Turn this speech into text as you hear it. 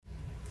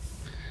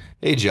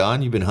Hey,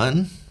 John, you been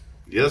hunting?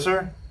 Yes,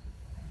 sir.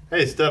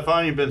 Hey,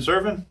 Stefan, you been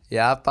surfing?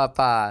 Yeah,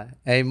 papa.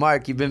 Hey,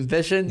 Mark, you been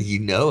fishing? You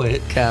know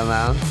it. Come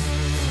on.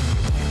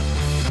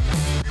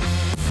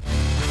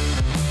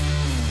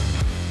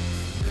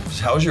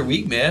 How was your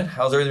week, man?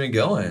 How's everything been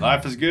going?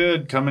 Life is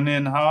good. Coming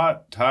in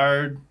hot,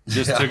 tired.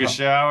 Just took a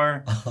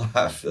shower.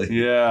 I feel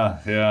you.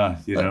 Yeah.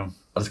 You know.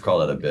 I'll just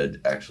crawl out of bed,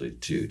 actually,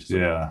 too.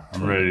 Yeah,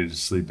 I'm ready to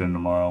sleep in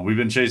tomorrow. We've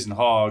been chasing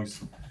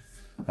hogs.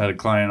 Had a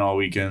client all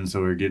weekend, so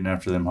we were getting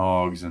after them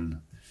hogs,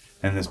 and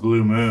this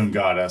blue moon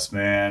got us,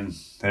 man.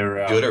 They were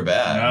out. Good or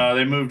bad? No,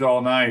 they moved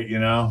all night,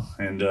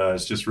 and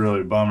it's just really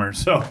a bummer.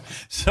 So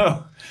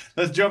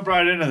let's jump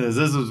right into this.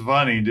 This was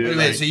funny, dude. Wait a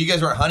minute, so you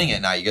guys weren't hunting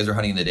at night? You guys were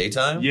hunting in the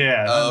daytime?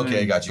 Yeah. Oh,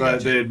 okay, got you.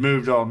 But they had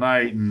moved all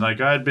night, and I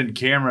had been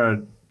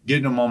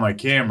getting them on my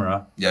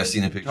camera. Yeah, I've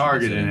seen the picture.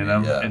 Targeting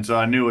them, yeah. and so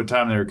I knew what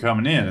time they were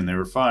coming in, and they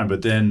were fine.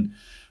 But then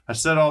I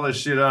set all this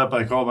shit up.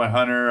 I called my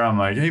hunter. I'm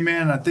like, hey,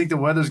 man, I think the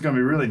weather's going to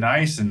be really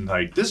nice, and,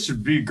 this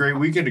should be a great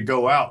weekend to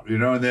go out,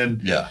 And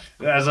then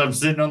as I'm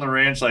sitting on the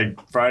ranch,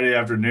 Friday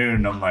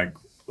afternoon, I'm like,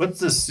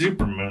 what's this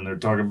supermoon they're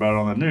talking about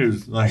on the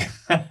news? And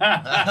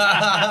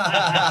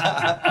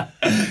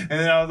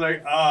then I was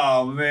like,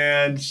 oh,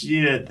 man,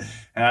 shit.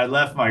 And I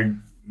left my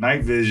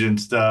night vision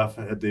stuff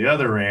at the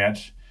other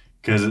ranch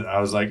because I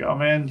was like, oh,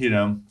 man, you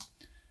don't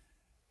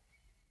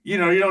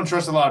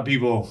trust a lot of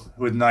people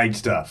with night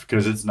stuff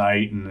because it's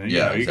night and,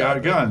 you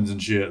got guns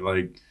and shit.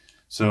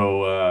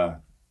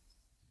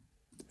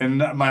 And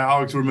my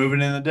hogs were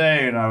moving in the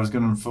day and I was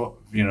going to,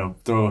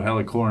 throw a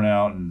hella corn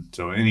out. And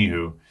so,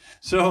 anywho.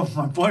 So,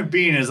 my point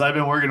being is I've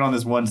been working on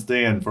this one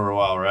stand for a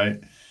while,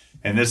 right?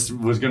 And this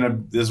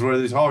is where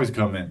these hogs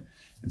come in.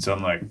 And so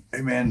I'm like,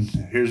 hey, man,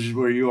 here's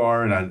where you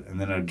are. And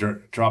then I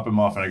drop him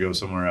off and I go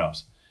somewhere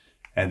else.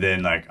 And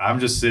then, I'm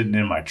just sitting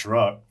in my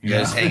truck.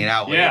 Just hanging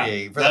out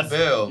waiting for the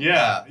boom.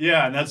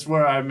 Yeah, and that's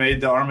where I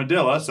made the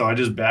armadillo. So I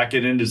just back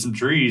it into some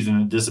trees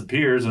and it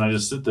disappears, and I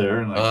just sit there.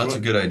 And that's a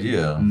good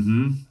idea.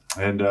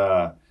 Mm-hmm. And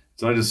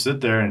so I just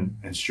sit there,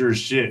 and sure as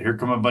shit, here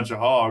come a bunch of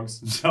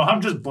hogs. So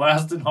I'm just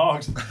blasting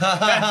hogs. And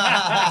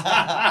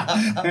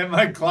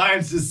my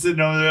client's just sitting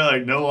over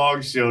there no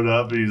hogs showed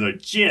up. And he's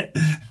like, shit.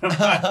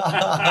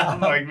 I'm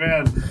like,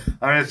 man,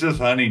 it's just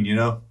hunting,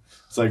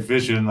 It's like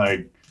fishing,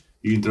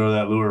 you can throw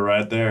that lure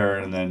right there,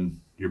 and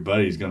then your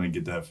buddy's going to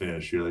get that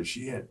fish. You're like,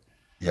 shit.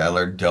 Yeah, I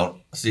learned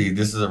this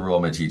is a rule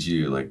I'm going to teach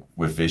you.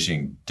 With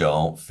fishing,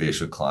 don't fish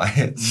with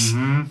clients.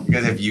 Mm-hmm.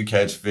 Because if you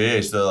catch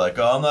fish, they're like,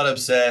 oh, I'm not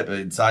upset. But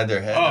inside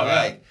their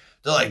head,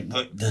 they're like,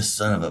 look, this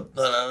son of a...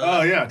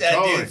 Oh, yeah,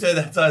 totally. Dude, so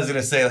that's what I was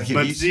going to say. If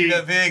you see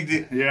a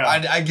big... Yeah.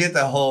 I get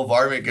the whole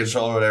varmint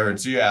control or whatever,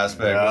 too,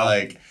 aspect. Yeah.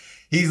 But,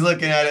 he's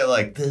looking at it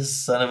like, this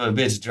son of a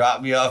bitch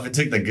dropped me off and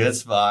took the good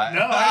spot.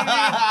 No,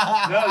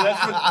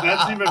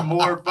 that's even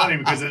more funny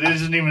because it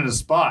isn't even a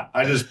spot.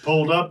 I just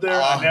pulled up there.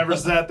 I never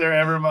sat there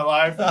ever in my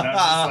life. And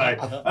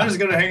I'm just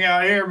going to hang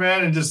out here,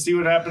 man, and just see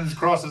what happens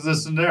crosses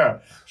this and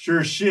there.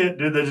 Sure as shit,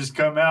 dude, they just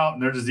come out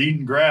and they're just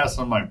eating grass.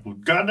 I'm like, well,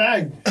 god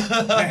dang.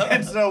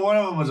 And so one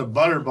of them was a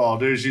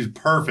butterball, dude. She's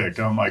perfect.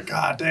 I'm like,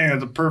 god dang,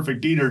 that's a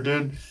perfect eater,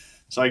 dude.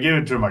 So I gave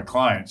it to my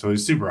client. So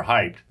he's super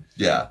hyped.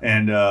 Yeah.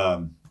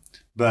 And,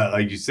 but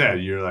like you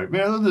said, you're like,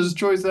 man, look at this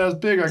choice ass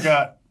pig I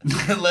got.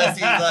 Unless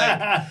he's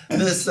like,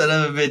 this son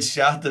of a bitch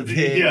shot the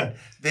pig. Yeah.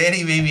 Then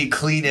he made me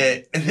clean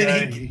it. And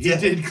then he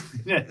did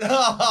clean it.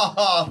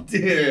 Oh,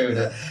 dude.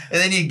 And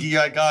then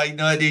you're like, oh, you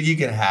know what, dude, you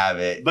can have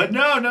it. But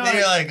no. Then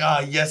you're like,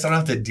 oh, yes, I don't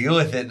have to deal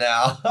with it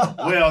now.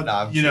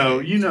 Well, you know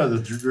the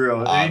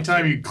drill.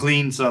 Anytime you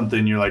clean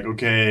something, you're like,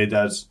 okay,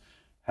 that's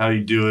how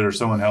you do it, or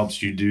someone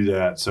helps you do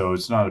that. So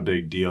it's not a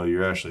big deal.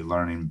 You're actually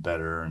learning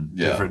better and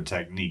different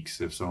techniques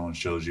if someone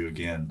shows you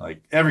again.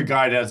 Every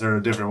guide has their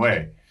different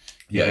way.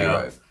 Yeah, you're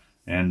right.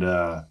 And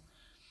I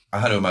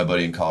hunted with my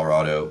buddy in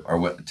Colorado,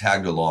 or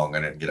tagged along.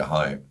 I didn't get a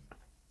hunt.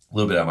 A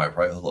little bit out of my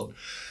price. Hold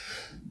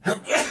on.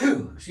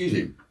 Excuse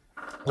me.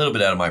 A little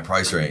bit out of my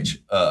price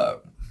range.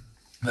 But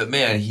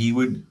man, he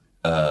would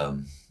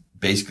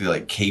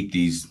basically cape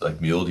these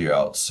mule deer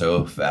out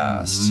so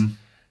fast. Mm-hmm.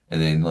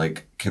 And then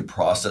could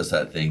process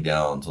that thing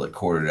down to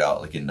quarter it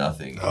out in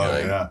nothing.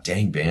 And you're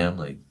dang, Bam,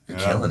 you're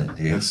killing it,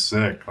 dude. It's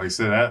sick. Like I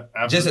said,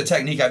 just a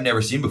technique I've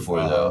never seen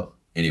before, though.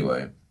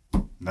 Anyway.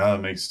 No,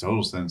 that makes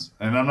total sense.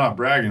 And I'm not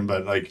bragging,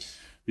 but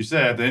you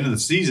said, at the end of the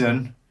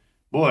season,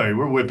 boy,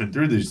 we're whipping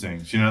through these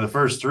things. The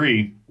first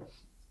three,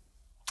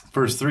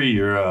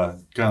 you're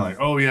kind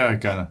of oh yeah,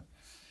 kind of,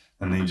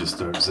 and then you just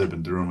start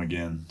zipping through them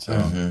again. So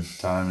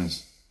time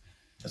is.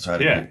 That's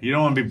right. Yeah, you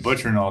don't want to be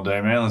butchering all day,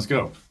 man. Let's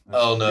go.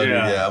 Oh no, dude,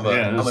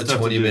 I'm a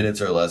 20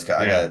 minutes or less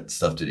guy. I got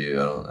stuff to do.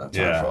 I don't have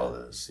time for all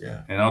this.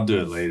 Yeah. And I'll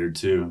do it later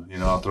too.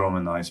 I'll throw them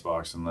in the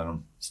icebox and let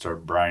them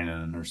start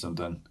brining or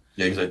something.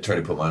 Yeah, because I try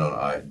to put mine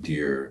on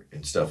deer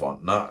and stuff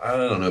on. I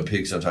don't know,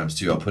 pigs sometimes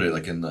too. I'll put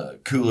it in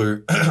the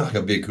cooler,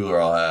 a big cooler.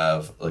 I'll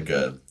have a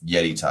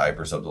Yeti type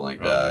or something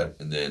like that,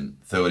 and then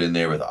throw it in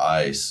there with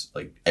ice.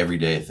 Every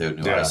day, throw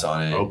new ice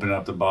on it. Open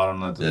up the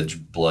bottom, let the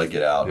blood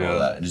get out and all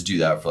that, and just do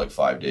that for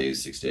 5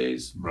 days, 6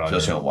 days,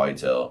 especially on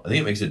whitetail. I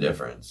think it makes a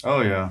difference. Oh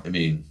yeah. I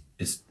mean,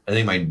 I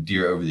think my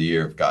deer over the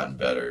year have gotten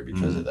better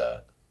because of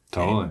that.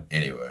 Totally.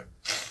 Anyway.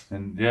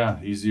 And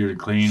yeah, easier to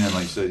clean, and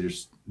like you said,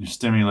 you're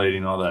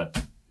stimulating all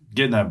that,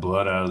 getting that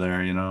blood out of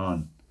there,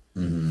 and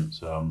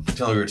so.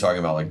 I we were talking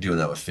about like doing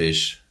that with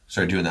fish.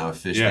 Started doing that with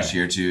fish this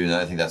year too, and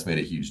I think that's made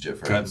a huge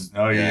difference.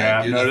 Oh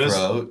yeah, do the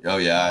throat. Oh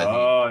yeah.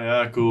 Oh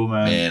yeah, cool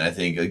man. Man, I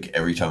think like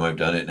every time I've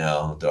done it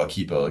now, that I'll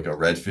keep a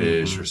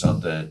redfish or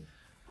something.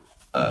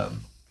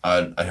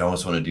 I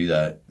almost want to do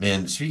that.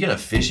 Man, speaking of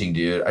fishing,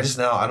 dude, I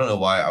don't know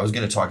why. I was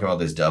gonna talk about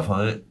this dove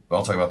hunt, but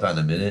I'll talk about that in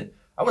a minute.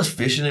 I was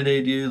fishing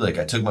today, dude. Like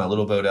I took my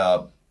little boat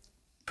out,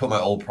 put my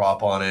old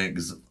prop on it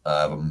because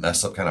I have a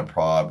messed up kind of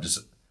prop.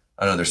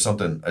 I don't know, there's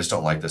something, I just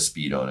don't like the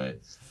speed on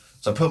it.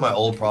 So I put my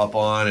old prop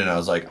on and I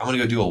was like, I'm going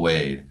to go do a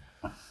wade.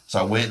 So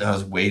I went and I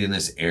was wading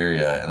this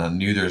area and I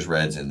knew there's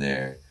reds in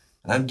there.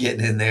 And I'm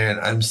getting in there and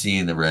I'm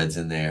seeing the reds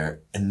in there.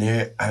 And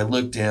there, I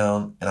looked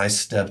down and I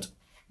stepped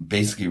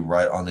basically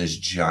right on this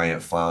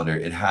giant flounder.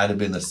 It had to have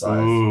been the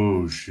size.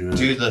 Oh, shit.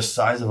 Dude, the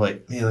size of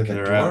like a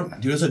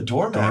doormat. Dude, it was a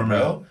doormat,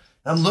 bro.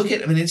 I'm looking,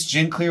 it's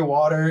gin clear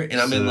water and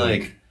I'm in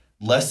like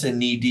less than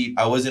knee deep.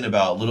 I was in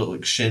about a little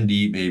like shin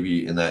deep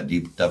maybe in that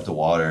deep depth of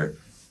water.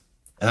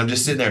 And I'm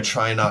just sitting there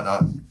trying not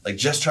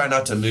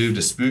to move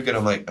to spook it.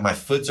 I'm like, my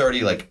foot's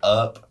already like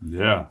up.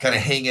 Yeah. Kind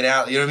of hanging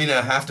out. You know what I mean?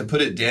 I have to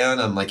put it down.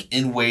 I'm like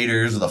in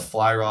waders with a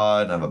fly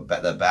rod and I have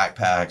that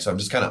backpack. So I'm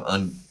just kind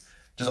of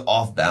just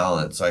off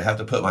balance. So I have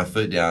to put my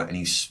foot down and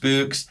he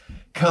spooks,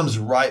 comes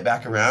right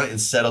back around and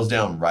settles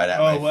down right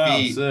at my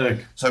feet.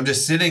 Sick. So I'm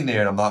just sitting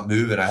there and I'm not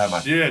moving. I have my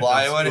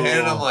fly in one hand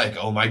and I'm like,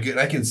 oh my god.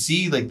 I can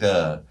see like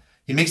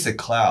he makes a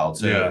cloud.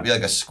 So it'd be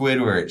like a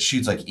squid where it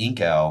shoots like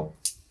ink out.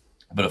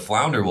 But a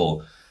flounder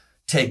will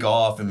take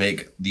off and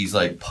make these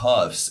like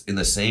puffs in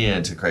the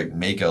sand to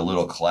make a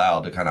little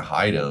cloud to kind of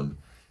hide them.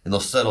 And they'll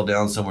settle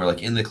down somewhere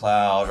like in the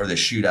cloud or they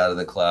shoot out of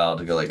the cloud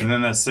to go like. And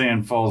then that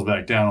sand falls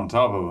back down on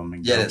top of them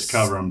and helps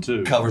cover them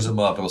too. Covers them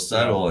up. It'll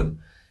settle. And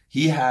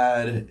he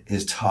had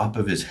his top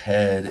of his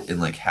head and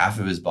like half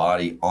of his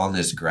body on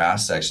this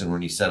grass section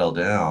when he settled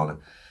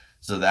down.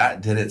 So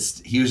that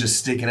he was just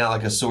sticking out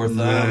like a sore thumb.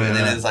 Yeah. And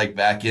then his like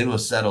back end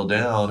was settled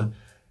down.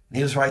 And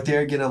he was right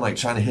there again. I'm like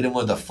trying to hit him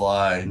with the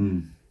fly.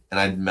 And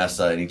I messed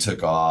up and he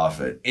took off.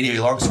 And anyway,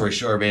 long story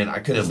short, man, I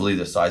couldn't believe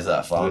the size of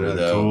that flounder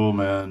though. Cool,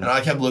 man. And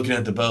I kept looking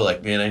at the boat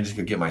like, man, I just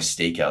could get my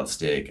stakeout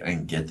stick. I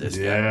can get this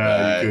guy.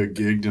 Yeah, you could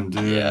have gigged him,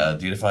 dude. Yeah,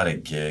 dude, if I had a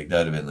gig, that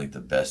would have been like the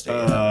best day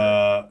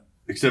ever.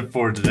 Except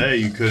for today,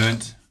 you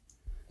couldn't.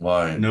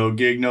 Why? No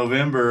Gig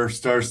November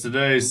starts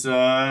today,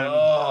 son.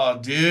 Oh,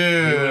 dude. You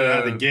would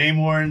have had the game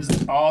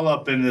wardens all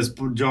up in this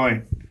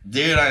joint.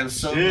 Dude, I am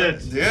so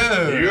Dude,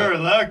 you're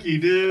lucky,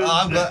 dude.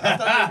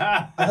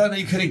 I thought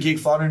you couldn't gig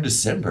fodder in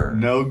December.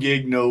 No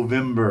Gig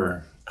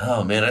November.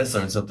 Oh man, I just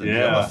learned something.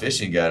 Yeah, I'm a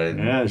fishing guy.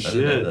 Yeah,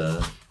 shit.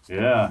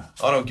 Yeah.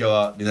 I don't go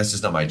out. That's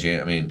just not my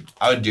jam.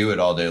 I would do it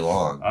all day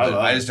long. But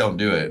I just don't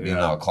do it.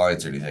 Not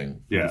clients or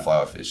anything. Yeah. Fly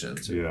out fishing.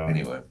 So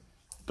anyway.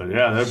 But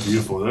yeah, they're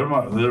beautiful. They're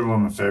one of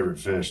my favorite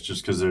fish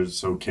just because they're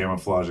so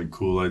camouflage and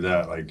cool like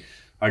that. Like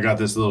I got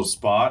this little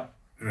spot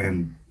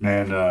and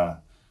man,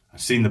 I've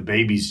seen the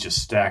babies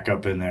just stack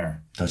up in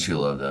there. Don't you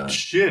love that?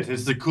 Shit,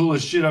 it's the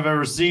coolest shit I've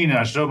ever seen. And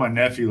I showed my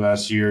nephew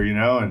last year,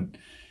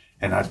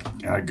 and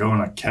I go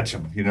and I catch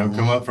them,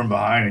 come up from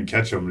behind and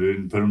catch them, dude,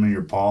 and put them in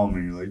your palm.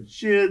 And you're like,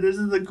 shit, this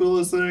is the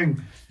coolest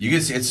thing. You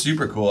can see, it's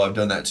super cool. I've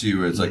done that too,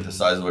 where it's like the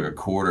size of like a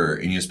quarter,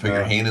 and you just put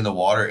your hand in the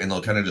water, and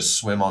they'll kind of just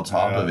swim on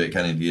top of it,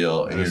 kind of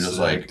deal. And you're just sick,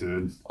 like,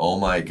 dude. Oh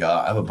my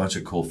god, I have a bunch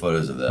of cool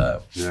photos of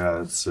that. Yeah,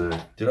 that's sick.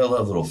 Dude, I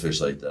love little fish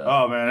like that.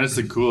 Oh man, it's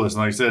the coolest.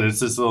 And like I said, it's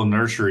this little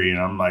nursery, and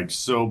I'm like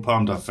so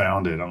pumped I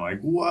found it. I'm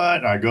like, what?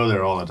 And I go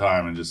there all the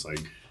time, and just like,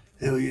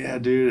 hell yeah,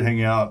 dude,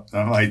 hang out.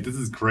 And I'm like, this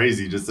is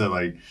crazy. Just at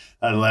like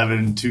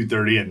 11,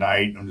 2:30 at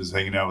night, I'm just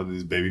hanging out with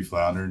these baby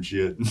flounder and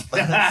shit.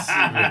 That's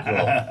super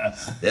cool. Yeah,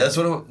 that's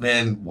what,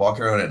 man,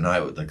 walking around at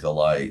night with like the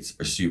lights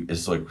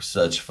it's like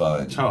such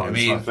fun. Oh,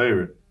 it's my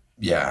favorite.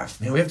 Yeah,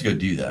 man, we have to go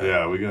do that.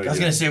 Yeah, we got. I was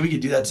gonna say we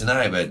could do that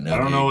tonight, but no. I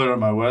don't know what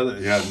my weather.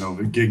 Yeah, no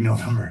Gig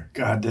November.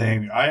 God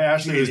dang,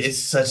 it's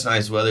such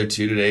nice weather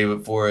too today,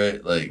 but for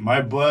it, like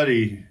my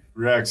buddy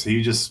Rex,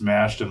 he just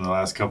smashed him the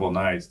last couple of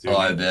nights, dude. Oh,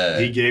 I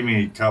bet. He gave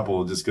me a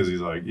couple just because he's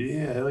like,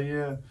 yeah, hell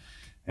yeah.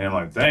 And I'm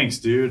like, thanks,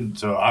 dude.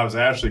 So I was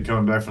actually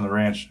coming back from the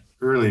ranch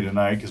early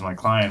tonight because my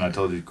client, I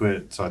told you to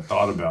quit. So I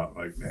thought about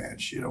like, man,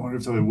 shit, I wonder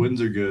if the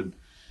winds are good.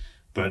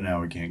 But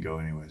now we can't go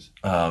anyways.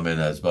 Oh, man,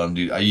 that's bummed,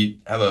 dude. I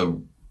have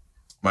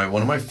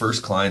one of my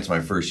first clients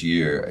my first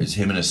year is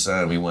him and his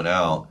son. We went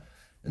out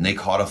and they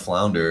caught a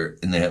flounder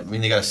and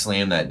they got a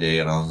slam that day.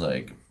 And I was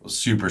like,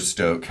 super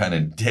stoked kind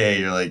of day.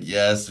 You're like,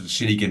 yes,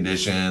 shitty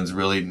conditions,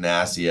 really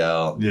nasty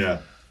out. Yeah.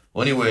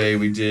 Well, anyway,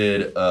 we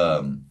did,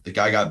 the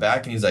guy got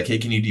back and he's like, hey,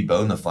 can you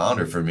debone the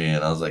flounder for me?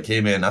 And I was like,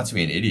 hey man, not to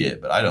be an idiot,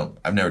 but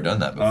I've never done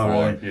that before.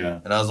 Oh, right, yeah.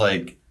 And I was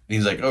like,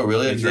 he's like, oh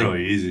really? It's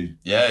really easy.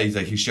 Yeah, he's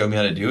like, he showed me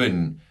how to do it,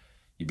 and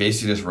you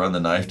basically just run the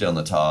knife down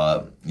the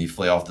top, you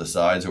flay off the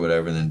sides or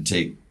whatever, and then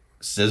take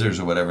scissors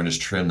or whatever and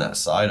just trim that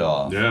side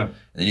off. Yeah. And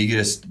then you can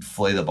just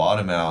flay the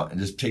bottom out and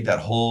just take that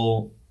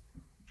whole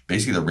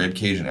basically the rib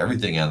cage and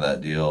everything out of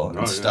that deal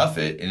and stuff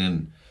it. And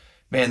then,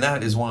 man,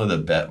 that is one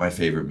of my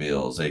favorite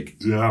meals. Like,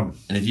 yeah.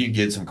 And if you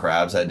get some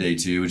crabs that day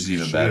too, which is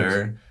even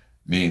better,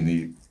 I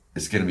mean,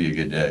 it's going to be a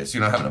good day. So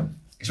you're not having to,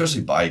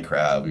 especially buy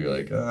crab, you're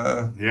like,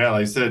 Yeah,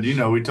 like I said,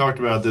 we talked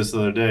about this the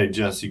other day.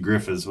 Jesse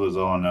Griffiths was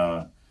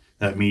on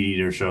that Meat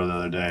Eater show the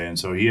other day. And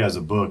so he has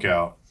a book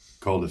out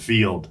called The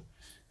Field.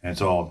 And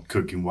it's all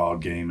cooking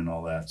wild game and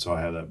all that. So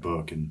I have that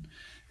book. And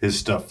his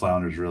stuffed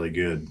flounder is really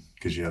good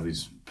because you have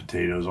these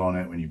potatoes on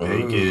it when you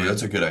bake it.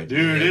 That's a good idea.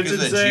 Dude, it's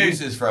insane. The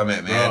juices from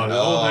it, man. The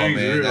whole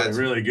thing's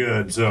really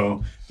good.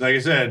 So, like I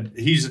said,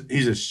 he's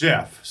a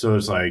chef. So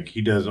it's like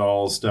he does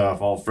all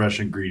stuff, all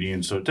fresh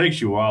ingredients. So it takes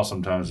you a while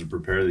sometimes to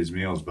prepare these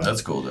meals. But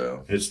that's cool,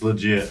 though. It's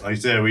legit. Like I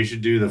said, we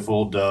should do the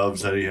full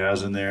doves that he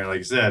has in there. Like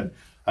I said,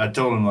 I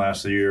told him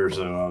last year or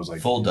so, I was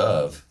like... Full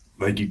dove?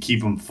 Like you keep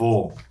them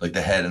full. Like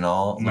the head and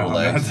all? No,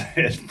 not the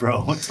head,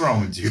 bro. What's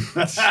wrong with you?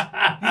 You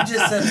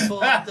just said full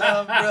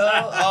dove,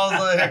 bro. I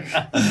was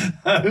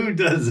like... Who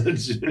does that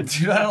shit?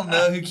 Dude, I don't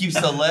know who keeps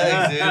the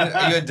legs, dude.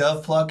 Are you a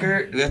dove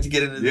plucker? Do we have to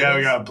get into this? Yeah,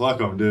 we got to pluck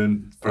them,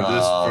 dude,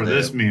 for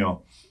this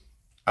meal.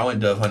 I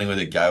went dove hunting with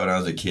a guy when I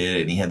was a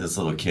kid, and he had this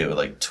little kit with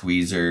like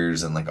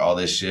tweezers and like all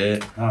this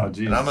shit. Oh,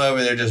 geez. And I'm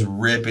over there just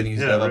ripping these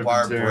dove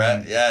apart.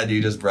 Yeah,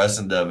 dude, just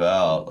breasting dove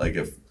out like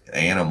an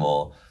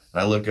animal. And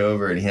I look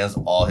over and he has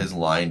all his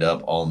lined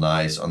up all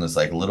nice on this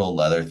like little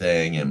leather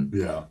thing, and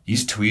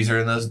he's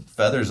tweezering those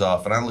feathers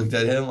off. And I looked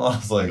at him, I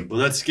was like, well,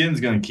 that skin's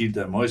gonna keep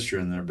that moisture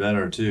in there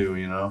better too,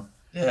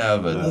 Yeah,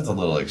 but that's a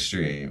little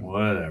extreme.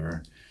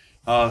 Whatever.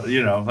 Like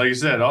I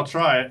said, I'll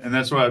try it, and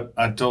that's what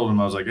I told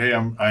him. I was like, hey,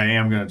 I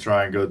am gonna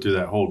try and go through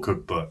that whole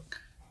cookbook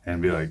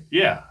and be like,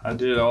 yeah, I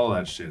did all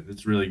that shit.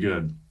 It's really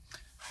good,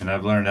 and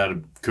I've learned how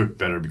to cook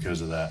better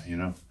because of that.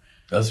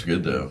 That's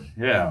good though.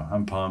 Yeah,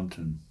 I'm pumped.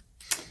 And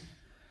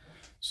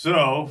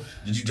so,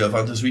 did you dove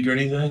hunt this week or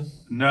anything?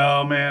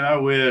 No, man. I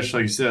wish.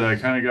 Like I said, I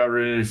kind of got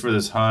ready for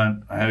this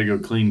hunt. I had to go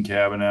clean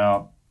cabin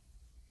out.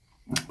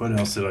 What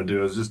else did I do?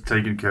 I was just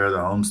taking care of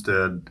the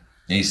homestead.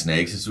 Any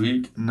snakes this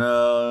week?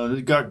 No,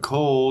 it got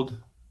cold.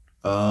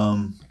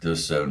 It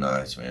was so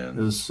nice, man.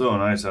 It was so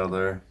nice out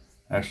there.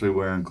 Actually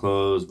wearing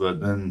clothes, but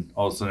then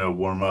all of a sudden it'll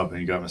warm up and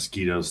you got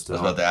mosquitoes still.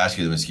 I was about to ask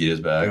you the mosquitoes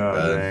back.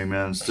 God dang,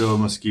 man. Still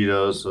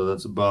mosquitoes, so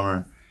that's a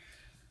bummer.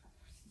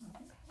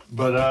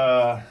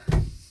 But,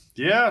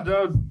 yeah,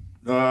 dude.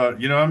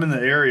 I'm in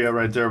the area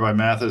right there by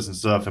Mathis and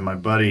stuff, and my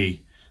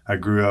buddy I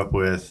grew up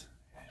with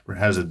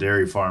has a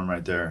dairy farm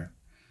right there.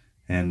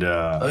 And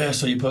oh yeah,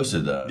 so you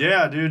posted that.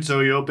 Yeah, dude.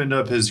 So he opened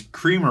up his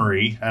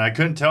creamery, and I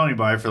couldn't tell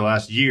anybody for the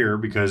last year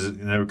because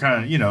they were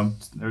kind of,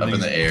 up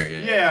in the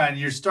area. Yeah, and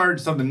you're starting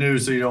something new,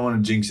 so you don't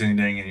want to jinx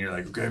anything, and you're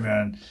like, okay,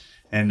 man.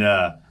 And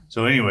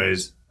so,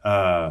 anyways,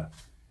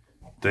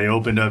 they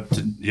opened up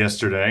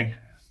yesterday,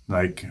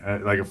 like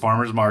a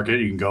farmer's market.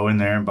 You can go in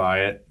there and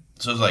buy it.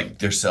 So it's like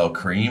they sell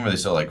cream, or they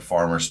sell like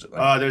farmers?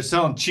 They're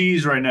selling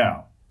cheese right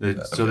now.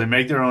 So they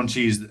make their own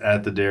cheese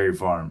at the dairy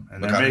farm.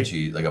 And what kind of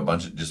cheese? Like a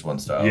bunch of just one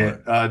style?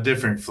 Yeah,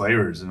 different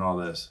flavors and all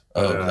this.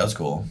 Oh, that's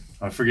cool.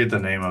 I forget the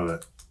name of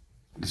it.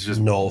 It's just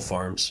Knoll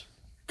Farms.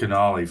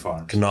 Canali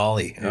Farms.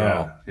 Canali.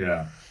 Yeah,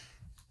 yeah.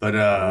 But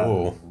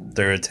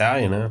they're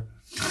Italian, huh?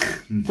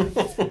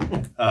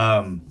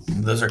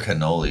 Those are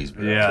cannolis,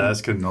 bro. Yeah,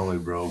 that's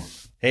cannoli, bro.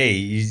 Hey,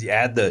 you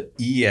add the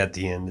E at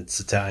the end. It's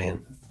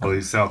Italian. Well,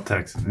 he's South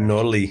Texan.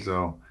 Noli.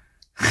 So,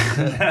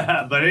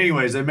 but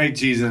anyways, they make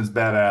cheese and it's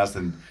badass,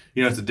 and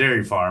it's a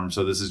dairy farm,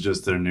 so this is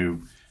just their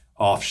new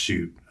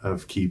offshoot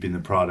of keeping the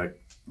product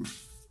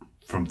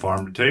from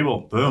farm to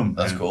table. Boom.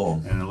 That's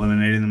cool. And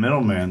eliminating the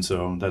middleman.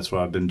 So that's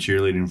why I've been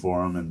cheerleading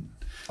for them, and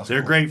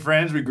they're great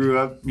friends. We grew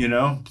up,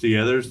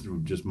 together,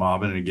 just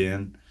mobbing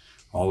again.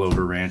 All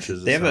over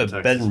ranches. They have a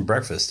bed and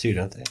breakfast too,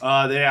 don't they?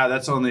 Yeah,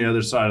 that's on the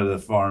other side of the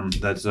farm.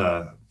 That's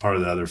part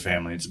of the other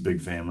family. It's a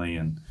big family,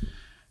 and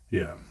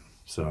yeah,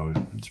 so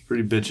it's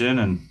pretty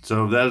bitchin'. And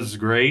so that was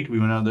great. We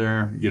went out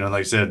there, like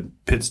I said,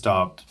 pit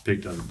stopped,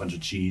 picked up a bunch of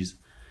cheese,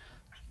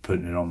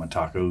 putting it on my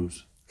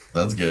tacos.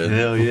 That's good.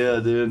 Hell yeah,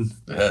 dude.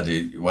 Yeah,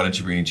 dude. Why don't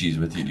you bring cheese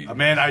with you, dude?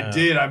 Man, I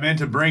did. I meant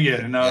to bring it,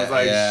 and I was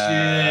like, shit.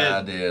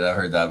 Yeah, dude. I've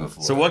heard that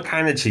before. So what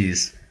kind of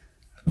cheese?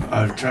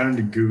 I'm trying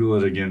to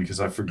Google it again because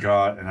I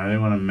forgot and I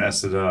didn't want to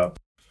mess it up.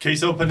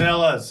 Queso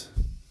Panellas.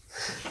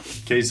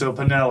 Queso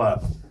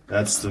Panella.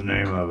 That's the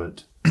name of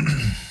it.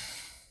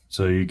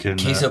 So you can...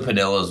 Queso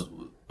Panellas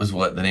was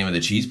what, the name of the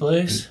cheese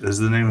place? This is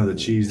the name of the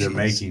cheese they're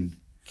making.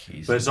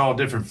 But it's all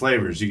different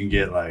flavors. You can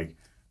get like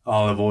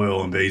olive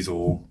oil and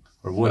basil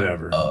or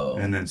whatever. Oh.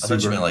 And then I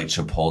thought you meant like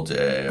chipotle.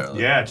 Or like...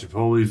 Yeah,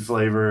 chipotle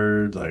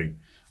flavored. Like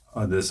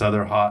this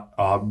other hot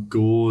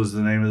abgul is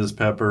the name of this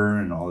pepper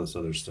and all this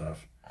other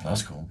stuff.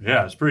 That's cool.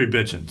 Yeah, it's pretty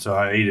bitchin'. So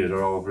I ate it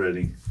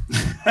already.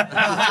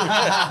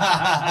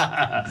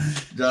 I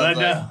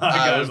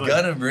was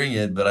gonna bring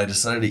it, but I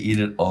decided to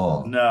eat it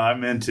all. No, I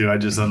meant to. I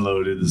just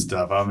unloaded the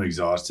stuff. I'm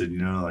exhausted,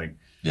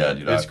 Yeah,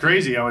 dude. It's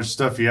crazy how much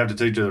stuff you have to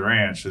take to the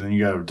ranch, and then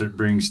you got to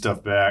bring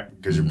stuff back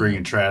because you're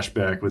bringing trash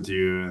back with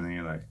you, and then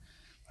you're like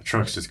My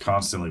truck's just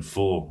constantly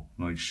full.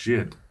 I'm like,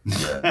 shit.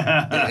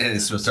 Yeah. And it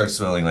starts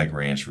smelling like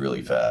ranch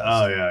really fast.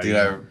 Oh, yeah.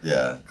 Dude,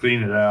 yeah.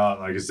 Clean it out.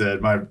 Like I said,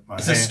 my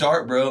It's a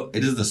start, bro.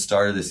 It is the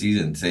start of the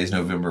season. Today's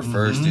November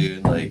 1st,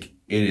 dude. Like,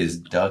 it is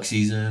duck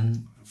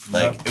season.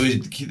 Like,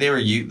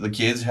 the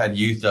kids had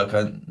youth duck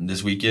hunt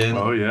this weekend.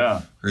 Oh,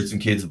 yeah. Heard some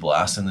kids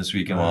blasting this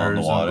weekend while in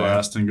the Some water.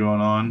 blasting going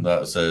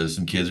on. So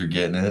some kids are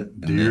getting it.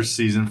 Deer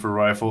season for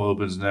rifle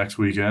opens next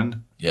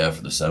weekend. Yeah,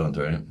 for the 7th,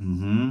 right?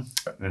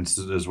 Mm-hmm. And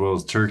as well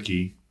as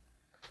turkey.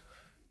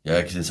 Yeah,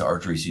 because it's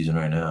archery season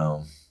right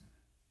now.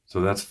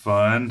 So that's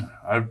fun.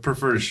 I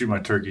prefer to shoot my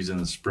turkeys in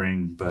the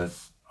spring, but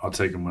I'll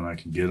take them when I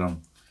can get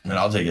them. I mean,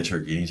 I'll take a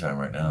turkey anytime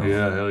right now.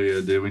 Yeah, hell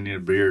yeah, dude. We need a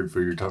beard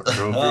for your trophy.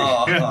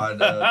 Oh, I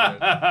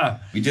know,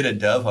 dude. We did a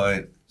dove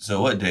hunt.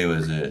 So what day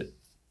was it?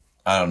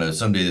 I don't know.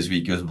 Some day this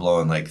week it was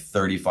blowing like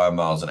 35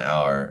 miles an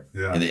hour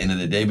at the end of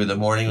the day. But the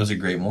morning was a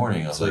great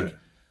morning. I was like,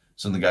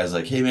 some of the guys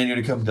like, hey, man, you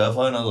want to come dove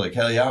hunt? I was like,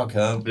 hell yeah, I'll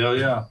come. Hell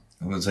yeah.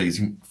 And it's like it's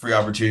a free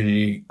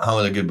opportunity. I'm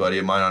with a good buddy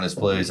of mine on his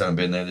place. I haven't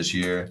been there this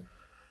year.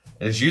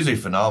 And it's usually a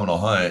phenomenal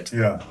hunt.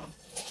 Yeah.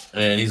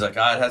 And he's like, it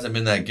hasn't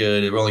been that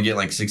good. We're only getting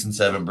like 6 and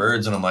 7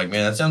 birds. And I'm like,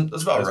 man, that's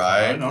about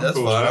right. That's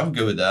cool, fine. I'm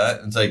good with that.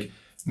 And it's like,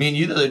 me and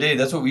you the other day,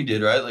 that's what we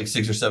did, right? Like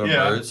 6 or 7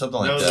 birds, something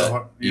like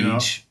that.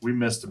 Each. We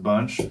missed a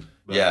bunch.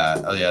 But.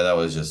 Yeah. Oh, yeah. That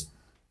was just,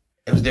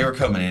 they were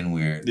coming in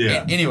weird.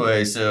 Yeah.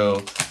 Anyway, so.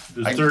 It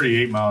was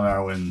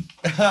 38-mile-an-hour wind.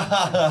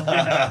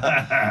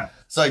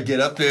 So I get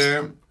up there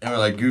and we're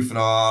like goofing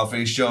off, and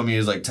he's showing me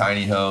his like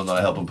tiny home that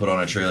I helped him put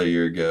on a trailer a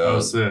year ago.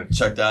 Oh, sick.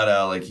 Check that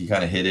out. Like he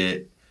kind of hit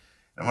it.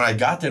 And when I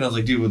got there, I was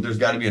like, dude, there's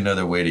got to be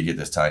another way to get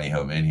this tiny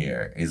home in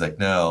here. And he's like,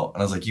 no.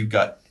 And I was like,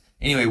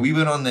 anyway, we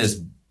went on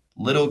this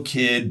little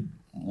kid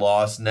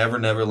lost Never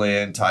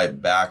Land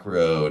type back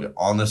road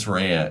on this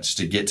ranch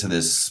to get to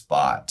this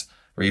spot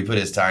where he put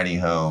his tiny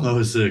home.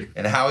 Oh, sick.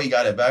 And how he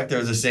got it back there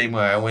was the same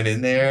way. I went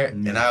in there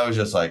and I was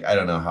just like, I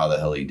don't know how the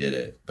hell he did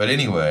it. But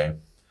anyway,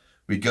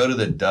 we go to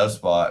the dove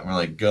spot and we're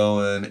like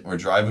we're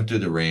driving through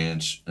the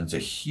ranch. And it's a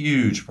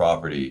huge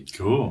property.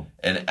 Cool.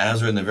 And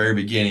as we're in the very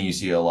beginning, you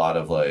see a lot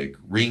of like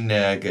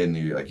ringneck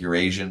and like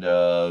Eurasian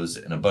doves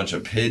and a bunch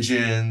of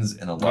pigeons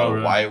and a lot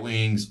of white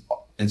wings.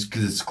 It's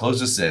because it's close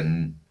to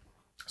Sinton.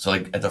 So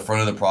like at the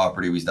front of the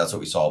property, that's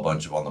what we saw a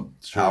bunch of on the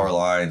power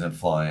lines and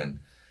flying.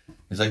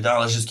 He's like, no,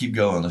 let's just keep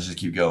going. And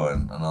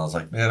I was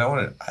like, man, I kind of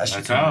want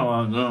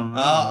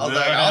to. I was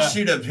like, I'll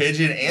shoot a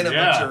pigeon and a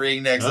bunch of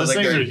ringnecks. Those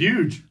things are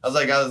huge. I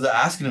was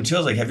asking him too. I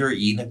was like, have you ever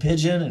eaten a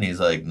pigeon? And he's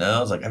like, no. I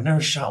was like, I've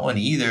never shot one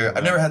either.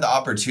 I've never had the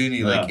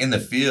opportunity like in the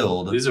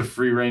field. These are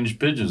free range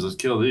pigeons. Let's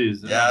kill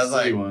these. Yeah, I was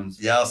like,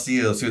 I'll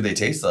see what they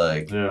taste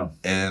like. Yeah.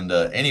 And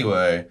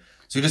anyway,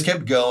 so we just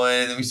kept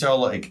going, and then we saw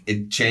like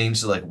it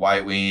changed to like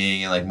white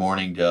wing and like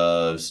mourning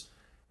doves,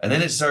 and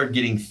then it started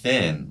getting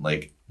thin,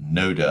 like.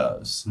 No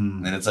doves.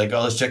 And it's like,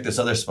 oh, let's check this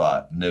other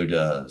spot. No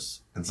doves.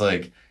 It's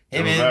like,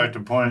 hey, man. Go back to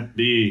point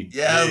B.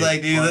 Yeah, I was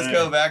like, dude, let's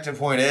go back to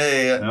point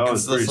A. That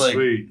was pretty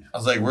sweet. I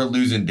was like, we're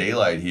losing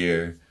daylight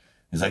here.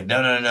 He's like,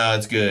 no,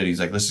 it's good. He's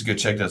like, let's just go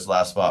check this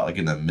last spot, like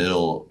in the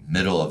middle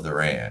of the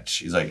ranch.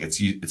 He's like,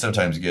 it's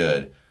sometimes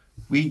good.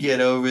 We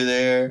get over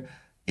there.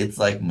 It's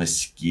like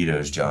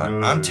mosquitoes,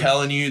 John. I'm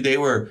telling you,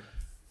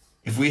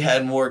 if we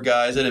had more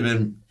guys,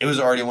 it was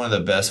already one of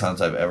the best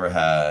hunts I've ever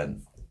had.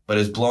 But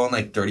it's blowing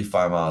like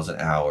 35 miles an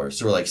hour.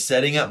 So we're like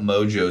setting up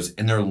mojos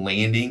and they're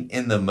landing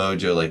in the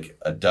mojo like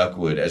a duck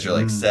would as you're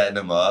like setting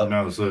them up.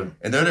 No, so.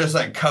 And they're just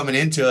like coming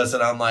into us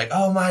and I'm like,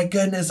 oh my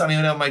goodness, I don't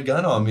even have my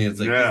gun on me. It's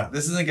like,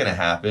 this isn't going to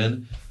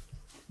happen.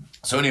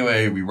 So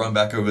anyway, we run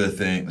back over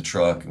the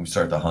truck, and we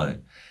start the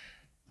hunt.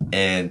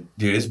 And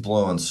dude, it's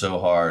blowing so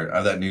hard. I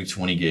have that new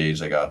 20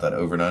 gauge I got, that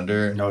over and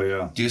under. Oh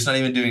yeah. Dude, it's not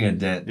even doing a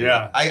dent.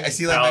 Yeah. I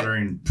see like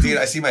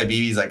I see my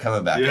BBs like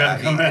coming back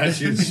at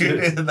me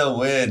in the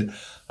wind.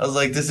 I was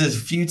like, this is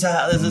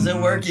futile. This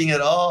isn't working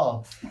at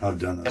all. I've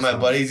done that. And my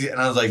buddies, and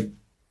I was like,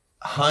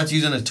 Hunt's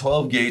using a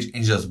 12 gauge and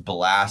he's just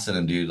blasting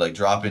him, dude, like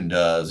dropping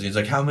doves. And he's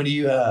like, how many do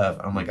you have?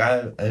 I'm like,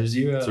 I have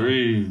 0.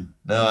 3.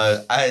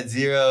 No, I had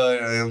 0.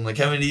 And I'm like,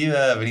 how many do you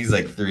have? And he's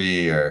like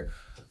 3 or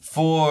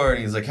 4.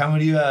 And he's like, how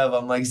many do you have?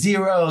 I'm like,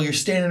 0. You're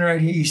standing right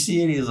here. You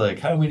see it. He's like,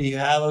 how many do you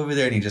have over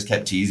there? And he just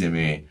kept teasing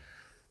me.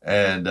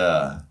 And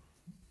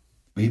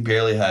we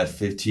barely had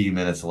 15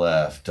 minutes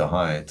left to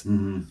hunt.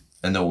 Mm-hmm.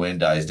 And the wind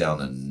dies down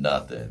to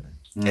nothing.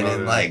 And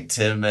in like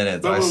 10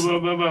 minutes,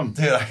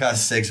 dude, I got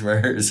 6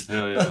 birds.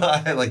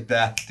 Yeah. Like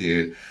that,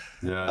 dude.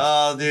 Yeah.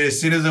 Oh, dude, as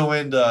soon as the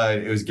wind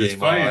died, it was game on. It's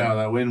funny how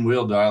that wind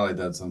will die like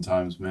that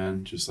sometimes,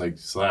 man. Just like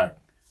slack.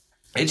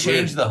 It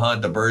changed the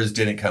hunt. The birds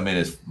didn't come in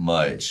as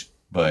much,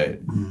 but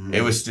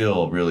it was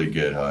still a really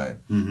good hunt.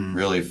 Mm-hmm.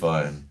 Really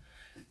fun.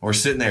 We're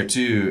sitting there,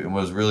 too, and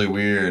what was really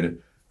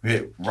weird,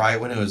 right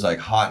when it was like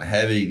hot and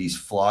heavy, these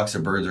flocks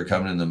of birds are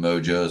coming in the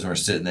mojos, and we're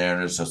sitting there,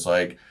 and it's just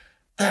like,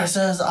 this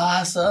is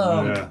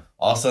awesome. Yeah.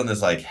 All of a sudden,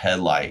 this like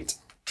headlight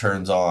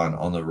turns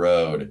on the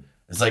road.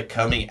 It's like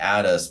coming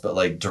at us, but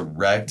like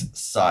direct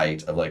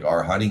sight of like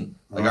our hunting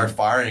like our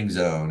firing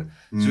zone.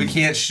 So we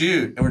can't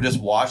shoot, and we're just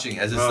watching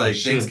as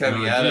it's things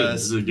coming at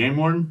us. Is it a game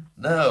warden?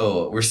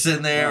 No, we're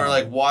sitting there, we're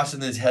like watching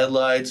these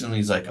headlights, and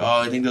he's like,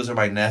 "Oh, I think those are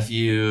my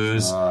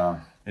nephews."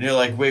 And you're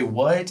like, "Wait,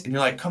 what?" And you're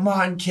like, "Come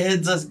on,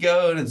 kids, let's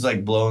go!" And it's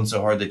like blowing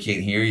so hard they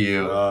can't hear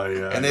you. Oh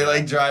yeah. And they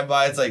like drive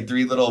by. It's like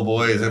 3 little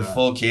boys in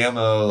full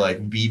camo,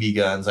 like BB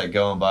guns, like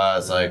going by.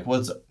 It's like,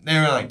 what's? They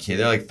were like kids.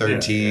 They're like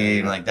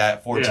 13, like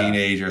that 14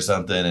 age or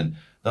something, and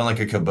they're on like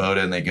a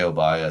Kubota, and they go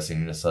by us, and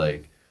you're just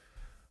like.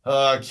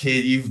 Oh,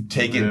 kid, you've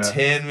taken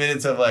 10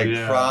 minutes of like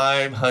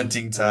prime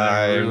hunting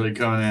time. Really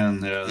coming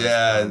in.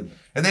 Yeah.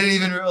 And they didn't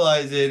even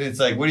realize it. It's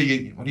like, what are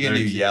you gonna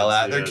do? Yell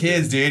at? They're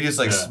kids, dude. Just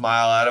like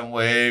smile at them,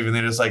 wave, and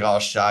they're just like all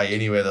shy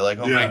anyway. They're like,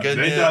 oh my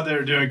goodness. They thought they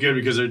were doing good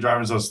because they're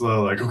driving so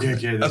slow. Like,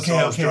 okay, let's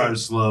drive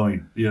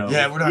slowing. You know,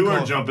 yeah, we're not. We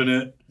weren't jumping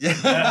it.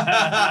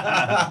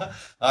 Yeah.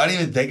 I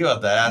didn't even think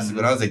about that.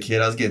 When I was a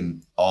kid, I was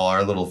getting all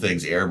our little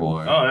things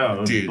airborne. Oh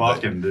yeah, dude,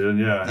 bucking, dude.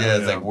 Yeah. Yeah,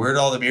 it's like, where'd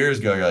all the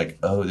mirrors go? You're like,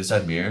 oh, this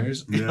had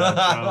mirrors. Yeah,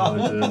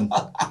 probably did.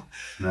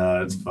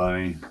 No, it's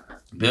funny.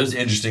 But it was an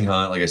interesting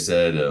hunt. Like I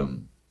said,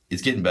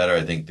 it's getting better,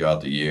 I think,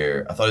 throughout the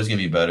year. I thought it was gonna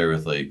be better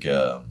with like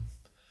the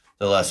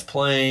less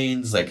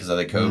planes, like because of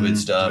the COVID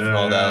stuff and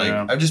all that.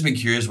 Like I've just been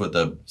curious what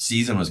the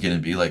season was gonna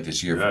be like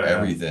this year for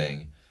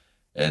everything.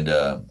 And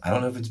I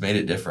don't know if it's made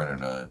it different or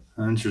not.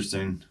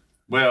 Interesting.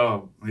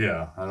 Well,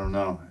 yeah, I don't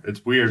know.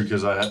 It's weird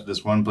because I had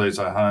this one place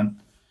I hunt.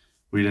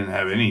 We didn't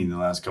have any in the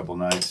last couple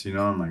of nights. You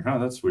know, I'm like, oh,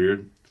 that's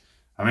weird.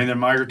 I mean, they're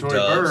migratory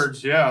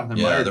birds. Yeah,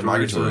 they're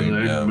migratory. So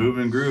they move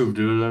and groove,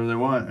 do whatever they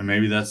want. And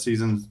maybe that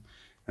season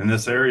in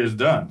this area is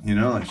done. You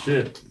know, like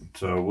shit.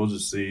 So we'll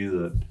just see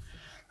that.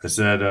 I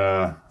said,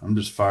 I'm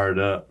just fired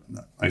up.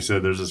 I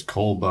said, there's this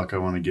coal buck I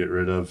want to get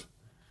rid of.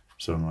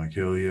 So I'm like,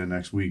 hell yeah,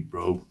 next week,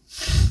 bro.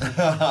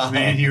 Me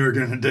and you are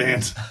going to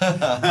dance. That's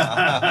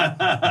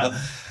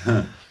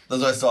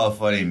why I saw a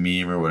funny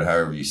meme or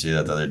whatever you say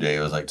that the other day.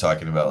 It was like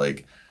talking about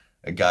like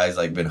a guy's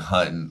like been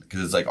hunting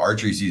because it's like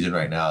archery season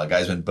right now. A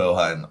guy's been bow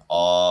hunting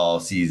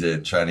all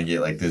season trying to get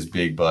like this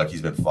big buck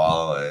he's been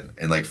following.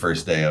 And like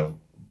first day of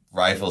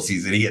rifle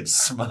season, he gets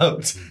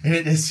smoked. And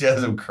it just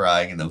shows him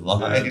crying in the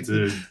blind. Yeah,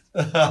 dude.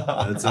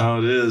 That's how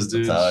it is,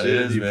 dude. That's how it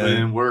is, you man. put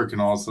in work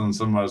and all of a sudden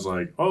somebody's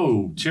like,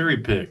 oh, cherry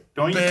pick.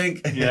 Don't you?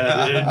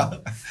 Yeah,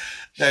 dude.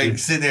 Like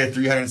sitting there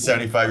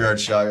 375-yard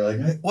shot. You're like,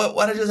 hey,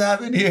 what just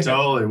happened here?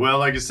 Totally. Well,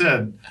 like I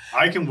said,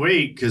 I can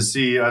wait because,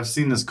 see, I've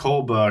seen this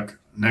coal buck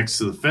next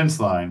to the fence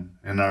line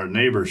and our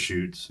neighbor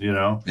shoots, you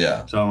know?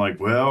 Yeah. So I'm like,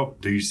 well,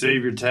 do you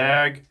save your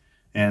tag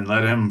and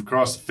let him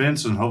cross the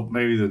fence and hope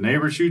maybe the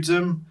neighbor shoots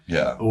him?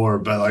 Yeah.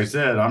 But like I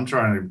said, I'm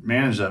trying to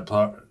manage that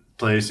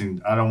place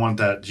and I don't want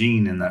that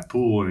gene in that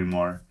pool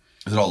anymore.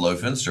 Is it all low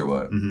fenced or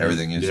what? Mm-hmm.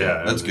 Everything is?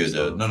 Yeah. That's good,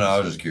 though. No, I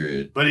was just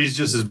curious. But he's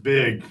just this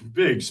big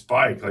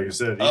spike, like I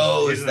said.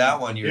 It's that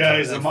one you're talking about.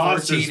 He's a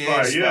monster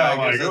spike. Yeah, I'm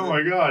like, oh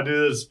my God,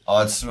 dude, this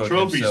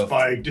trophy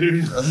spike,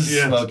 dude.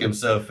 Smoke him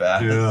so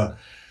fast. Yeah.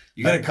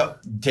 You gotta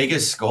take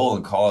his skull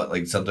and call it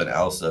like something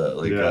else,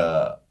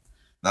 not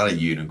a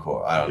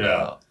unicorn. I don't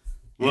know.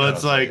 Well,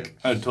 it's like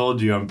I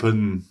told you, I'm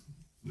putting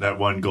that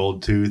one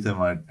gold tooth in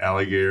my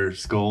alligator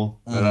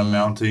skull that I'm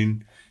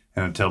mounting.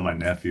 And I tell my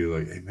nephew,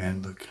 like, hey,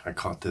 man, look, I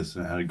caught this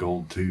and it had a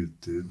gold tooth,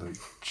 dude. Like,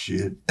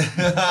 shit. The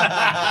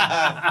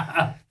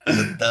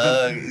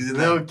thug.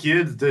 Little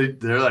kids,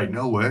 they're like,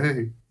 no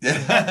way. And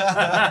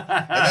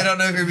they don't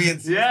know if you're being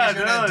serious. Yeah,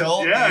 you're an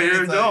adult. Yeah, dude.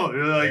 you're an adult.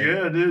 You're like,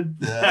 yeah, dude.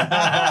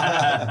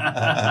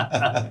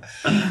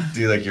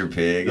 Dude, like your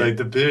pig. Like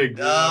the pig.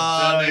 Dude.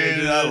 Oh,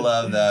 dude, I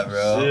love that,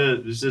 bro.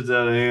 Shit, this shit's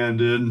out of hand,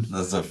 dude.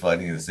 That's the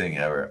funniest thing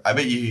ever. I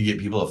bet you could get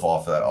people to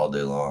fall for that all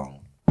day long.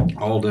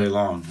 All day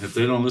long. If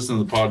they don't listen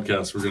to the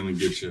podcast, we're going to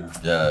get you.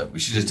 Yeah, we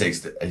should just take...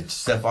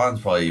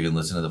 Stefan's probably even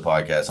listening to the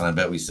podcast, and I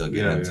bet we still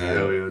get him, too.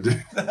 Hell yeah,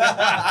 dude.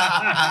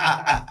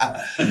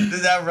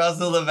 Does that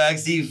rustle the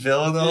backseat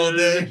filling the whole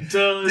day?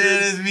 Totally.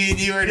 Dude, it's me and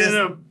you were just...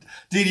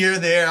 Dude, you're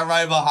there. I'm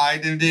right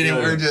behind him, dude, and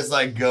we're just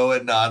like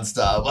going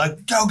nonstop.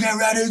 Like, go get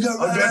ready, go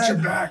ready. I got your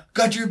back.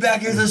 Got your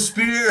back as a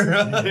spear.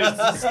 It's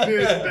the spear,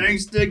 the bang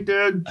stick,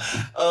 dude.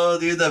 Oh,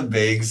 dude, the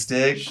bang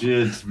stick.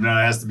 Shit. No,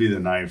 it has to be the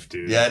knife,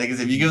 dude. Yeah,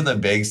 because if you give them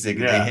the bang stick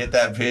and they hit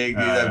that pig,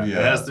 dude, that'd be... It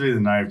has to be the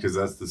knife because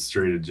that's the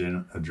straight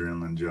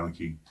adrenaline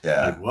junkie.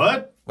 Yeah. Like,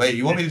 what? Wait,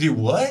 you want me to do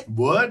what?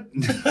 What?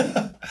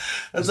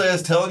 That's like I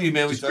was telling you,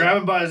 man. Grab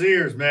him by his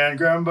ears, man.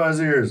 Grab him by his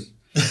ears.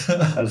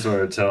 That's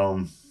what I tell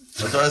him.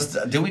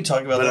 Didn't we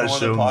talk about that on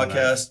the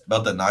podcast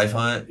about the knife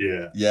hunt?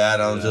 Yeah. Yeah,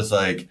 and I was just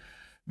like,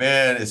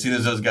 man, as soon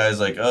as those guys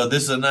like, oh,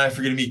 this is a knife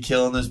we're gonna be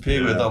killing this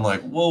pig with, I'm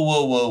like,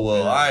 whoa,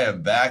 Yeah. I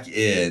am back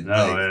in.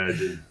 No,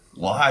 dude.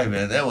 Why,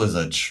 man? That was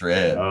a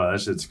trip. Oh, that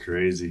shit's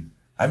crazy.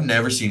 I've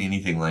never seen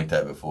anything like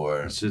that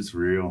before. That shit's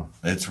real.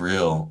 It's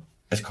real.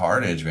 It's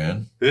carnage,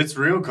 man. It's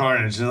real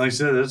carnage, and like I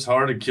said, it's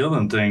hard to kill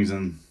them things,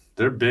 and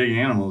they're big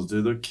animals,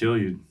 dude. They'll kill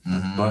you,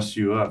 bust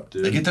you up,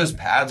 dude. They get those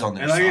pads on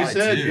their side, and like I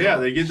said, too. Yeah,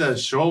 they get that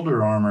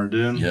shoulder armor,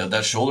 dude. Yeah,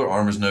 that shoulder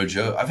armor's no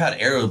joke. I've had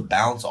arrows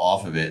bounce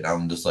off of it, and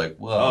I'm just like,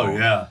 whoa. Oh,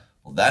 yeah.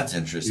 Well, that's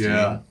interesting.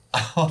 Yeah,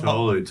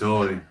 totally.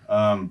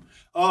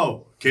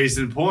 Case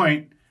in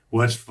point,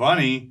 what's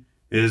funny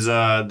is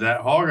that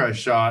hog I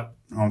shot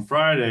on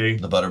Friday.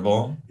 The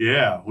Butterball?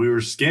 Yeah, we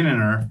were skinning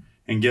her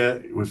and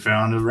we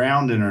found a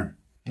round in her.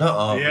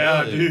 No,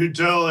 yeah, really? dude,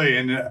 totally.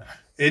 And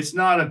it's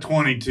not a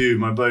 22.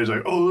 My buddy's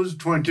like, "Oh, this is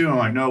 22." I'm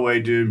like, "No way,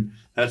 dude.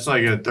 That's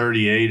like a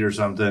 38 or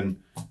something."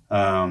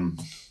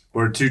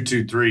 Or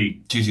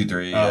 223.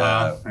 223,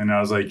 Uh-huh. yeah. And I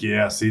was like,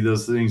 "Yeah, see,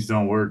 those things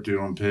don't work, dude,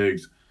 on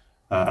pigs."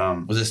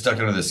 Was it stuck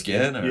under the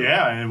skin? Or?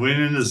 Yeah, it went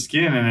into the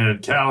skin and it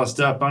had calloused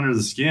up under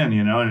the skin,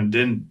 and it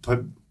didn't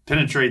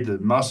penetrate the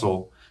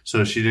muscle,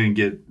 so she didn't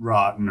get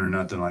rotten or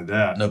nothing like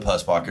that. No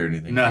pus pocket or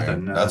anything.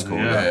 Nothing. That's cool.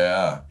 Yeah.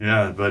 Yeah.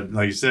 Yeah, but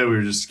like you said, we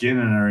were just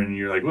skinning her, and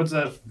you're like, "What's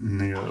that?"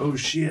 And you go, "Oh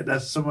shit,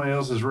 that's somebody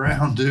else's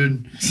round,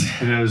 dude."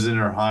 And it was in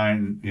her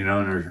hind, in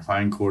her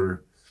hind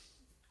quarter.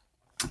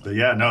 But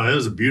yeah, no, it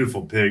was a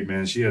beautiful pig,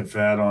 man. She had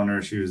fat on her.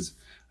 I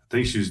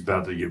think she was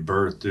about to give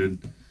birth, dude.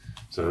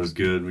 So it was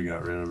good. We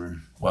got rid of her.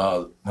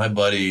 Well, my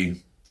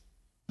buddy,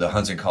 the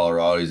hunts in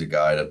Colorado, he's a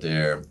guide up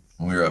there.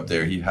 When we were up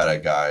there, he had a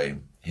guy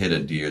hit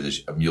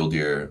a mule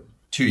deer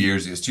 2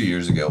 years. It was 2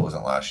 years ago. It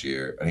wasn't last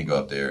year. I didn't go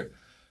up there.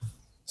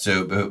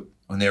 So, but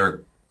when they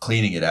were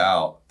cleaning it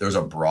out, there was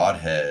a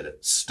broadhead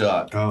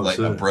stuck,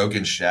 a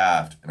broken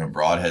shaft, and a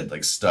broadhead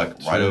stuck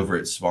right over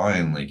its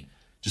spine,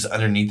 just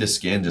underneath the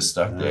skin, just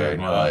stuck there.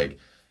 And you're like,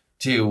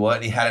 dude, what?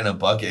 And he had it in a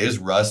bucket. It was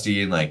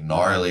rusty and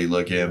gnarly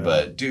looking,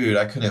 but dude,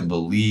 I couldn't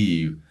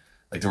believe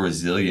the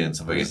resilience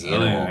of an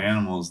animal.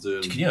 Animals,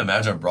 dude. Can you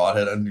imagine a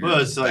broadhead under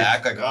your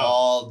back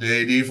all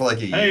day, dude, for a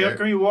year? Hey, how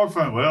come you walk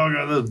from it? Well, I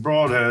got this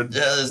broadhead.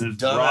 Yeah, this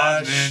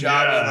dumbass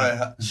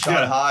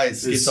shot high. It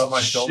skips off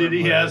my shoulder.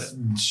 Shitty ass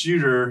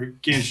shooter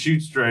can't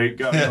shoot straight.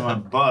 Got me on my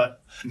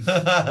butt.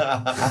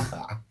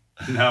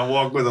 Now I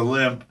walk with a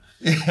limp.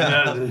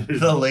 Yeah,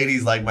 the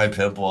ladies like my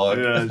pimple.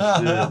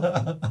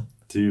 Yeah, shit.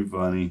 Too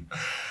funny.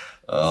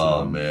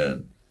 Oh,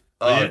 man.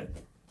 Yeah.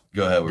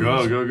 Go ahead.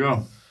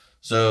 Go.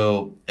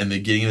 So, in the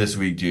beginning of this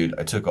week, dude,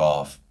 I took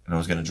off and I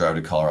was going to drive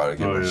to Colorado to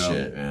get my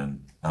shit,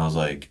 man. I was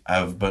like, I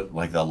have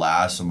the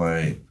last of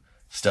my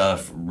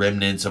stuff,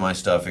 remnants of my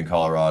stuff in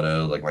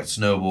Colorado, my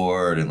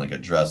snowboard and a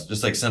dress,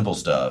 just simple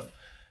stuff.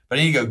 But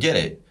I need to go get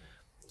it.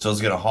 So I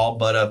was going to haul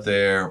butt up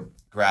there,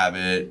 grab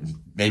it,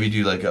 maybe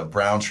do a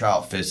brown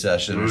trout fish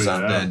session or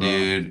something,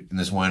 dude, in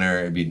this winter.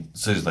 It'd be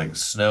just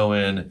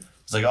snowing.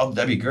 It's oh,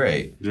 that'd be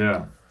great.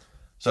 Yeah.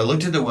 So I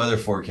looked at the weather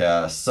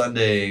forecast.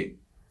 Sunday,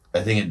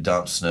 I think it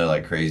dumped snow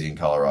like crazy in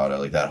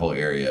Colorado, that whole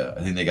area.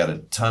 I think they got a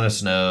ton of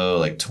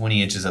snow,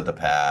 20 inches at the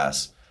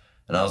pass.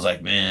 And I was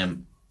like,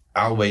 man,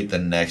 I'll wait the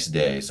next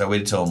day. So I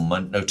waited till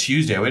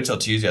Tuesday. I waited till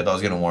Tuesday. I thought it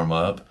was going to warm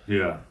up.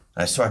 Yeah.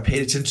 So I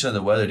paid attention to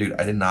the weather, dude.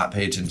 I did not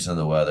pay attention to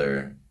the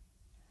weather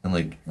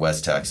in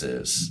West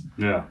Texas.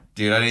 Yeah.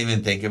 Dude, I didn't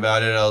even think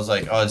about it. I was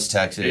like, oh, it's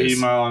Texas.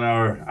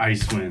 80-mile-an-hour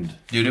ice wind.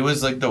 Dude, it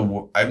was I've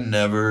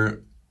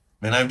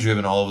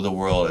driven all over the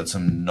world at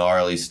some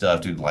gnarly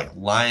stuff, dude.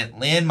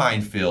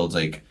 Landmine fields.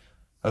 Okay,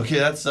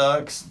 that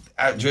sucks.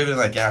 I've driven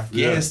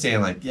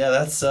Afghanistan.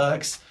 That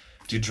sucks.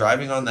 Dude,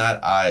 driving on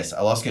that ice,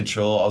 I lost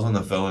control. I was on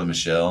the phone with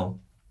Michelle.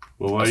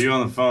 Well, while you're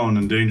on the phone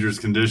in dangerous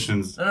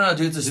conditions. No,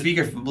 dude, it's a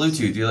speaker for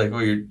Bluetooth.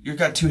 You're you've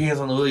got two hands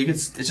on the wheel.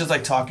 It's just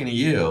like talking to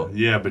you.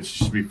 Yeah, but you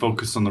should be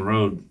focused on the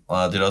road. Dude,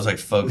 I was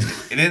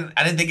focused. I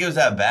didn't think it was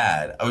that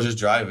bad. I was just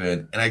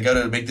driving, and I go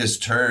to make this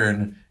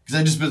turn because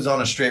I just was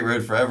on a straight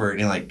road forever,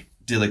 and he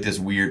did this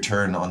weird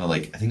turn onto I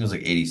think it was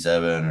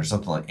 87 or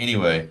something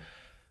Anyway,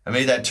 I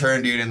made that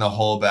turn, dude, and the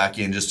whole back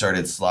end just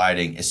started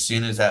sliding. As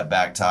soon as that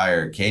back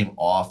tire came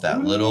off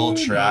that little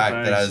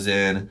track that I was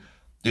in,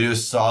 dude, it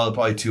was solid,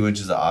 probably 2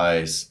 inches of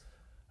ice.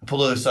 I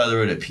pulled to the other side of the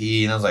road to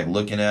pee, and I was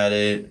looking at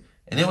it,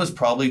 and it was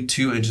probably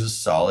 2 inches of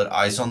solid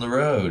ice on the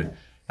road. And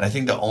I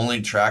think the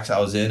only tracks I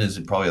was in is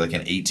probably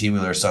an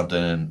 18-wheeler or something,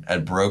 and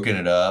had broken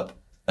it up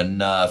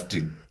enough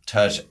to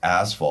touch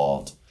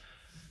asphalt.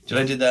 Dude,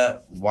 I did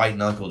that white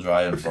knuckle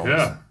driving for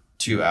almost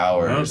 2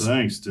 hours. Oh,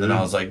 thanks, dude. And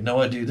I was like,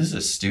 no, dude, this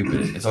is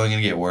stupid. It's only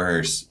going to get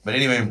worse. But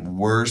anyway,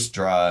 worst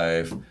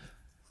drive.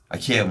 I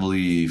can't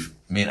believe.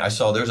 I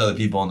saw there's other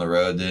people on the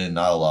road then,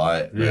 not a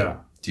lot. Yeah.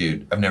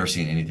 Dude, I've never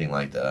seen anything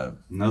like that.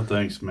 No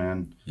thanks,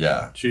 man.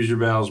 Yeah. Choose your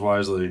battles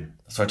wisely.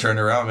 So I turned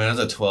around, man. It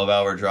was a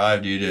 12-hour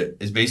drive, dude.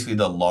 It's basically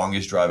the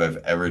longest drive I've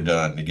ever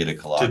done to get a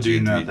kolache. To do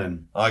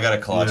nothing. I got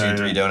a kolache and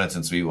 3 donuts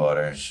in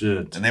Sweetwater.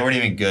 Shit. And they weren't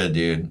even good,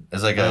 dude. It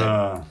was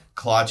a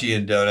kolache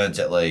and donuts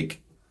at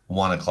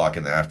 1 o'clock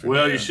in the afternoon.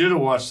 Well, you should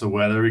have watched the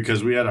weather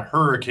because we had a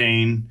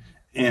hurricane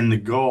in the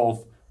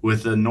Gulf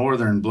with the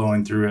northern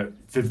blowing through at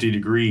 50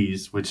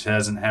 degrees, which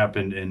hasn't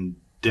happened in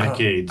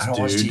decades, I don't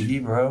watch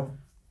TV, bro.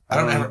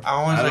 I'm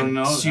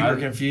always super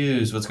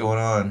confused what's going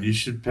on. You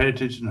should pay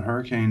attention to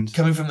hurricanes.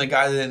 Coming from the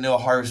guy that didn't know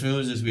Harvest Moon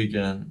was this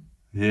weekend.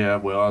 Yeah,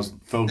 well, I was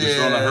focused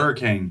on the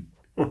hurricane.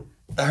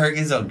 The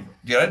hurricane's on.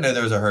 Dude, I didn't know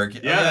there was a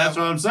hurricane. Yeah, that's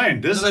what I'm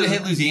saying. This is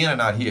hit Louisiana,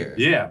 not here.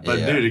 Yeah, but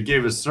dude, it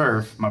gave us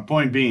surf. My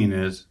point being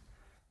is,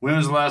 when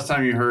was the last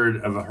time you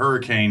heard of a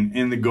hurricane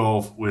in the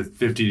Gulf with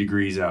 50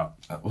 degrees out?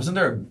 Wasn't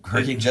there a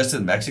hurricane just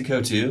in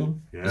Mexico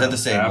too? Yeah, is that the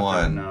same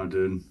one? No,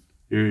 dude.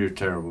 You're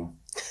terrible.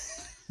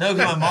 No,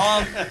 because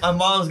my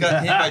mom's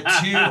got hit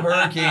by 2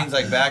 hurricanes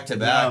like back to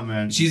back. No,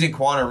 man. She's in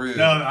Quantaroo.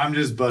 No, I'm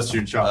just busting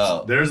your chops.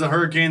 Oh. There's a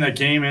hurricane that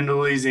came into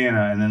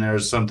Louisiana, and then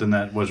there's something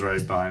that was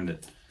right behind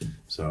it.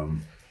 So,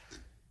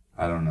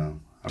 I don't know.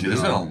 Dude,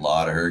 there's been a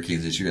lot of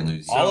hurricanes this year in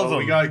Louisiana. All of them.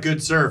 We got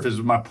good surf, is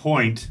my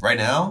point. Right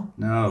now?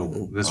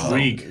 No, this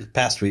week.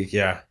 Past week,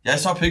 yeah. Yeah, I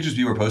saw pictures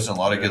people were posting a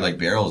lot of good like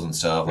barrels and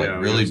stuff, like Yeah,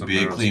 we really got some big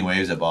barrels. clean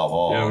waves at Bob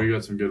Hall. Yeah, we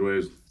got some good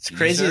waves. It's You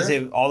crazy sure?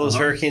 as all those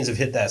hurricanes have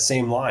hit that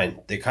same line.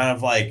 They kind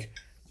of like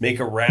make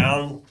a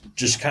round,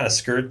 just kind of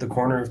skirt the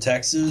corner of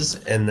Texas,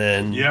 and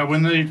then Yeah,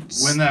 when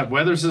that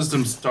weather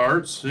system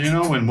starts,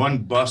 when one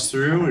busts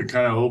through, it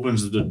kind of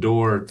opens the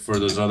door for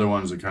those other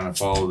ones to kind of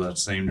follow that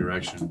same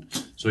direction.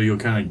 So you'll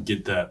kind of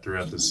get that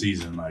throughout the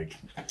season, like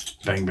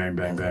bang, bang,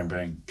 bang, bang,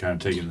 bang, kind of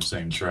taking the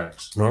same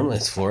tracks. normally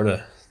it's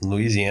Florida.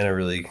 Louisiana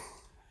really,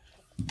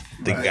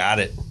 they Right. got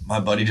it. My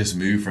buddy just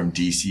moved from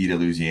DC to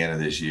Louisiana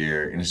this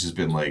year, and it's just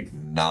been like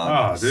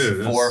Oh,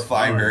 dude, that's 4 or 5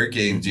 smart.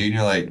 hurricanes, dude. And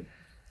you're like,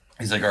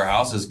 he's like, our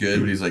house is good,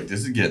 but he's like,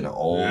 this is getting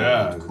old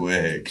Yeah.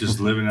 quick.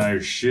 Just living out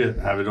your shit,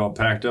 have it all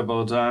packed up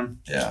all the time.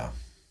 Yeah,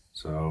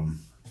 So,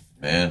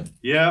 man.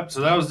 yeah,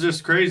 so that was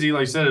just crazy.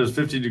 Like I said, it was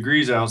 50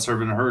 degrees out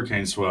surfing a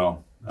hurricane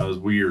swell. That was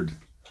weird.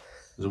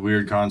 It was a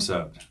weird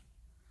concept.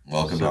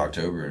 Welcome to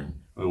October.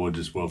 We'll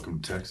just welcome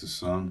Texas,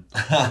 son.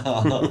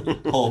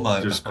 Hold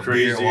my Just beer,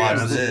 crazy. watch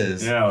ass-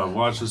 this. Yeah,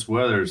 watch this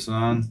weather,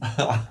 son.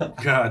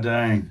 God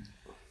dang.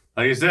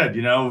 Like I said,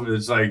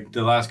 it's like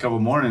the last couple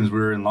mornings we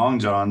were in Long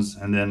John's,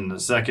 and then the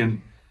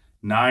second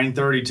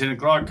 9:30, 10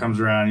 o'clock comes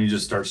around, and you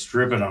just start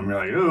stripping them.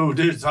 You're like, oh,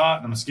 dude, it's hot,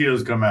 and the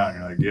mosquitoes come out. And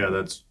you're like,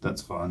 yeah,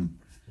 that's fun.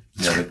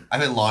 Yeah, but I've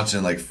been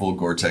launching like full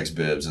Gore-Tex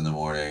bibs in the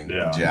morning,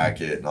 Yeah.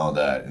 jacket and all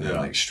that, and then Yeah.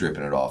 like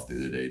stripping it off through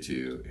the day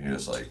too. And you're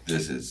just like,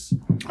 this is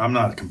I'm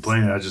not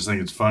complaining. I just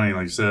think it's funny.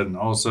 Like I said, and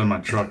all of a sudden my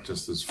truck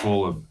just is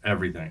full of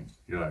everything.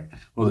 You're like,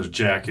 well, there's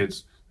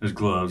jackets, there's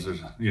gloves,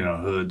 there's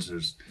hoods,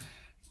 there's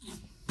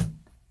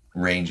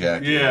rain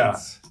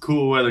jackets.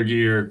 cool weather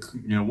gear,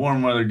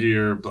 warm weather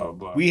gear, blah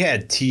blah. We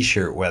had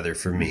T-shirt weather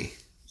for me.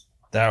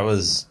 That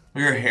was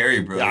We were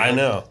hairy, bro. Yeah, I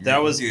know.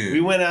 That was. Dude.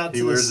 We went out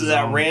He to wears his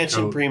that own ranch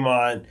in coat.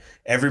 Fremont.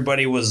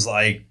 Everybody was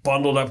like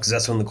bundled up because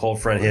that's when the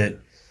cold front hit.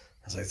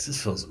 I was like,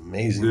 this feels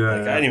amazing. Yeah,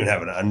 like yeah. I didn't even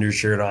have an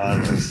undershirt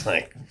on. I was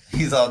like,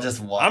 He's all just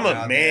walking I'm a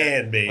out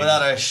man, there baby.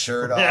 without a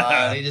shirt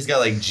on. He just got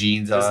like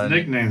jeans His on.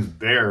 nickname's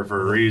Bear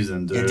for a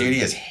reason, dude. Yeah, dude, he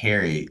is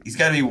hairy. He's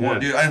got to be one. Yeah.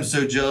 Dude, I am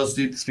so jealous,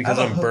 dude. it's because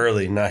I have I'm a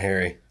burly, not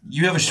hairy.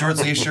 You have a short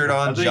sleeve shirt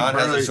I on. think John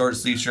has a Burley- short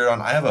sleeve shirt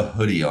on. I have a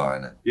hoodie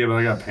on. Yeah, but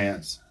I got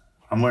pants.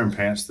 I'm wearing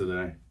pants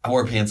today. I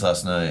wore pants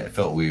last night. It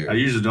felt I weird.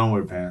 usually don't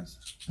wear pants.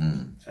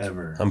 Hmm.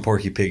 Ever. I'm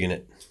Porky Pigging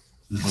it.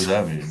 What does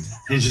that mean?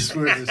 He just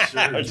wears his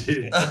shirt,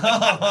 dude.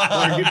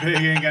 Porky Pig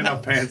ain't got no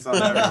pants on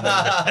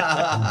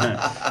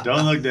everything.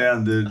 Don't look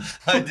down, dude.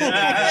 I did.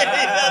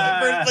 That's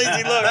the first place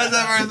he looked. That's the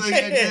first thing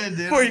I did,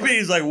 dude. Porky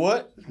Pigging's like,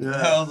 what?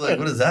 I was like,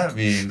 what does that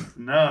mean?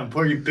 No,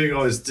 Porky Pig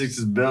always sticks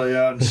his belly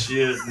out and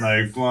shit, and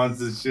like flaunts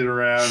his shit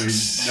around.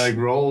 He like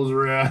rolls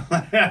around.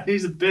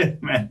 He's a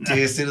big man. Dude,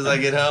 as soon as I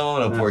get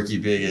home, I'm gonna Porky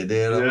Pig it,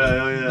 dude. I'm Yeah,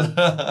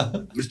 hell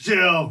yeah.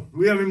 Michelle,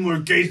 we have any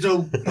more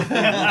queso?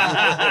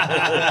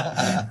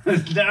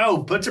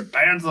 No, put your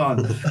pants on.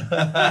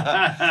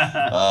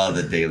 Oh,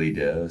 the daily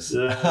dose.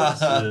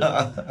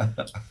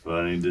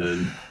 Funny,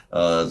 dude.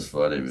 Oh, that's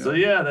funny, man. So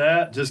yeah,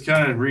 that just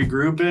kind of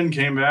regrouping,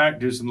 came back,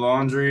 do some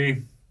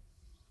laundry,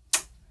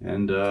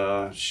 and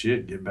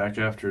get back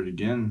after it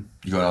again.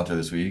 You going out there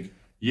this week?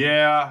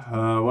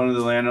 Yeah, one of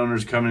the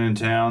landowners coming in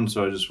town,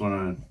 so I just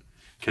want to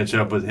catch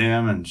up with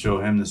him and show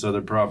him this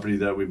other property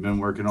that we've been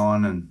working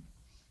on and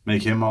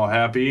make him all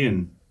happy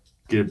and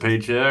get a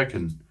paycheck.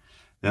 And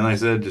then, like I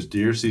said, just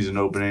deer season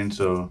opening,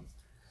 so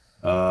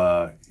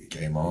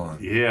Game on.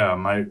 yeah, I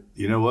might,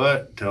 you know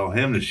what? Tell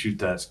him to shoot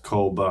that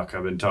coal buck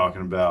I've been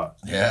talking about.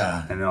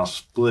 Yeah. And then I'll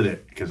split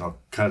it because I'll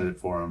cut it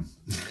for him.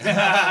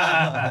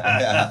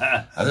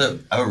 Yeah. I have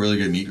a really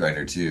good meat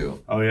grinder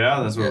too. Oh,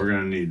 yeah? That's what Yeah. we're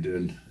going to need,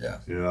 dude. Yeah.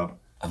 Yeah.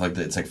 I like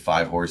that. It's like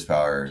 5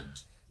 horsepower.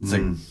 It's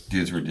like,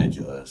 dude, it's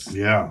ridiculous.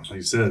 Yeah, like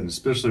I said,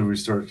 especially when we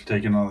start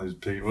taking all these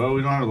pig. Well,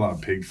 we don't have a lot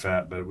of pig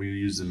fat, but we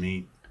use the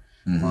meat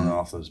on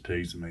off those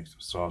pigs to make some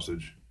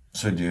sausage.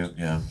 So I do,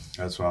 yeah.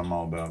 That's what I'm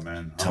all about,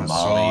 man. I'm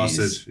Tamales.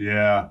 a sausage.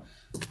 Yeah,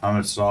 I'm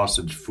a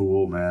sausage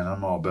fool, man.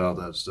 I'm all about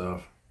that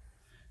stuff.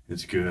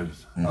 It's good.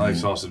 I like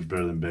sausage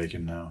better than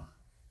bacon now.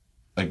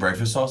 Like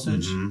breakfast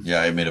sausage? Mhm.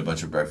 Yeah, I made a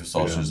bunch of breakfast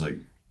sausages like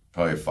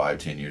probably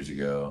 5-10 years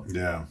ago.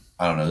 Yeah.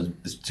 I don't know.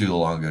 It's too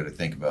long ago to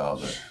think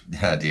about, but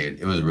yeah, dude,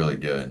 it was really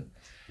good.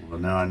 Well,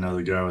 now I know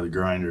the guy with the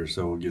grinder,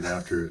 so we'll get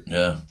after it.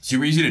 Yeah.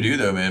 Super easy to do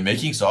though, man.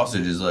 Making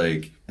sausage is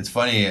like, it's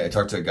funny. I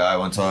talked to a guy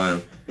one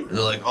time. And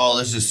they're like, oh,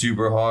 this is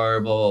super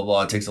hard, blah, blah,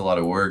 blah. It takes a lot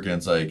of work. And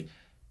it's like,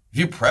 if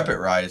you prep it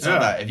right, it's not Yeah.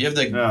 that. If you have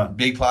the Yeah.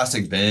 big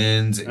plastic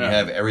bins and you Yeah.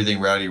 have everything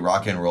ready,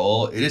 rock and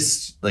roll, it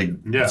is like,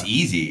 Yeah. it's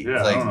easy. Yeah,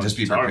 It's I don't like, know just what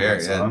be you're talking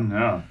prepared. about, son.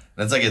 Yeah.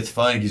 That's like, it's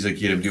fun because like,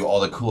 you get to do all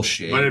the cool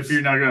shapes. But if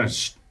you're not going to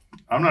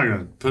I'm not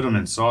gonna put them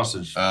in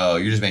sausage. Oh,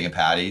 you're just making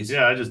patties?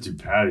 Yeah, I just do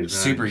patties.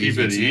 Man. Super Keep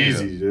easy, it too.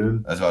 easy,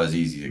 dude. That's about as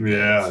easy as it gets.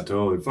 Yeah,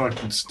 totally.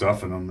 Fucking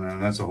stuffing them, man.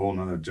 That's a whole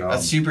nother job.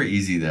 That's super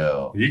easy,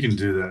 though. You can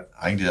do that.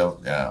 I can do that,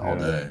 yeah, all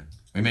day.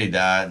 We made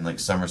that and, like,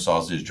 summer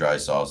sausage, dry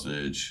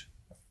sausage,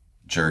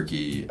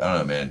 jerky. I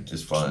don't know, man.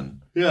 Just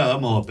fun. Yeah,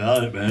 I'm all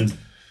about it, man.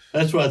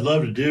 That's what I'd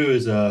love to do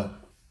is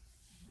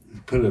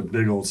put a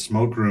big old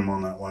smoke room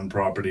on that one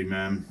property,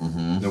 man.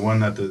 Mm-hmm. The one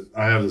that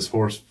I have this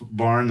horse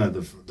barn that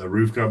the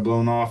roof got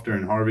blown off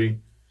during Harvey,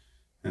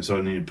 and so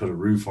I need to put a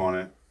roof on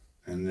it,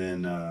 and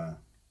then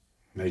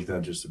make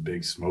that just a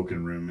big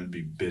smoking room. It'd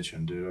be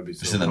bitching, dude. I'd be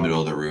so Just in the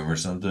middle of the room or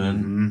something.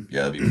 Mm-hmm.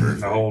 Yeah, that'd be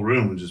perfect. The whole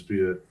room would just be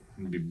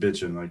it'd be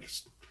bitching like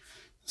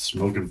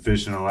smoking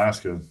fish in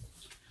Alaska.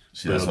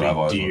 See, that's what I've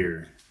always wanted.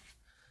 Deer.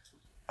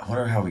 I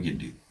wonder how we could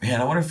do.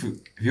 Man, I wonder if have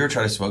you ever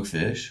tried to smoke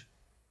fish?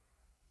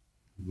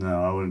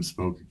 No, I wouldn't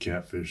smoke a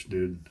catfish,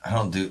 dude. I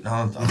don't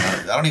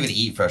even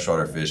eat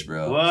freshwater fish,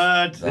 bro.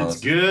 What? No, it's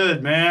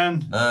good, man.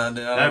 Dude,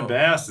 That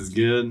bass is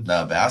good.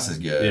 No, bass is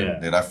good. Yeah.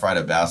 Dude, I fried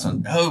a bass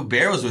on. Oh,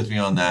 Bear was with me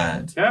on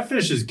that.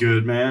 Catfish is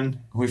good,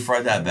 man. We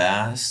fried that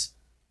bass.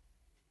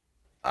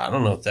 I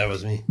don't know if that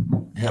was me.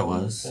 Yeah, it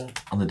was. Yeah.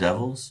 On the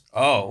Devils.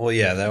 Oh, well,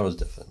 yeah, that was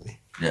definitely me.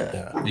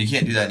 Yeah. You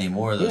can't do that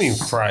anymore. We didn't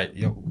even fry it.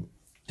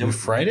 Did we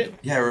fried it?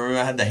 Yeah, remember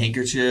I had the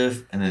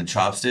handkerchief and then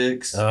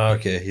chopsticks? Oh,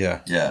 okay,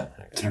 yeah. Yeah.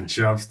 And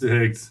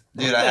chopsticks.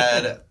 Dude,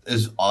 it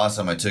was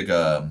awesome. I took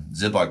a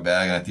Ziploc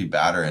bag and I threw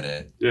batter in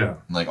it. Yeah.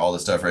 And like all the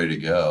stuff ready to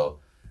go.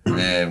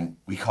 And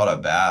we caught a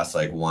bass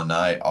like one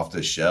night off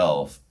the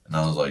shelf. And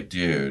I was like,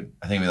 dude,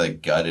 I think we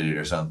like gutted it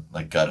or something,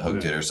 like gut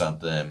hooked it or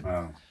something.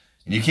 Wow.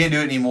 And you can't do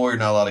it anymore. You're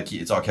not allowed to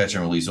keep. It's all catch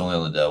and release only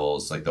on the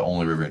Devils. It's like the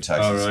only river in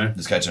Texas. Oh, really?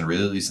 It's catch and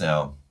release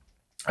now.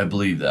 I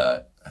believe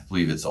that. I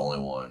believe it's the only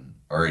one.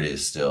 Or it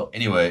is still.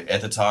 Anyway,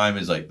 at the time,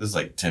 this is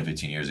like 10,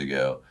 15 years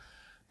ago.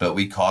 But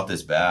we caught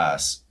this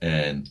bass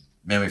and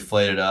man, we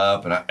flayed it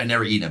up. And I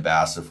never eaten a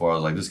bass before. I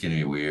was like, this is going to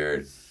be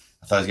weird.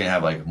 I thought it was going to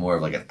have like more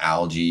of like an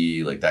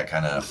algae, like that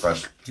kind of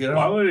fresh. Dude,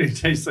 Why would it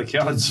taste like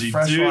algae,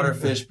 freshwater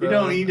dude? fish, bro. You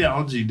don't eat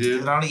algae,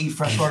 dude. I don't eat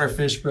freshwater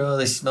fish, bro.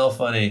 They smell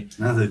funny.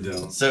 No, they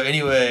don't. So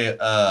anyway,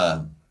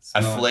 I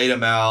flayed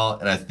them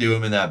out and I threw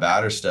them in that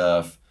batter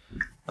stuff.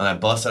 And I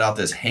busted out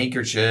this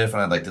handkerchief and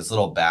I had like this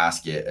little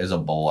basket. It was a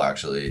bowl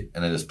actually.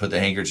 And I just put the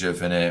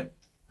handkerchief in it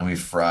and we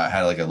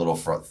had like a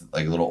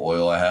little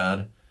oil I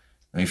had.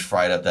 And we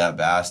fried up that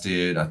bass,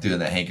 dude. I threw in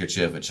that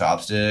handkerchief with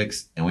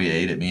chopsticks and we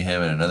ate it, me,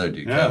 him, and another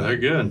dude. Yeah, Kevin. they're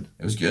good.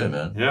 It was good,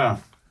 man. Yeah,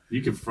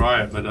 you could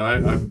fry it,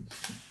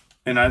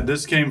 but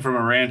this came from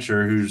a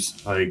rancher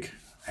who's like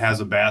has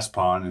a bass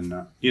pond, and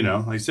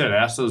like I said,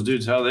 ask those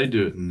dudes how they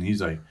do it, and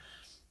he's like,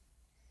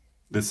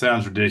 "This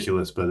sounds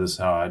ridiculous, but this is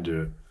how I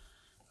do it.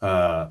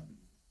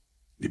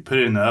 You put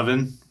it in the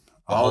oven,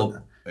 the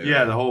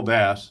whole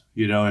bass,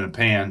 in a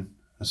pan,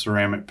 a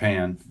ceramic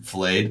pan,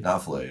 Filleted,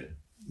 not filleted.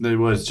 It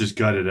was just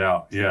gutted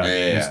out. Yeah,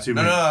 Yeah. It's too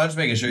No, many, I'm just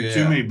making sure. Yeah.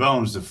 too many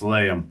bones to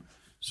fillet them.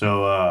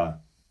 So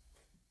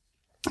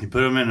you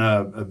put them in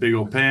a big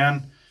old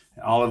pan,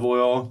 olive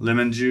oil,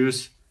 lemon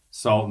juice,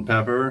 salt and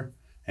pepper,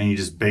 and you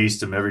just baste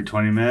them every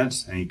 20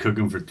 minutes, and you cook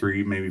them for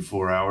 3, maybe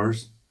 4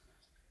 hours,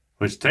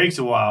 which takes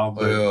a while.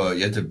 But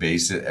You have to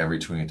baste it every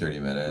 20, 30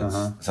 minutes.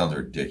 Uh-huh. That sounds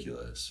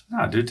ridiculous.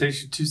 nah, dude, it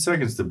takes you 2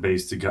 seconds to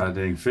baste the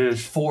goddamn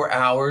fish. 4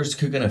 hours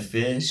cooking a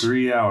fish?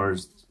 3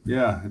 hours.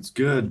 Yeah, it's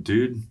good,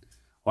 dude.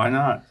 Why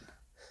not?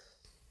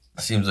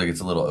 Seems like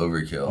it's a little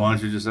overkill. Why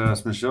don't you just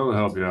ask Michelle to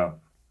help you out?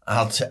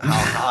 How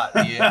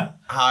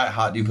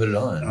hot do you put it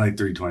on? Like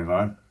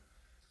 325.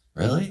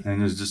 Really?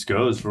 And it just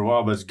goes for a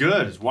while, but it's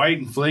good. It's white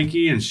and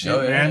flaky and shit,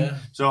 Oh, yeah, man. yeah.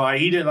 So I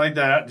eat it like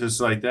that, just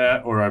like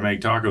that, or I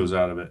make tacos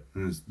out of it.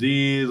 And it's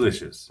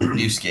delicious. Do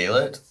you scale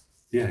it?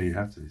 Yeah, you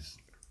have to.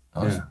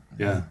 Oh,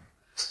 Yeah.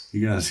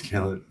 You gotta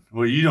scale it.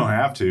 Well, you don't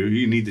have to.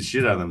 You can eat the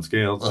shit out of them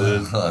scales,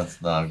 dude.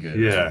 That's not good.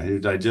 Yeah, your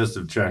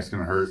digestive tract's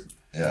gonna hurt.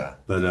 Yeah.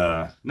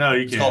 But no,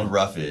 you It's can't. called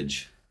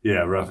roughage.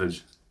 Yeah,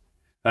 roughage.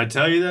 I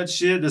tell you that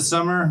shit this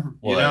summer.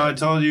 What? I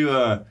told you,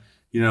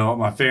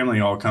 my family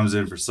all comes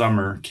in for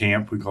summer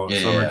camp. We call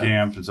it summer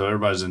camp. And so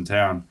everybody's in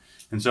town.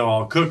 And so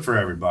I'll cook for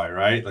everybody,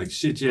 right? Like,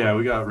 shit, yeah,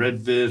 we got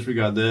redfish, we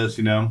got this,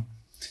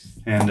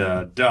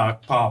 and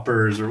duck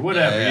poppers or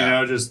whatever,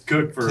 Yeah. just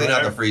cook for Clean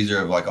out the freezer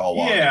of like all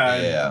wild.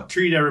 yeah,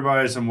 treat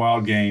everybody to some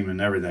wild game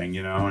and everything,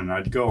 and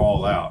I'd go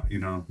all out,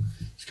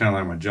 It's kind of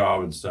like my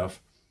job and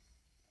stuff.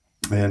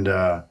 And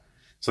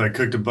so I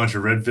cooked a bunch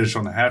of redfish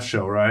on the half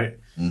shell, right?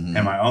 Mm-hmm.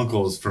 And my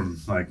uncle's from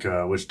like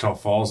Wichita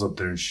Falls up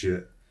there and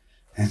shit.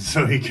 And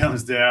so he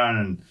comes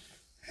down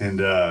and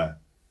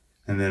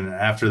then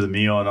after the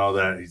meal and all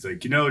that, he's like,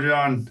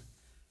 John,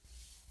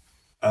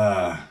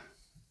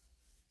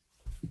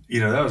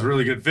 that was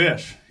really good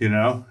fish, And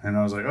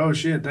I was like, oh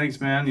shit, thanks,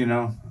 man.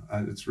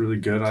 It's really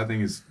good. I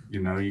think it's,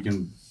 you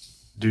can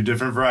do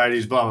different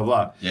varieties, blah, blah,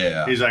 blah.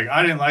 Yeah. He's like,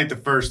 I didn't like the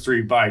first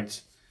 3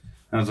 bites.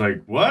 And I was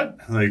like, what?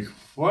 Like,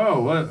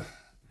 whoa, what?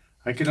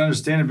 I could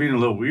understand it being a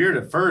little weird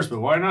at first, but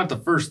why not the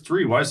first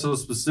 3? Why so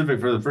specific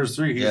for the first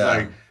 3? He's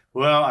like,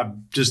 Well, I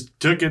just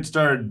took it,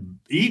 started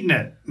eating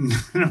it.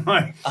 And I'm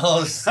like, Oh,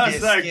 I was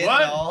like,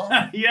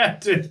 what? Yeah,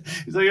 dude.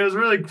 He's like, it was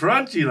really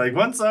crunchy. Like,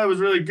 one side was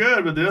really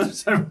good, but the other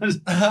side was.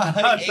 He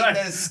ate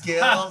like, the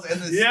scales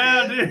and the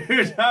yeah, skin.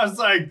 dude. I was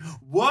like,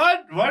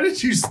 what? Why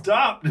did you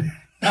stop?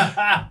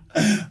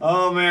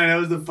 Oh, man, that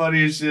was the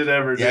funniest shit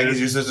ever, Yeah, dude. because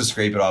you're supposed to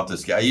scrape it off the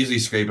scale. I usually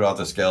scrape it off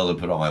the scales and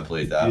put it on my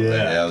plate that way.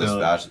 Yeah, with a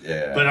totally. spatula.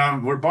 Yeah.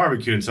 But we're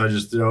barbecuing, so I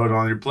just throw it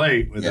on your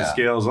plate with the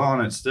scales on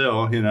it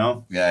still, you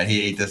know? Yeah, and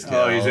he ate the scales.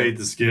 Oh, he's ate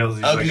the scales.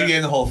 He's Oh, because like, you gave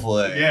him the whole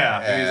fillet.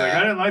 yeah. And he's like, I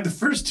didn't like the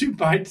first 2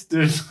 bites,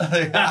 dude.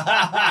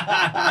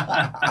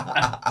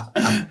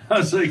 I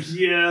was like,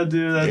 yeah,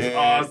 dude, that's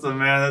awesome,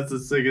 man. That's the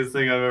sickest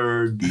thing I've ever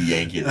heard.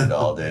 Yanking it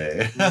all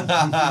day.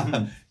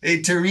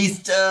 Hey,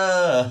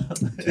 Teresa.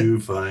 Too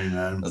funny,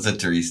 man. That's a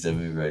Teresa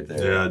move right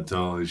there. Yeah,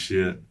 totally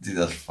shit. Dude,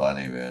 that's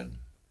funny, man.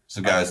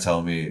 Some guy was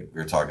telling me, we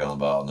were talking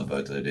about on the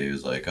boat the other day, he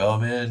was like, oh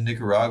man,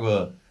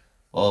 Nicaragua,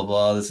 blah,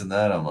 blah, this and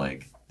that. I'm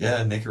like,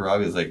 yeah,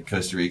 Nicaragua is like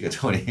Costa Rica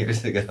 20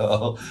 years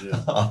ago.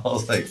 Yeah. I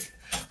was like,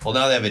 well,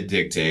 now they have a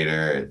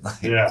dictator.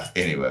 Like, Yeah.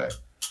 Anyway.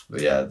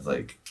 But yeah, it's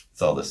like,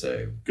 it's all the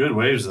same. Good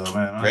waves, though,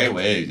 man. Great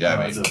waves. Yeah,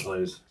 I mean, that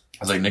place.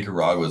 I was like,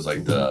 Nicaragua was like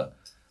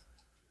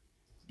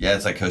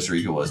it's like Costa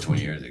Rica was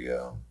 20 years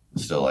ago.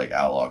 Still like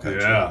outlaw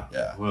country. Yeah.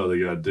 Yeah. Well, they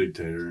got a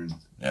dictator and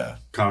Yeah.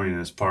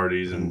 communist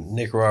parties, and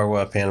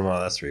Nicaragua, Panama,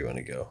 that's where you want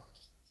to go.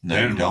 No,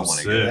 you don't Panama's want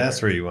to sick. go there.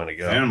 That's where you want to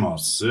go.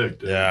 Panama's sick,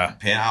 dude. Yeah.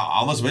 I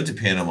almost went to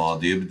Panama,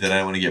 dude, but then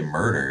I want to get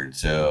murdered.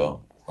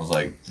 So I was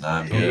like, nah,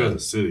 I'm Don't go to good. the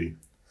city.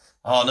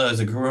 Oh, no, it's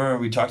a girl.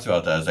 We talked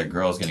about that. It's that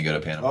girl's going to go to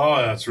Panama. Oh,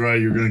 that's right.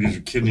 You're going to get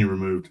your kidney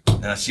removed.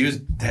 No, she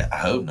was, I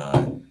hope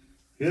not.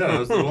 Yeah,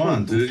 that's the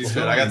one, dude. Dude,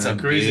 I got some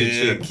crazy big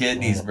shit.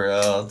 kidneys,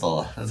 bro.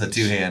 That's a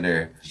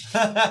two-hander.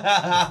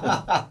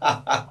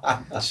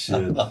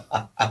 Shit.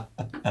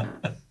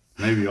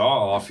 Maybe I'll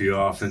off you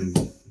off in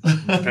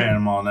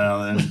Panama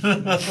now then.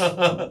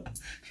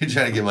 You're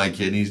trying to get my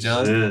kidneys,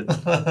 John? Shit.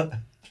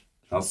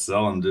 I'll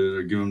sell them, dude,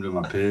 or give them to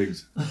my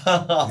pigs.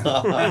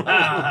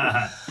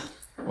 I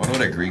wonder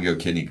what a gringo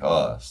kidney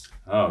cost.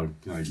 Oh,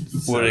 like,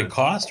 What it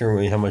cost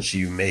or how much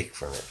you make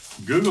from it?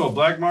 Google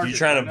black market. You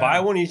trying to buy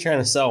one or you trying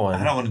to sell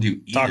one? I don't want to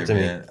do either, Talk to me.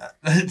 man.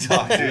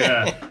 Talk to me.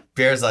 Yeah,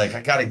 Bear's like,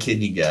 I got a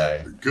kidney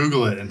guy.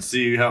 Google it and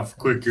see how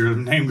quick your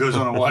name goes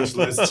on a watch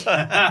list.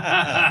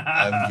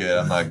 I'm good.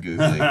 I'm not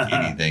Googling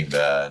anything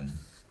bad. Man.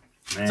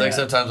 It's like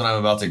sometimes when I'm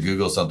about to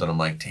Google something, I'm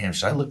like, damn,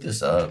 should I look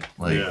this up?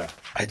 Like, Yeah.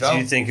 I Don't-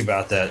 do think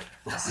about that.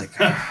 It's like,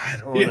 I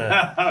don't want to.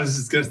 Yeah, I was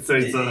just gonna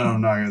say something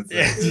I'm not gonna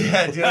say.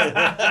 yeah, dude.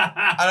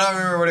 I don't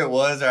remember what it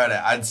was, or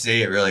I'd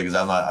say it really because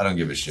I don't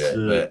give a shit.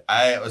 Sure. But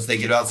I was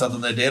thinking about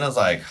something that day, and I was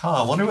like,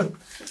 I wonder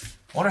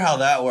how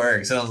that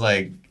works. And I was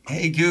like,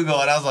 hey, Google,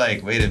 and I was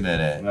like, wait a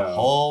minute, No.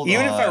 hold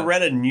Even on. if I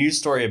read a news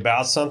story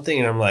about something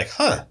and I'm like,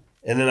 huh.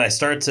 And then I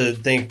start to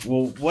think,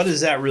 well, what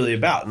is that really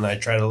about? And I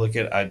try to look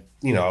at, I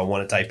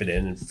want to type it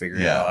in and figure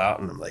it all out.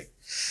 And I'm like,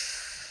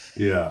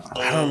 Yeah.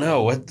 I don't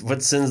know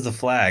what sends the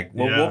flag.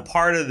 Well, Yeah. what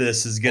part of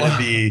this is going to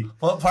be,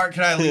 What part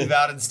can I leave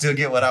out and still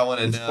get what I want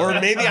to know? or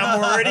maybe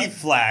I'm already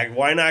flagged.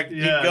 Why not keep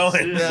Yeah,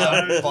 going?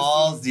 Yeah,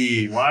 balls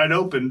deep. Wide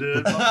open,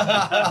 dude.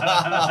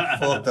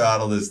 Full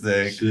throttle this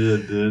thing.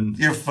 Shit, dude.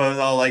 Your phone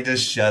all like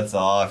just shuts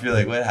off. You're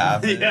like, what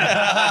happened?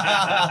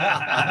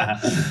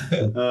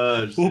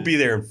 We'll be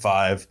there in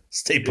 5.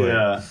 Stay put.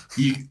 Yeah.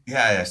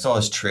 I saw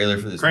this trailer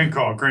for this. Crank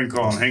call.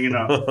 I'm hanging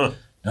up.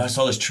 No, I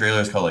saw this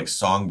trailer. It's called like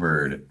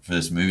Songbird for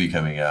this movie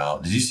coming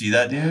out. Did you see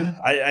that, dude?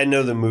 I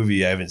know the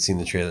movie. I haven't seen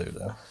the trailer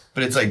though.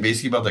 But it's like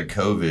basically about the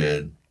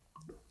COVID.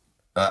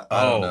 I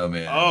don't know,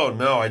 man. Oh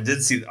no, I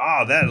did see.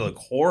 Oh, that looked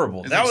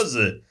horrible.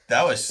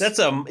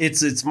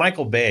 It's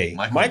Michael Bay.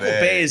 Michael Bay.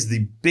 Bay is the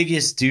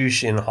biggest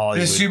douche in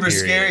Hollywood. It's super period.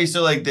 scary.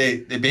 So like they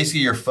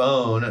basically your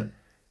phone,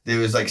 it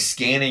was like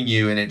scanning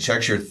you and it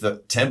checks your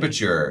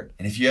temperature.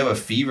 And if you have a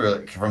fever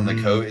like, from the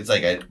COVID, it's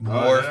like a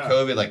morph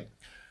COVID, like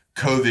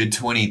COVID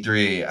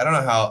 23. I don't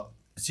know how.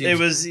 It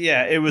was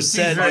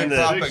set very in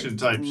fiction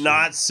type the shit.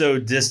 not so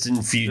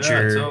distant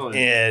future, Yeah, totally.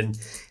 and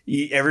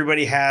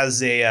everybody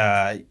has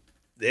a.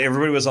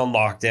 Everybody was on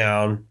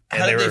lockdown, and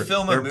How did they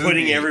film a they're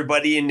putting movie?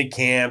 everybody into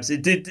camps.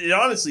 It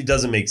honestly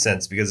doesn't make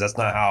sense because that's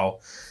not how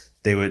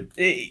they would.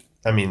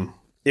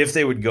 If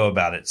they would go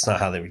about it, it's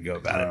not how they would go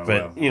about it.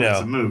 But it's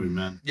a movie,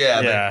 man.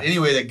 Yeah, Yeah. But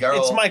anyway, the girl.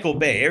 it's Michael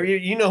Bay.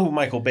 You know who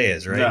Michael Bay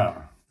is, right?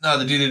 No,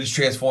 the dude that did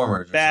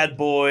Transformers. or Bad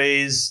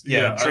Boys,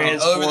 Yeah.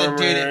 Transformers. Over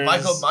the dude,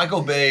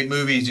 Michael Bay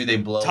movies, do they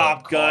blow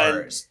Top up Gun.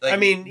 cars? Like, I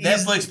mean,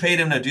 he's- Netflix paid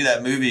him to do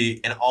that movie,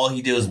 and all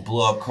he did was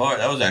blow up cars.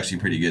 That was actually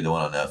pretty good. The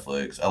one on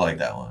Netflix, I like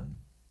that one.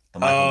 The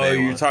Michael Bay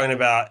you're one. talking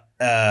about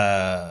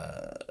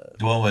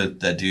The one with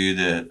that dude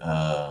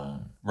that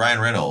Ryan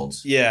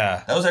Reynolds.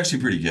 yeah, That was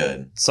actually pretty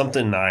good.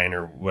 something 9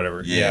 or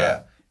whatever.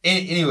 Yeah.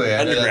 Anyway,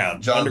 I know that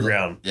Underground. John's-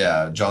 Underground.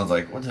 Yeah, John's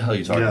like, what the hell are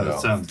you talking Yeah, that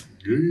about? sounds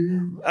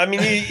good. I mean,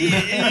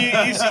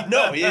 you see,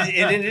 no,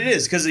 it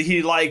is because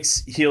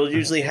he'll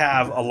usually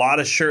have a lot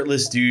of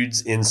shirtless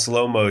dudes in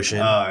slow motion.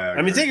 Oh, yeah,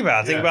 I mean, think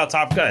about it. Think Yeah. about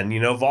Top Gun.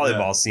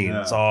 Volleyball Yeah, scene.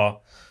 yeah. It's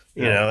all,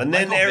 and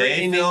then Michael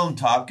Bay filmed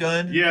Top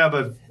Gun? Yeah,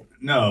 but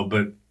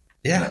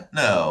Yeah.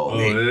 No. Oh,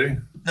 really?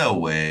 No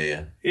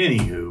way.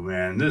 Anywho,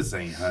 man, this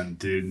ain't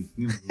hunting,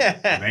 dude.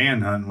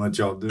 Man hunting, what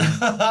y'all doing?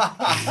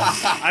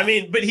 I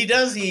mean, but he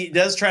does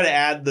try to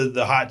add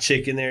the hot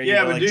chick in there. Yeah,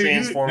 know, but like dude,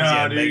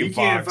 Transformers. dude, you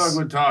can't fuck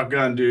with Top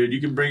Gun, dude.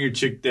 You can bring your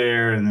chick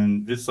there, and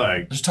then it's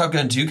like, There's Top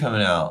Gun 2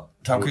 coming out.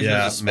 Tom Cruise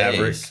goes to space.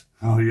 Maverick.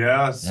 oh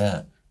yeah,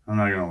 Yeah. I'm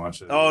not gonna watch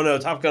that. Oh no,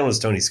 Top Gun was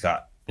Tony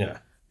Scott. Yeah.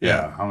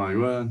 yeah. I'm like,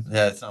 what?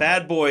 Yeah, it's not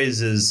Bad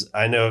Boys is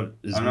I'm not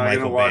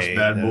Michael gonna watch Bay.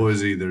 Bad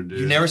Boys either, dude.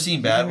 You've never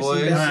seen Bad Never seen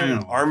Boys? Bad I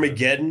ain't gonna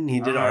Armageddon. He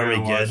watch did it. I'm not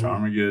gonna watch Armageddon.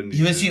 Armageddon. You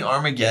haven't seen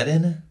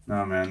Armageddon?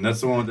 No, man,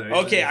 that's the one with the.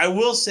 Okay, I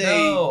will say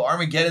No,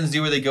 Armageddon's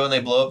the where they go and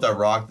they blow up that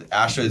rock. The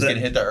asteroid's gonna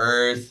hit the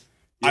Earth.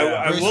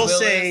 I Bruce will Willis.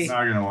 say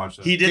not gonna watch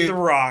that. he did Dude. The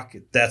Rock.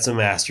 That's a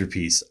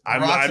masterpiece.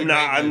 I'm Rock's a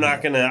not great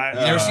movie. gonna. You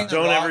never seen The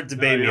don't Rock? ever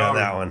debate No, me you on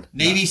that haven't. one.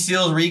 Navy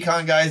SEALs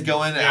recon guys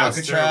going to Yeah,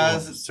 it's terrible.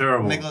 Alcatraz. It's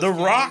terrible. Nicolas The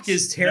Cage. Rock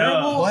is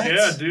terrible. No. What?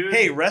 Yeah, dude.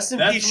 Hey, rest in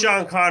That's peace, what-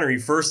 Sean Connery.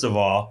 First of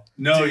all,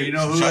 No, Dude, you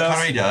know who Sean else?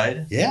 Connery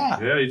died? yeah.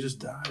 Yeah, he just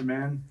died,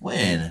 man.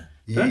 When?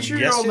 Doesn't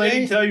your old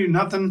lady tell you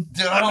nothing?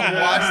 Dude, I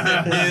don't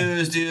watch the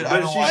news, dude. I But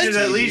don't she watch should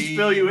at TV. least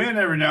fill you in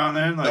every now and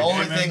then. Like, The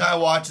only hey, man, thing I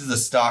watch is the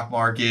stock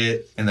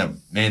market and the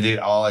man,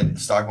 dude.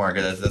 Stock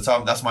market.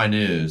 That's my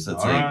news.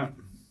 That's all like, right.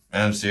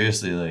 I'm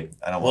seriously like,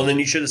 I don't. Well, watch then it.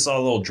 you should have saw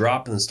a little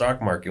drop in the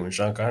stock market when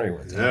Sean Connery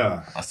went down.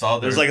 Yeah. I saw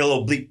There's like a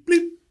little bleep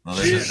bleep. well,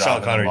 there's a Sean drop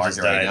in the Connery market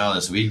just right died. now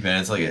this week,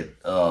 man. It's like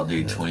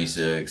dude,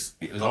 26.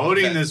 It was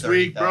Voting almost at this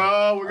week, 30,000.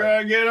 bro. We're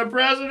gonna get a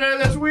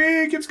president this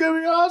week. It's gonna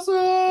be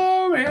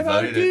awesome. And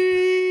voted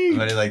I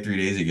voted like 3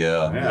 days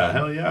ago. Yeah,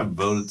 hell yeah, I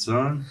voted,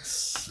 son.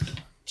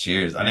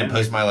 Cheers. I didn't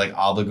post my like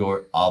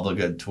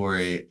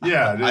obligatory.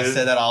 Yeah, I dude.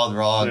 said that all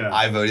wrong. Yeah.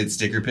 I voted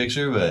sticker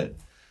picture, but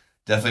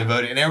definitely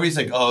voted. And everybody's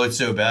like, "Oh, it's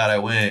so bad." I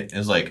went. It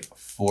was like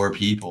 4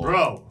 people.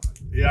 Bro.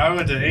 Yeah, I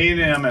went to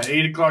A&M at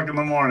 8 o'clock in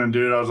the morning,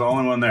 dude. I was the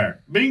only one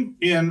there. Bing,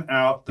 in,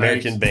 out.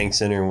 Thanks. American Bank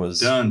Center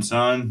was Done,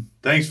 son.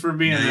 Thanks for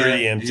being Yeah, there.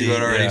 pretty empty. You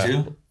voted already yeah.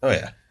 too? Oh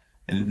yeah.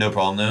 And no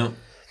problem though.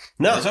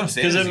 No, That's what I'm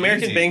saying, because it's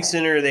American easy. Bank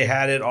Center, they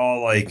had it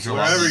all like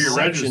Wherever you're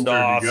registered sectioned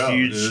off, to go,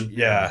 huge. dude.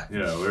 Yeah.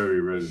 Yeah, wherever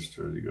you're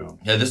registered to go.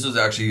 Yeah, this was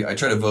actually I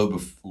tried to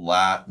vote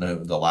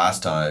the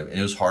last time, and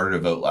it was harder to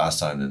vote last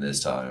time than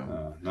this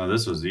time. No,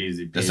 this was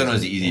easy. This one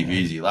was easy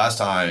peasy. Last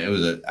time it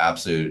was an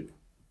absolute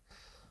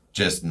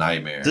just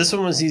nightmare. This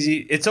one was easy.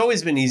 It's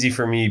always been easy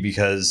for me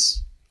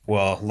because,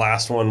 well,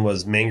 last one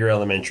was Manger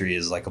Elementary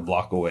is like a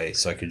block away,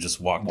 so I could just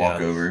walk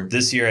down. over.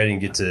 This year I didn't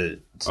get to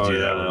Oh, do yeah,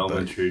 that the one, but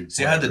elementary.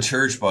 See, I had the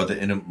church bought the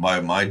end of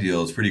my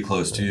deal. It's pretty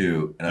close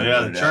too. And I Yeah,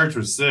 the voted out. church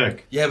was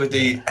sick. Yeah, but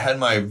they had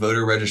my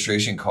voter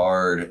registration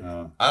card.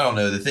 I don't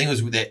know. The thing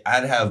was, I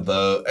had to have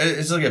vote.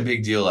 It's like a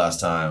big deal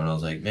last time, and I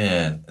was like,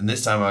 man. And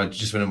this time, I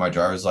just went in my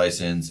driver's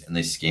license, and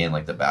they scanned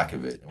like the back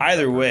of it.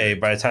 either way,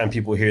 by the time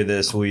people hear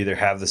this, we'll either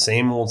have the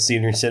same old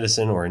senior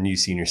citizen or a new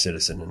senior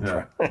citizen in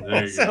Yeah, front.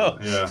 there you So- go.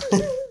 Yeah.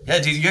 Yeah,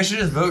 dude, you guys should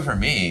just vote for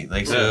me.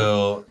 Like,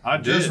 so I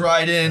did. just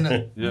write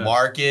in Yeah.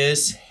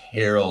 Marcus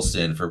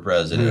Harrelson for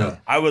president. Yeah.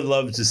 I would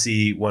love to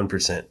see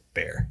 1%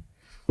 bear.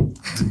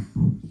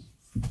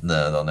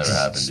 No, that'll never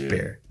happen, dude.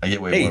 Spare. I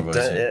get way Hey, more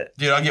votes.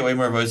 Dude, I'll get way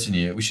more votes than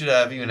you. We should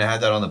have even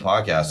had that on the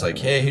podcast. Like,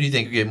 hey, who do you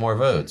think would get more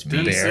votes? Me,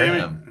 Didn't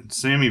Sam.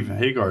 Sammy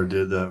Hagar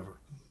did that.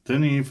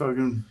 Didn't he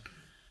fucking...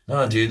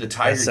 No, dude, the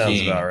Tiger That sounds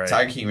King. about right.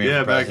 Tiger King ran Yeah,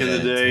 for back in the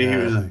president. day, he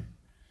was like...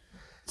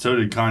 So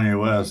did Kanye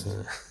West.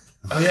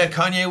 Oh yeah,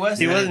 Kanye West.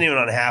 He wasn't even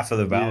on half of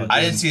the ballot.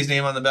 I didn't see his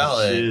name on the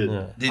ballot. Shit.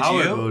 Yeah. Did I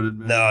would've you? voted,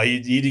 man. No,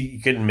 he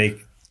couldn't make.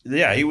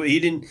 Yeah, he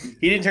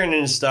didn't turn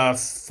in stuff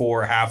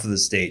for half of the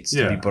states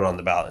to Yeah. be put on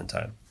the ballot in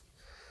time.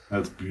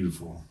 That's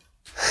beautiful.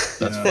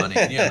 That's funny.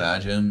 Can you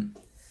imagine?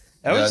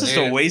 That was Yeah, just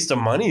dude, a waste of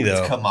money, though.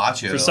 It's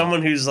Camacho. For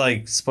someone who's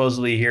like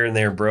supposedly here and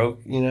there broke,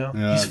 you know.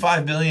 Yeah. He's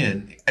 $5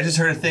 billion. I just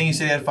heard a thing. He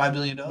said he had $5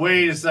 billion.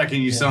 Wait a second,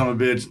 you son of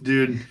a bitch,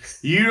 dude.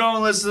 You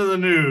don't listen to the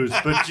news,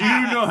 but you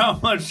know how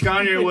much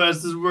Kanye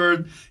West is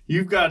worth.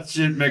 You've got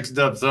shit mixed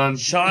up, son.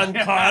 Sean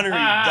Connery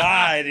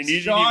died, and you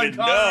Sean didn't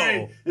even Connery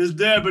know. is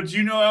dead, but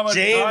you know how much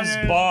James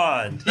Kanye...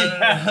 Bond.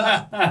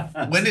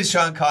 When did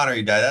Sean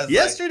Connery die? That's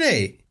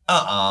Yesterday.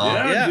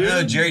 Yeah, You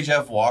know, dude. Jerry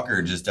Jeff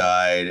Walker just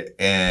died,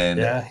 and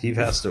Yeah, he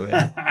passed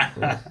away.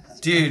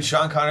 dude,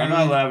 Sean Connery. I'm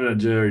not laughing at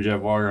Jerry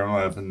Jeff Walker. I'm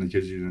laughing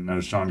because you didn't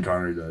know Sean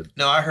Connery died.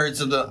 No, I heard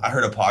something. I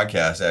heard a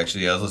podcast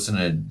actually. I was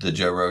listening to the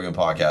Joe Rogan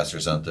podcast or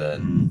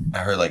something. I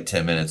heard like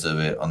 10 minutes of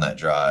it on that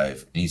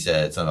drive, and he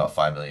said something about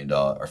 $5 million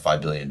or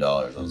 $5 billion.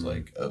 I was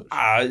like, oh.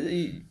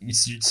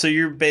 So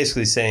you're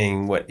basically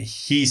saying what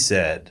he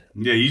said.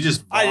 Yeah, you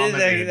just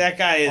vomited That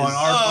guy is. on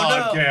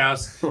our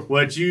podcast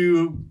what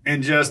you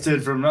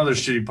ingested from another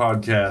shitty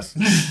podcast.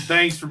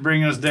 Thanks for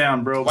bringing us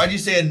down, bro. Why'd you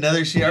say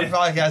another shit? Our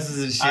podcast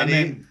isn't shitty. I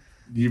mean,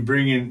 you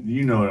bring in,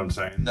 you know what I'm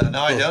saying. no,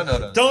 I don't know.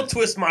 That. Don't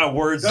twist my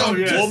words, Oh,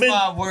 yeah. Just woman.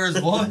 my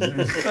words,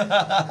 woman.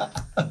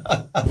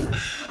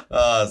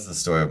 Oh, it's the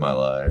story of my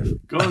life.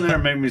 Go in there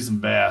and make me some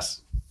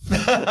bass.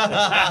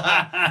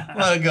 I'm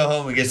gonna go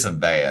home and get some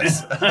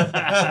bass.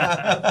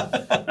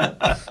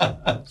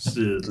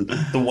 Shit.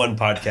 The one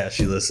podcast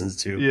she listens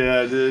to.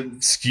 Yeah, dude.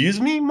 Excuse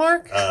me,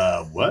 Mark?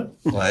 What?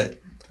 What?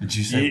 Did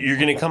you say You're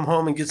gonna come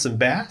home and get some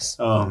bass?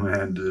 Oh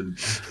man, dude.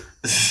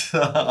 So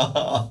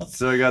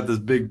I got this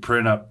big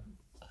print up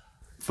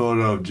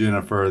photo of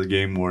Jennifer, the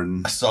game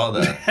warden. I saw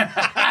that.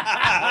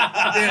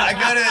 Dude, I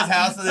go to his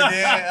house the other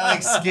day, I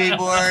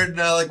skateboard, and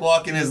I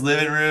walk in his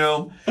living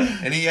room,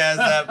 and he has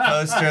that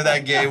poster of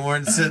that game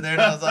warden sitting there,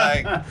 and I was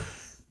like,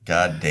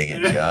 God dang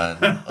it, John.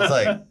 I was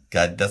like,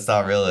 God, that's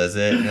not real, is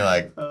it? And you're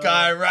like,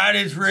 God, right,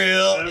 it's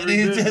real. And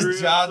he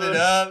just chopped it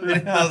up,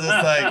 and I was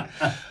just like,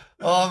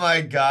 oh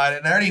my God.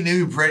 And I already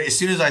knew who printed it. As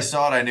soon as I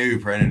saw it, I knew who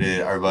printed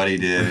it. Our buddy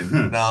did.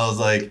 And I was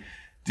like,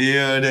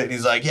 dude. And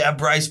he's like, yeah,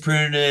 Bryce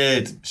printed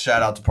it.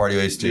 Shout out to Party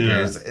Way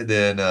Stickers. Yeah. And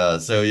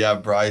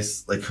then,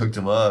 Bryce hooked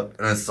him up.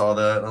 And I saw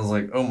that. And I was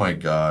like, oh my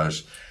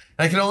gosh.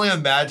 And I can only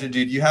imagine,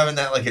 dude, you having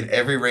that in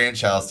every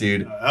ranch house,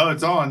 dude. Oh,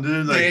 it's on,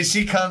 dude. Dude,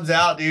 she comes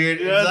out, dude.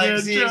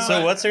 Yeah,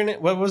 so what's her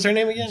name? What was her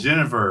name again?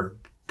 Jennifer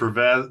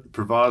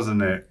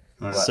Provazanik.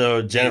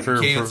 So Jennifer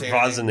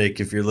Vozinik,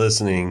 if you're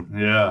listening,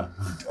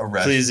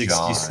 please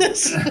excuse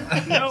us.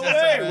 No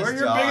way, we're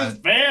your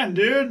biggest fan,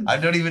 dude. I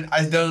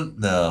don't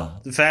know.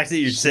 The fact that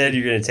you said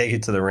you're gonna take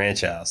it to the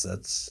ranch house,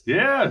 dude.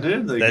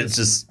 That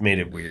just made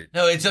it weird.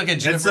 No, it's like a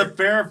Jennifer. It's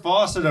a Farrah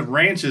Fawcett of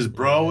ranches,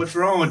 bro. What's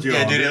wrong with you?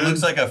 Yeah, dude, it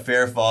looks like a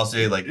Farrah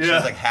Fawcett. She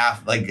has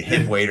half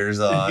hip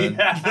waders on. And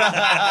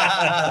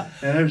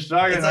it's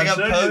talking. It's like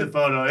a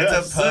photo.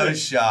 It's a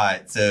pose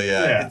shot. So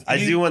yeah. I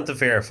do want the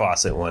Farrah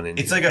Fawcett one.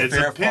 It's like a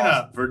Farrah Fawcett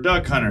for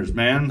duck hunters,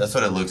 man. That's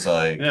what it looks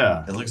like.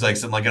 Yeah. It looks like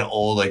an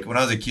old, when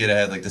I was a kid, I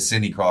had the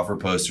Cindy Crawford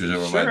posters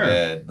over my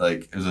bed.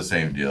 It was the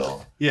same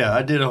deal. Yeah,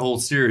 I did a whole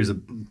series of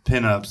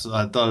pinups.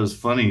 I thought it was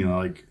funny,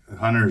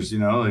 hunters,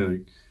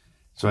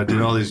 so I did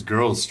all these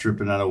girls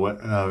stripping out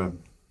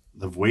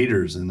of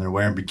waders and they're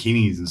wearing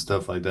bikinis and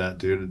stuff like that,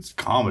 dude. It's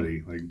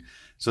comedy.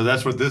 So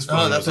that's what this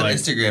photo that's what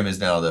Instagram is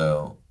now,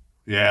 though.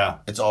 Yeah.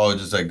 It's all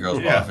just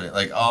girls laughing.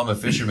 I'm a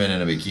fisherman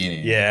in a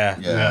bikini.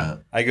 Yeah.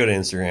 I go to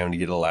Instagram to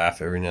get a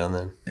laugh every now and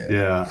then.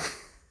 Yeah.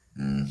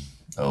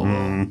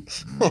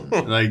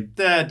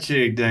 That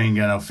chick, they ain't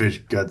got no fish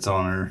guts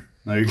on her.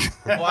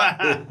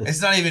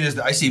 It's not even just,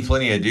 I see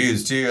plenty of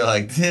dudes too.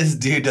 This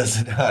dude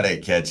doesn't know how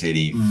to catch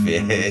any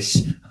fish.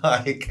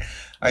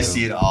 I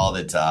see it all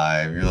the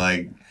time. You're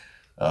like,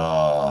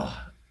 oh.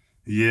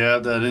 Yeah,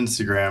 that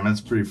Instagram,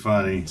 it's pretty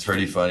funny. It's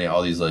pretty funny.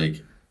 All these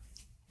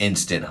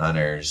instant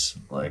hunters,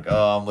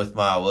 I'm with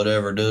my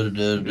whatever,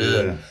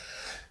 Yeah.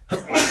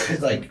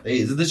 It's hey,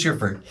 is this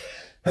your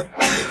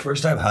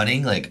first time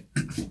hunting?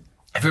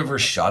 Have you ever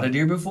shot a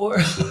deer before?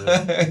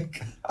 I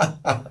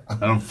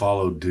don't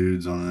follow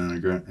dudes on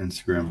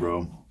Instagram,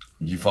 bro.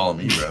 You follow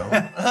me, bro.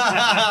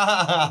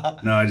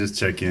 No, I just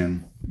check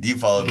in. Do you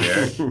follow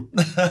Derek?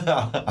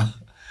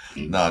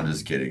 No, I'm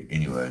just kidding.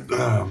 Anyway.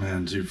 Oh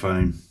man, too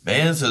funny.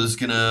 Man, so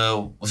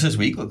what's this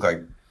week look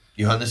like?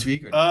 You hunt this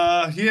week?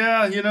 Yeah,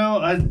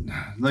 I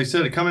like I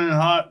said, coming in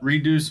hot,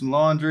 redo some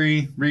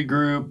laundry,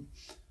 regroup.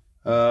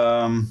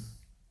 I'm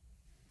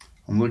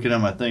looking at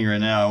my thing right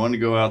now. I want to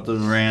go out to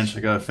the ranch.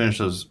 I got to finish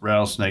those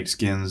rattlesnake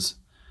skins.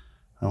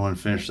 I want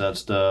to finish that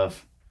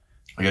stuff.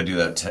 I got to do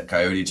that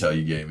coyote tail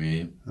you gave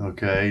me.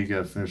 Okay, you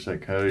got to finish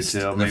that coyote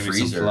tail. Maybe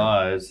some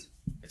flies.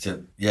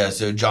 So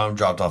John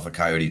dropped off a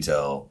coyote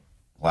tail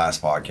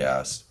last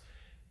podcast.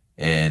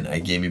 And I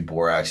gave me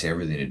borax and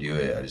everything to do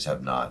it. I just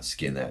have not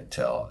skinned that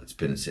tail. It's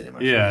been sitting in my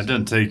freezer. It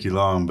doesn't take you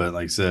long, but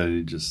like I said,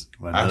 it just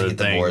another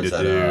thing to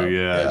do.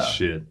 Yeah,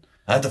 shit.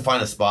 I have to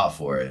find a spot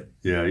for it.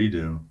 Yeah, you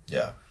do.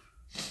 Yeah.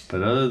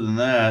 But other than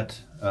that,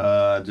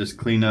 just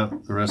clean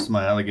up the rest of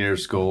my alligator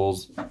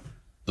skulls.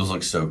 Those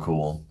look so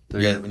cool.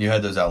 When you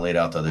had those laid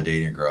out the other day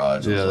in your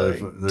garage, I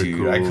was like, dude,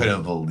 cool. I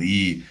couldn't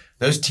believe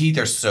those teeth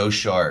are so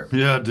sharp.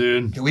 Yeah,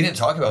 dude. We didn't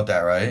talk about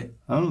that, right?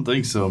 I don't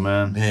think so,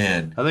 man.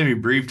 I think we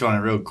briefed on it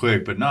real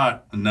quick, but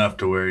not enough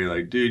to where you're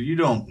like, dude, you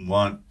don't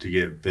want to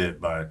get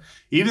bit by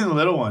even the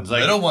little ones.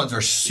 Little ones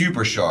are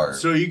super sharp.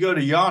 So you go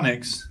to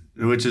Yonex,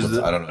 which is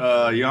I don't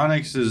know.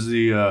 Yonex is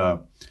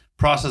the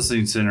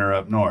processing center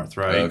up north,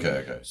 right?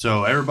 Okay.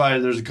 So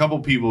there's a couple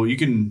people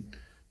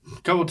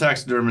a couple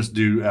taxidermists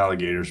do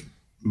alligators,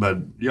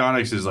 but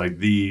Yonex is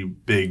the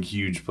big,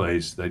 huge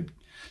place that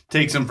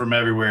takes them from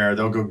everywhere.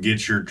 They'll go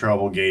get your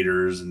trouble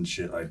gators and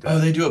shit like that. Oh,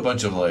 they do a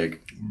bunch of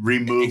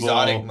removal.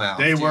 Exotic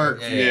mounts. They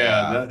work,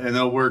 and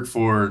they'll work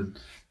for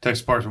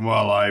Texas Parks and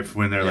Wildlife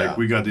when they're like,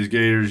 we got these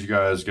gators, you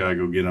guys gotta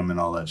go get them and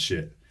all that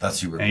shit. That's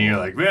super cool. And you're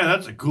like, man,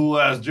 that's a cool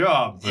ass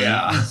job.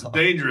 It's a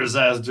dangerous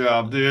ass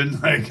job, dude.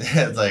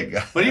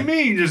 It's what do you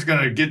mean you're just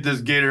gonna get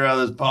this gator out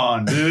of this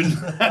pond, dude?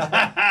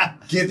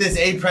 Get this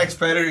apex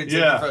predator and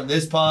take it from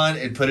this pond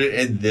and put it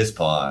in this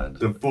pond.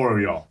 The four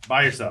of y'all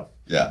by yourself.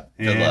 Yeah.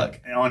 Good luck.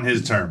 On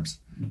his terms.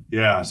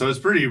 Yeah. So it's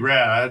pretty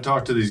rad. I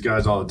talk to these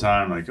guys all the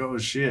time, like, oh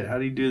shit, how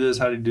do you do this?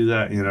 How do you do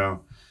that?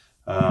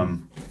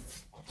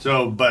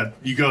 But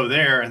you go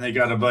there and they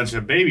got a bunch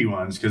of baby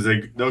ones because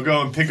they'll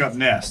go and pick up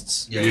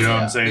nests. What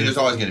I'm saying? There's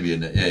always going to be a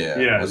nest.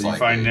 Yeah. So you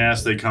find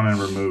nests, they come and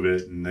remove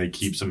it and they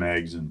keep some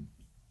eggs.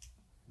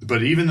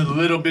 But even the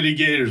little bitty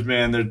gators,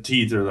 man, their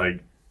teeth are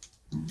like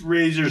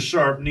razor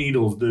sharp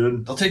needles,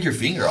 dude. They'll take your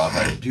finger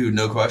off, dude.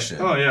 No question.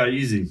 Oh yeah,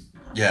 easy.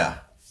 Yeah.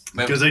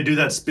 Because they do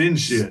that spin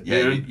shit.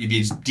 Yeah, dude. you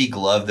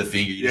deglove the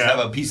finger. You just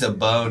have a piece of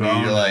bone,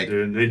 and you're like,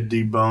 dude, they'd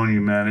debone you,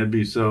 man. It'd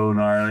be so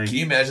gnarly. Can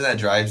you imagine that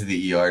drive to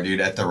the ER,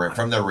 dude?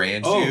 From the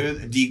ranch,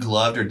 dude,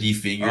 degloved or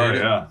defingered. Oh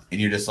yeah, and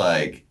you're just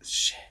like,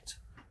 shit.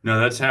 No,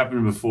 that's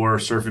happened before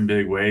surfing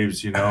big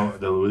waves. You know,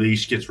 the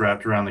leash gets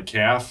wrapped around the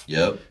calf.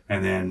 Yep.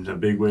 And then the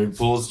big wave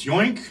pulls,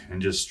 yoink,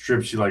 and just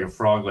strips you like a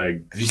frog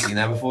leg. Have you seen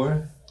that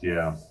before?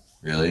 Yeah.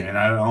 Really? And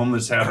I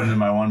almost happened to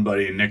my one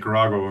buddy in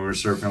Nicaragua when we were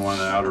surfing one of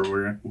the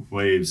outer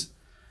waves.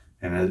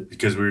 And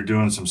because we were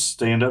doing some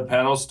stand-up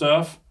paddle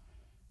stuff.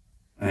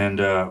 And,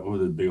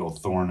 there's a big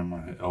old thorn in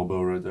my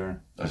elbow right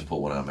there. I just put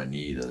one on my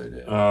knee the other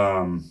day.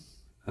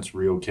 That's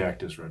real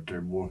cactus right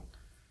there, boy.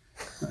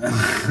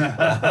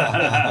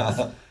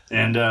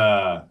 And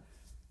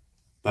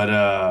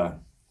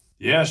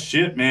yeah,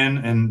 shit, man.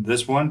 And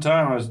this one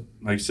time I was,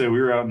 like I said,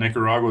 we were out in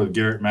Nicaragua with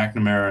Garrett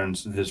McNamara and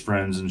his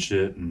friends and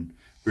shit, and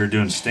we were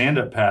doing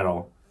stand-up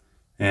paddle,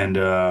 and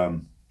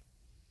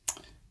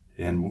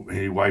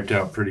he wiped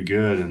out pretty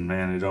good, and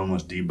man, it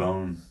almost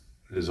deboned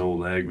his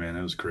old leg, man.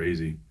 It was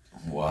crazy.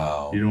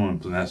 Wow. You don't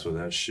want to mess with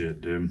that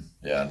shit, dude.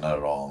 Yeah, not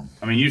at all.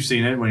 I mean, you've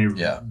seen it when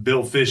you're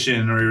bill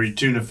fishing or you're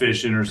tuna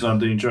fishing or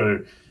something. You try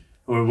to,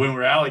 or when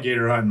we're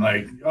alligator hunting,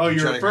 like,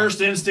 your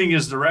first instinct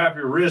is to wrap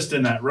your wrist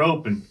in that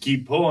rope and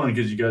keep pulling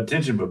because you got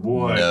tension. But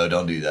boy, no,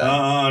 don't do that.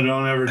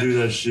 Don't ever do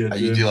that shit.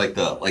 You do like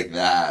that.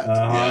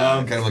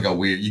 Yeah, kind of like a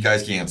weird. You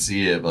guys can't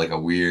see it, but like a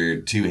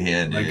weird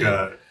two-handed.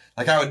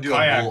 Like I would do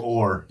kayak a bull.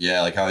 Oar.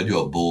 Yeah, like I would do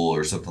a bull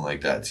or something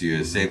like that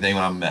too. Same thing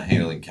when I'm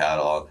handling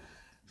cattle.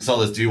 I saw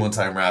this dude one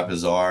time wrap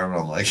his arm,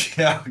 and I'm like,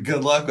 yeah,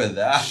 good luck with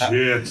that.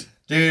 Shit.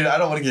 Dude, I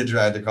don't want to get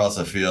dragged across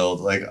the field.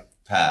 Like,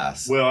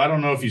 pass. Well, I don't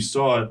know if you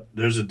saw it.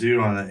 There's a dude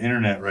on the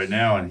internet right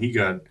now, and he's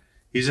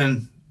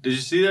in, did you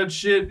see that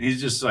shit?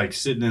 He's just like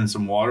sitting in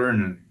some water,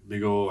 and a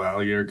big old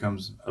alligator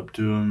comes up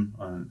to him,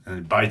 and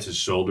it bites his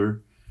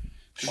shoulder.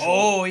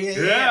 Oh, yeah.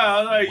 Yeah,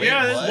 I was like,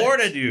 this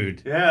Florida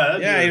dude.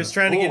 Yeah, he was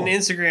trying to get an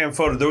Instagram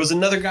photo. There was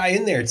another guy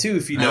in there, too,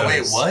 if you know.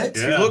 Wait, what?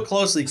 Yeah. If you look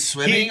closely.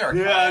 Swimming or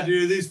yeah,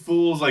 dude, these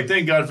fools, like,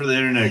 thank God for the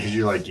internet, because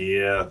you're like,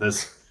 yeah,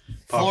 this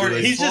Florida.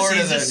 He's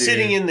just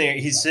sitting in there.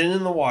 He's sitting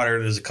in the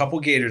water. There's a couple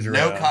gators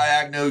around. No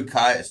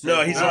kayak.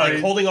 No, he's like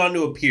holding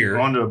onto a pier.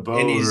 Onto a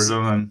boat or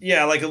something.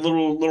 Yeah, like a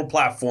little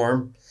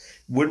platform,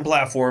 wooden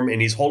platform,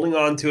 and he's holding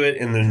onto it,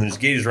 and then there's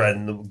gators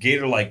riding. The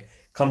gator, like,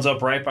 comes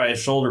up right by his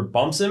shoulder,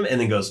 bumps him, and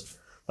then goes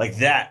like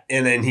that,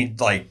 and then he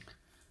like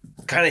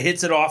kind of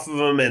hits it off of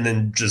him, and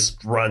then just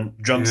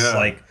jumps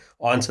like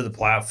onto the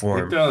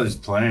platform. Look at all this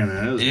playing,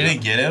 man. You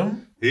didn't get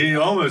him? He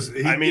almost,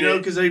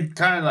 because they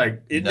kind of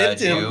like it nipped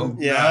him,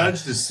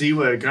 nudge to see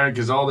what it kind of,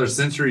 because all their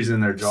sensories in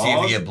their jaws. See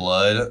if you get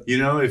blood. You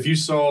know, if you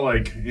saw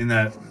like in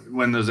that,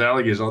 when those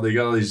alligators, they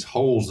got all these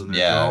holes in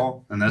their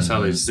jaw, and that's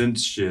how they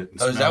sense shit.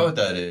 Oh, is that what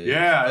that is?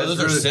 Yeah. Those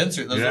are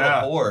sensors. Those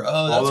little pores.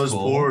 Oh, that's all those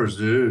cool. pores,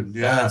 dude.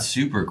 Yeah. That's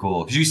super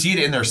cool. Because you see it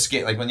in their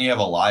skin. Like when you have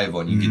a live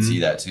one, you can see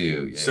that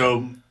too. Yeah.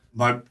 So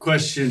my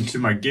question to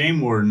my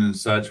game warden and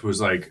such was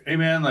like, hey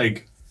man,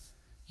 like,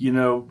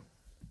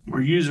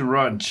 we're using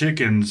rotten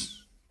chickens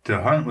to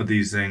hunt with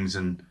these things,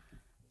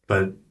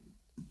 but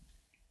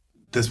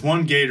this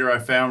one gator I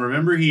found,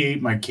 remember he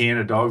ate my can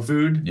of dog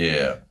food?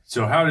 Yeah.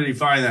 So how did he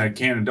find that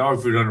can of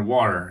dog food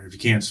underwater if you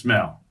can't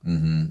smell?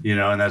 Mm-hmm.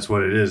 And that's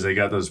what it is. They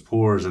got those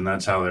pores, and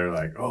that's how they're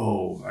like,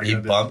 oh. He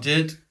bumped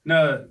it?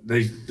 No,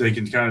 they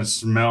can kind of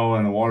smell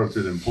in the water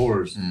through them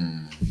pores.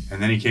 And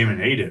then he came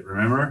and ate it,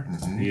 remember?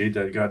 Mm-hmm. He ate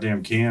that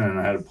goddamn can, and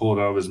I had to pull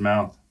it out of his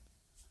mouth.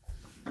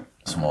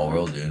 Small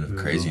world, dude, of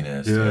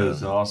craziness. Yeah,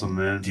 it's awesome,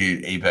 man.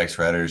 Dude, apex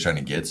predators trying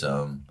to get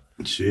some.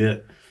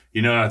 Shit.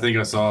 What I think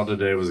I saw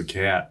today was a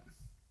cat.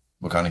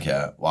 What kind of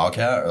cat?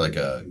 Wildcat or like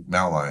a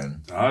mountain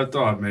lion? I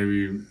thought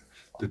maybe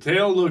the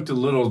tail looked a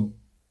little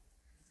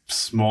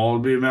small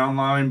to be a mountain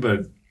lion,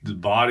 but the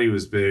body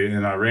was big.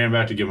 And I ran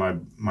back to get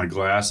my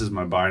glasses,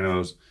 my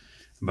binos.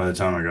 And by the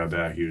time I got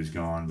back, he was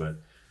gone. But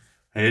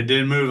it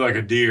didn't move like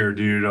a deer,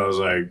 dude. I was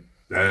like,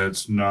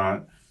 that's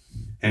not.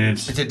 And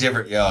it's a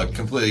different,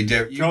 completely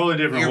different. Totally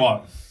different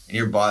walk.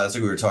 Your body, that's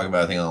like we were talking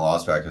about, I think, on the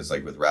Lost Practice,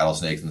 like with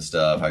rattlesnakes and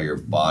stuff, how your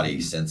body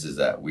senses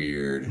that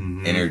weird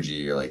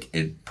energy, or like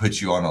it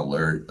puts you on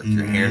alert, like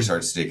your hair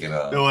starts sticking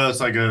up. Well, it's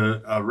like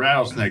a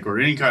rattlesnake or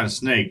any kind of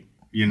snake,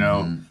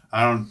 I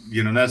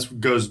don't, that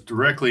goes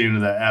directly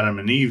into that Adam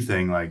and Eve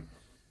thing. Like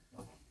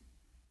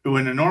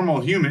when a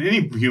normal human,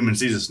 any human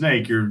sees a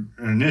snake, your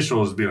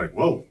initial is be like,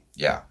 whoa.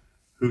 Yeah.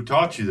 Who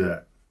taught you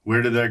that?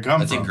 Where did that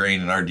come from? That's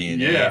ingrained in our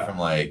DNA from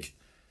like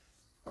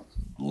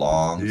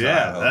long time.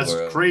 Yeah, that's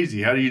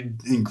crazy. How do you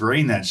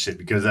ingrain that shit?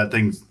 Because that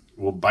thing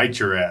will bite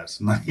your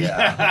ass.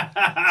 Yeah.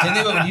 Same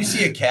thing, but when you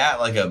see a cat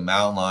like a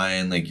mountain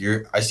lion, like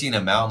I've seen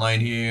a mountain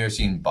lion here, I've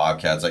seen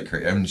bobcats like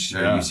crazy. I'm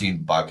sure you've seen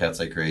bobcats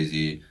like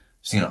crazy.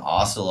 I've seen an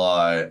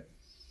ocelot.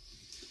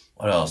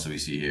 What else do we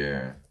see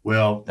here?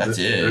 Well, that's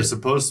it. There's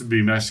supposed to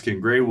be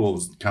Mexican gray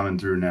wolves coming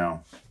through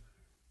now.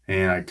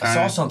 And I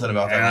saw something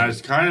about that. And I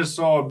kind of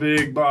saw a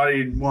big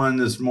bodied one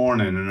this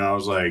morning, and I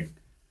was like,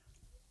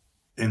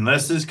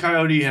 unless this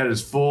coyote had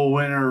his full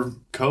winter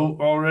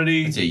coat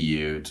already. It's a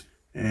ute.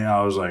 And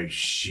I was like,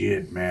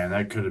 shit, man,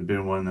 that could have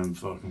been one of them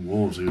fucking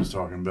wolves he was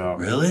talking about.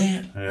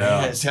 Really?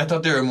 Yeah. See, I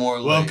thought they were more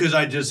Well, like... because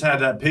I just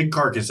had that pig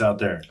carcass out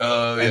there.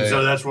 Oh, yeah. And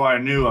so that's why I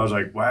knew. I was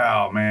like,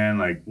 wow, man,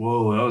 like,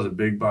 whoa, that was a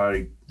big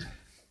body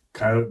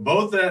coyote.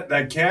 Both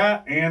that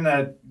cat and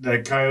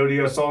that coyote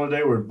I saw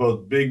today were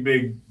both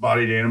big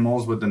bodied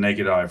animals with the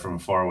naked eye from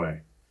far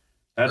away.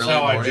 That's Early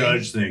how morning? I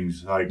judge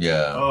things. Like,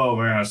 Yeah. oh,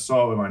 man, I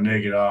saw it with my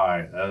naked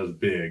eye. That was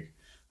big.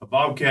 A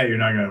bobcat, you're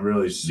not going to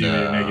really see with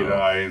your naked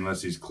eye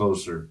unless he's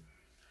closer.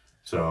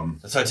 So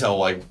That's how I tell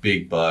like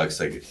big bucks,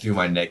 like through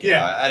my naked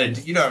Yeah. eye.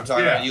 You know what I'm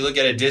talking Yeah. about? You look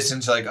at a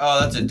distance, you're like, oh,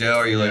 that's a doe,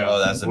 or you're like, oh,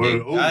 that's a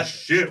big. Oh, That's,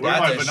 shit, where's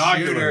that's my a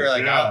binoculars? shooter.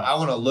 Like, Yeah. I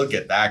want to look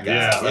at that guy.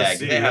 Yeah, let's Yeah, 'cause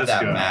see they have this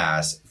that guy.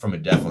 mass from a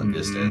definite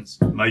distance.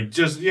 Like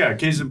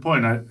case in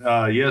point,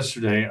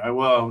 yesterday,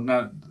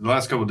 not the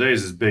last couple of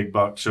days, this big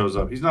buck shows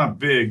up. He's not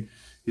big,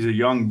 he's a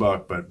young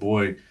buck, but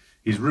boy,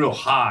 he's real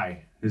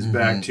high. His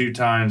back 2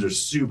 times are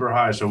super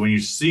high. So when you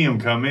see him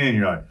come in,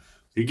 you're like,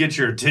 he gets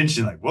your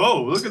attention, like,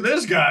 whoa, look at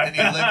this guy. And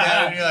you look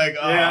at him and you're like,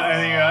 oh.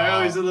 Yeah,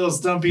 and he's a little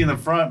stumpy in the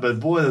front, but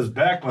boy, those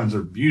back ones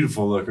are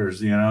beautiful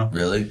lookers, you know?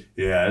 Really?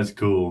 Yeah, it's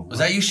cool. Was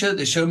that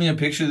they showed me a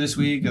picture this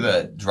week of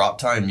that drop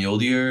time mule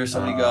deer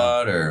somebody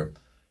got, or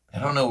I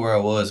don't know where I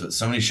was, but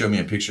somebody showed me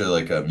a picture of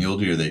like a mule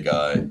deer they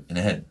got, and it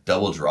had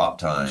double drop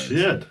time.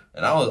 Shit.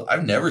 And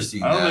I've never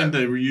seen that. I don't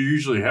think you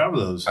usually have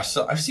those.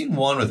 I've seen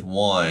one with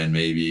one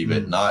maybe,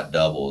 but not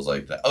doubles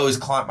like that. Oh, it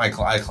was I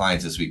had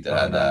clients this week that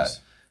had nice.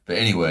 that. But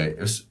anyway,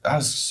 that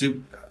was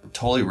super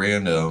totally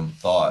random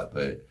thought,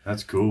 but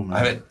That's cool,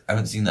 man. I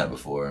haven't seen that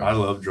before. I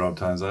love drop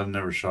tines. I've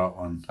never shot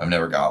one. I've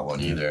never got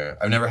one either.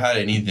 I've never had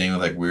anything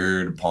with like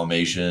weird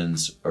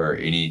palmations or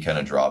any kind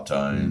of drop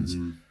tines.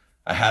 Mm-hmm.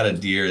 I had a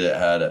deer that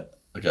had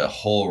a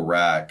whole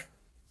rack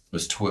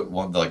was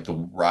like the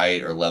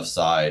right or left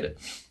side.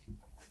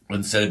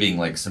 Instead of being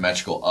like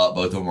symmetrical up,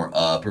 both of them were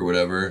up or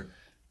whatever.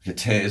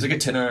 It's like a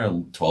 10 or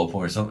a 12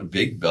 point or something.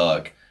 Big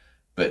buck,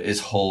 but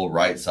his whole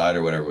right side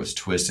or whatever was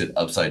twisted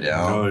upside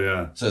down. Oh,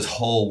 yeah. So his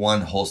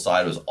whole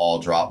side was all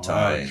drop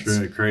tines.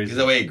 Wow, crazy. Because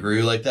the way it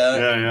grew like that.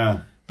 Yeah.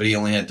 But he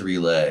only had 3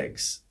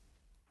 legs.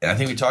 And I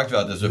think we talked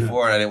about this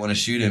before, and I didn't want to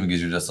shoot him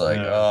because you're just like,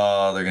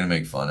 oh, they're going to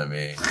make fun of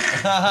me.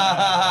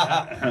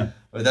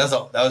 But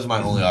that was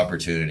my only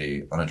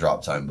opportunity on a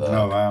drop time buck.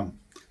 Oh, wow.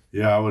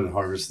 Yeah, I would have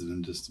harvested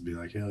him just to be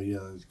like, hell yeah,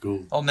 that's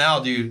cool. Oh,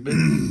 now, dude,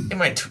 in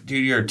my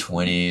your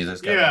 20s, I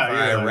was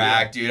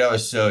Iraq, dude. I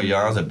was so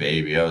young. I was a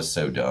baby. I was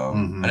so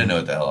dumb. I didn't know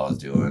what the hell I was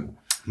doing.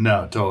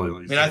 No,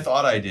 totally. I mean, I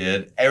thought I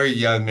did. Every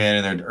young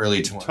man in their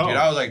early 20s. Totally. Dude,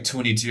 I was like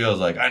 22. I was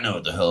like, I know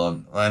what the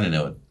hell I didn't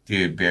know.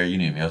 Dude, Bear, you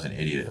knew me. I was an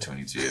idiot at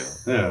 22.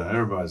 Yeah,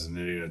 everybody's an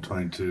idiot at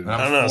 22. And I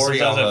I'm don't know. 40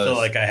 Sometimes I feel almost.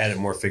 like I had it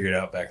more figured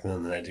out back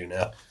then than I do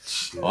now.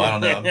 Well, I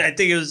don't know. I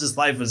think it was just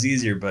life was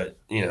easier, but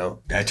you know.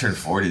 I turned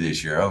 40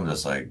 this year. I'm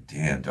just like,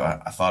 damn,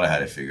 I thought I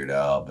had it figured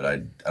out, but I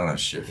don't have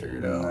shit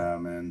figured out. Nah,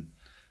 man.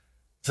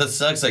 So it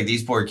sucks, like,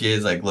 these poor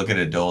kids, like, look at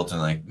adults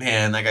and like,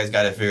 man, that guy's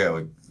got it figured out.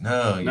 Like,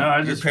 no, I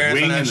your just parents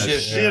don't winging have the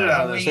shit. shit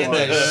out of this Winging one.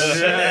 the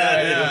shit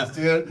Yeah, out of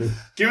this, dude.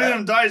 Give me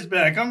them dice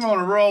back. I'm on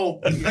a roll.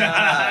 But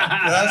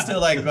I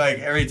still like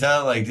every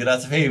time, like, dude, I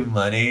have to pay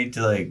money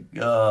to, like,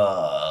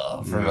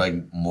 for, like,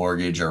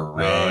 mortgage or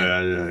rent.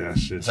 Oh, yeah.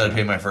 Shit. So I had to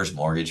pay my first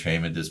mortgage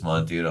payment this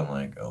month, dude. I'm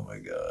like, oh my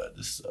God,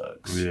 this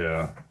sucks.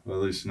 Yeah. Well,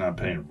 at least you're not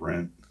paying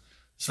rent.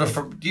 So,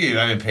 dude,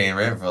 I've been paying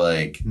rent for,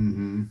 like,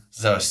 Mm-hmm.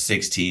 since I was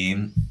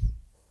 16.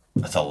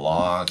 That's a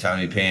long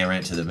time to be paying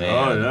rent to the man.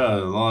 Oh, yeah.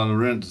 A lot of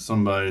rent to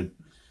somebody.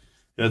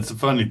 Yeah, it's a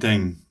funny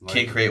thing. Like,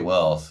 Can't create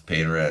wealth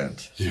paying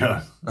rent.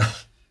 yeah.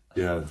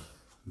 Yeah.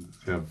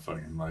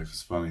 Fucking life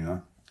is funny, huh?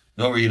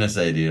 What were you going to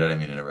say, dude? I didn't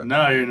mean to interrupt.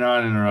 No, you're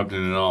not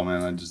interrupting at all,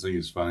 man. I just think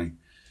it's funny.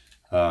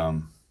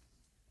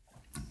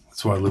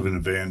 That's why I live in a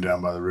van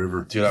down by the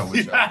river. Dude, I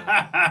wish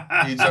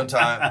I Dude,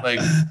 sometime, like,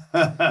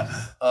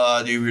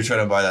 dude, we were trying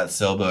to buy that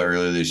sailboat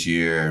earlier this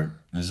year.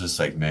 It was just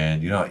like,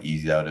 man, you know how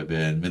easy that would have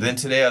been. But then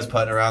today I was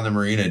putting around the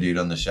marina, dude,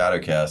 on the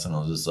Shadowcast, and I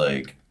was just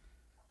like,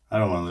 I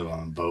don't want to live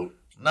on a boat.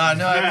 no, I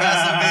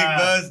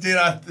passed some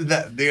big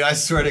boats, dude. I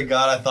swear to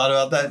God, I thought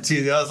about that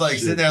too. I was like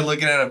sitting there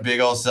looking at a big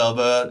old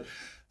sailboat. I was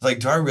like,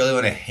 do I really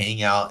want to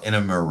hang out in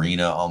a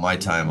marina all my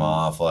time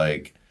off?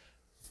 Like,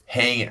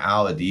 hang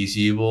out with these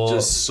people.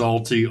 Just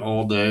salty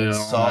all day. All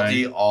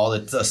salty, night. all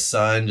the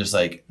sun, just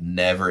like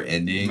never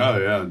ending. Oh,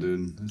 yeah,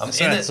 dude. I'm That's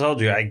in what I it.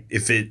 told you.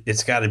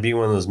 It's got to be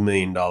one of those $1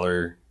 million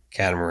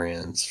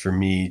catamarans for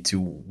me to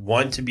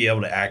want to be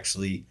able to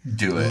actually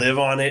Do it. live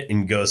on it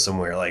and go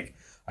somewhere. Like,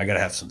 I got to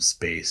have some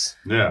space.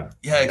 Yeah.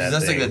 Yeah, because that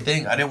that's like the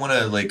thing. I didn't want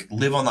to like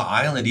live on the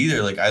island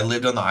either. Like I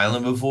lived on the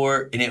island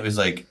before, and it was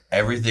like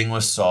everything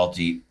was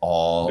salty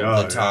all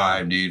the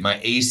time, dude. My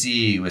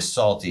AC was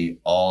salty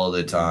all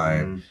the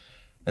time.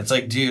 It's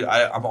like, dude,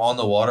 I'm on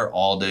the water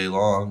all day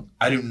long.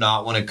 I do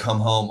not want to come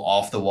home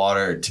off the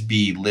water to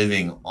be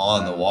living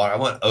on the water. I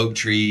want oak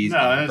trees.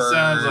 No, it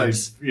sounds like,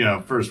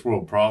 first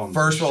world problem.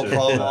 First world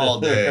problem all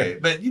day.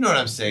 But you know what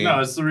I'm saying? No,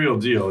 it's the real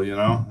deal,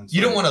 It's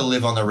you don't want to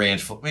live on the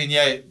ranch. I mean,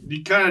 yeah.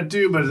 You kind of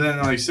do, but then,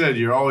 like I said,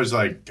 you're always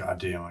like, God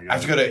damn, I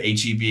have to go to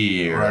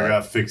HEB. Or I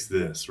got to fix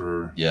this.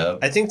 Yeah.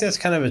 I think that's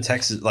kind of a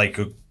Texas, like,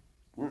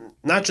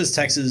 not just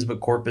Texas, but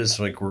Corpus.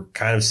 Like, we're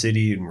kind of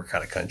city and we're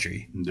kind of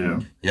country. Yeah.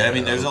 Yeah, I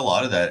mean, there's a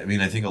lot of that. I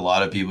mean, I think a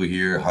lot of people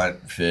here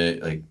hunt,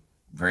 fit, like,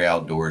 very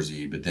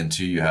outdoorsy. But then,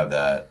 too, you have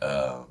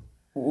that.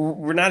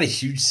 We're not a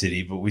huge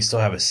city, but we still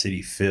have a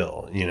city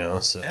feel,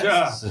 So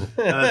yeah,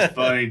 that's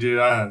funny, dude.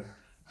 I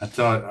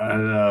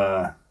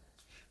thought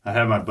I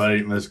had my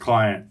buddy, this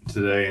client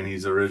today, and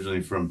he's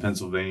originally from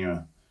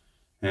Pennsylvania,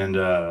 and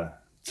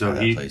so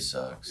that place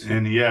sucks.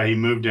 And he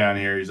moved down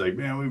here. He's like,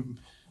 man,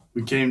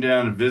 we came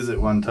down to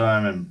visit one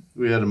time, and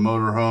we had a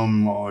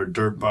motorhome, all our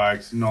dirt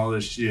bikes, and all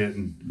this shit,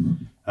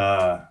 and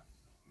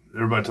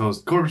everybody told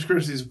us Corpus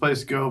Christi's a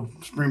place to go,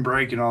 spring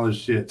break, and all this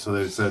shit. So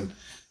they said,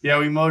 yeah,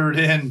 we motored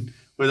in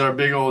with our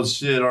big old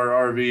shit, our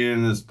RV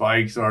and this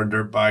bikes, our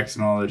dirt bikes,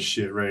 and all this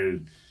shit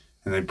rated.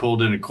 And they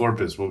pulled into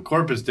Corpus. Well,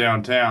 Corpus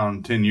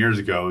downtown 10 years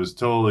ago was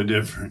totally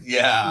different.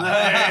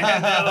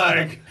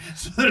 Yeah.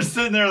 So they're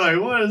sitting there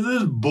like, what is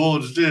this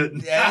bullshit?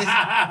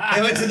 Yeah,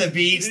 they went to the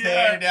beach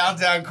there,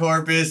 downtown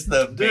Corpus.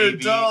 Dude,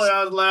 totally.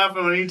 I was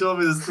laughing when he told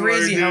me the story.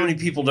 Crazy how many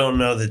people don't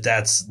know that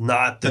that's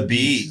not the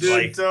beach.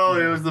 Dude,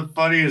 totally. It was the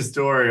funniest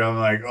story. I'm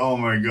like, oh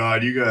my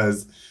God, you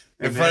guys.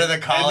 In front of the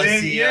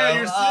Coliseum.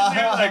 You're sitting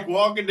there like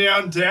walking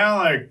downtown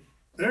like,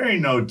 there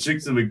ain't no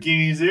chicks in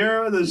bikinis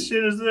here. What the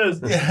shit is this?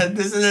 Yeah,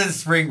 this is a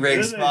spring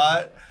break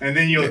spot. And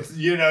then you'll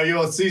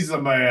see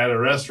somebody at a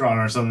restaurant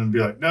or something and be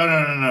like,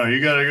 no, you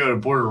gotta go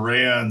to Port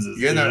Aransas.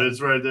 It's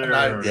right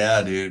there.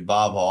 Yeah, dude,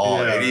 Bob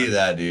Hall, any of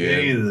that, dude.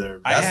 Any of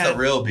that. That's the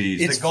real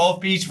beach. The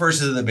Gulf Beach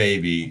versus the Bay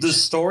Beach. The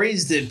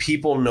stories that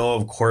people know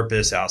of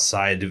Corpus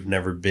outside have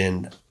never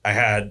been. I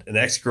had an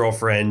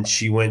ex-girlfriend.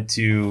 She went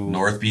to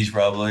North Beach,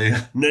 probably.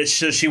 No,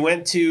 so she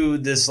went to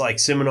this like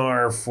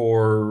seminar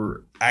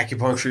for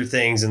acupuncture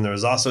things, and there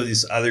was also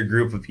this other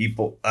group of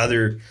people.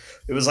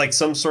 It was like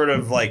some sort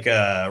of like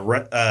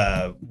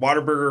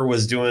Whataburger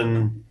was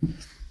doing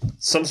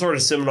some sort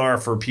of seminar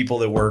for people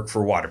that work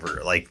for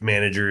Whataburger, like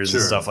managers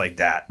and stuff like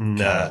that.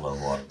 And I love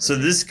Whataburger. so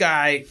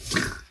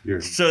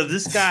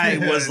this guy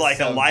was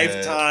like a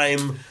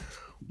lifetime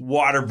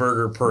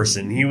Whataburger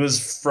person. He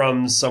was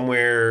from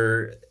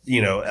somewhere,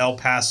 El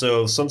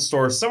Paso,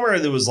 somewhere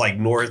that was like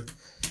north,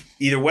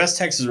 either West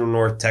Texas or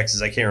North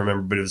Texas. I can't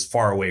remember, but it was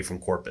far away from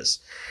Corpus.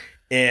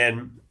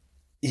 And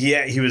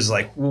he was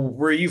like, well,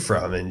 where are you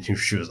from? And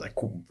she was like,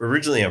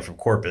 originally I'm from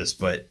Corpus,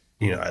 but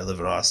I live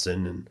in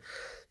Austin. And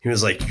he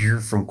was like, you're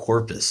from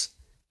Corpus.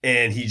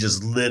 And he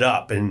just lit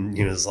up and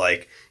he was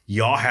like,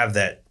 y'all have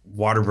that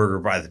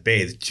Whataburger by the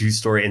Bay, the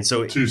two-story. And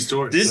so two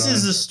stories. This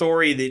is a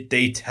story that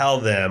they tell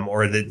them,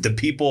 or that the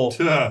people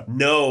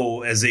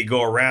know as they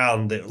go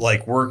around that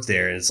like work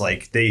there. And it's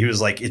like he was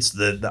like, it's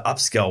the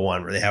upscale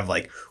one where they have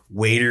like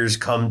waiters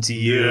come to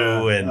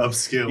you and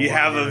upscale. You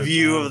have a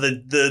view of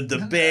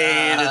the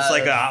bay, and it's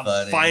like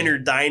a finer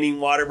dining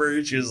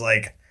Whataburger. She was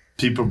like,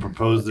 people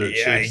propose their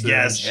chicks. I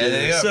guess. Yeah,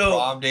 they got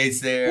prom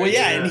dates there. Well,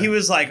 and he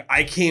was like,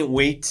 I can't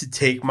wait to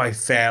take my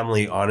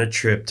family on a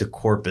trip to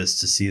Corpus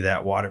to see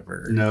that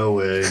Whataburger. No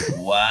way.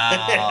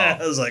 Wow.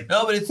 I was like,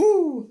 no, but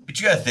but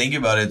you gotta think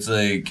about it. It's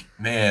like,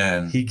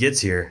 man, he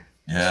gets here.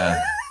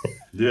 Yeah.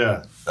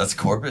 Yeah. That's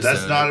Corpus.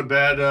 That's not a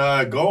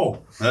bad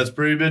goal. That's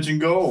pretty bitchin'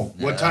 goal.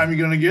 Yeah. What time are you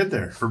going to get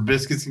there? For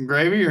biscuits and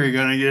gravy, or are you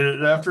going to get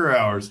it after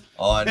hours?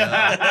 Oh, I know.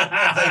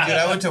 Like, dude,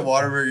 I went to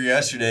Whataburger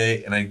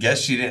yesterday, and I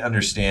guess she didn't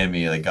understand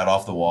me. Like, got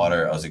off the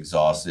water. I was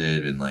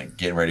exhausted and, like,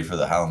 getting ready for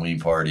the Halloween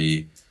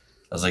party.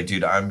 I was like,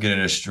 dude, I'm going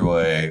to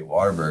destroy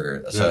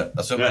Whataburger.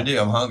 That's what I'm going to do.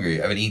 I'm hungry.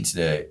 I haven't eaten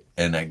today.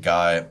 And that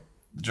guy...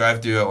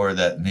 drive-through, or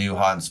that new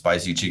hot and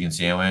spicy chicken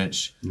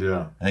sandwich.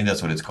 Yeah. I think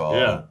that's what it's called.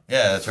 Yeah.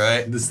 Yeah, that's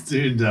right. This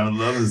dude, I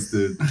love this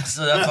dude.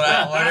 So that's what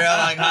I ordered.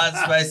 I like hot and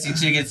spicy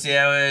chicken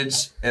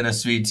sandwich and a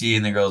sweet tea,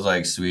 and the girl's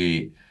like,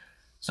 sweet.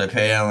 So I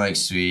pay, I'm like,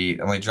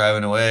 sweet. I'm like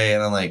driving away,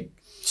 and I'm like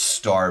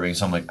starving.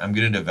 So I'm like, I'm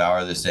going to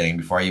devour this thing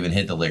before I even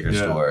hit the liquor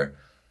store.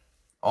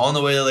 On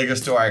the way to the liquor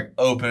store, I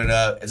open it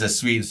up. It's a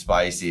sweet and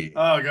spicy.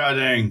 Oh, god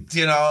dang.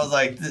 I was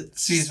like,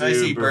 sweet and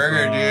spicy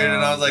burger, dude.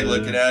 And I was like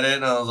looking at it,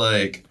 and I was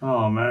like,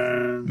 oh,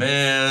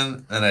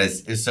 man. And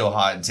it's so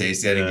hot and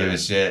tasty, I didn't give a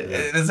shit. Yeah.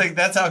 And it's like,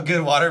 that's how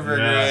good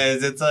Whataburger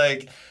is. It's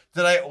like,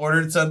 then I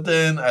ordered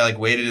something. I like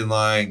waited in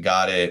line,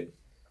 got it,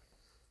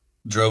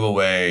 drove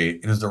away.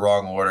 It was the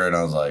wrong order, and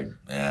I was like,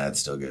 it's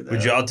still good though.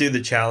 Would y'all do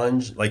the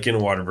challenge? Like in a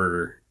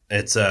Whataburger,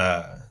 it's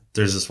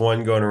there's this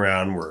one going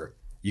around where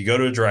you go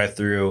to a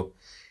drive-thru,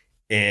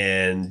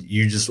 and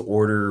you just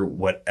order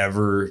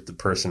whatever the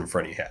person in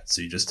front of you had.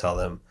 So you just tell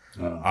them,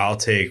 I'll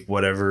take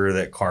whatever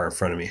that car in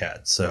front of me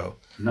had. So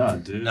no,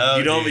 dude. No,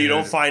 you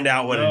don't find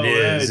out what it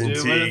is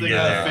until what you if they get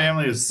got there. a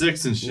family of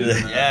 6 and shit?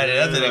 Yeah, dude,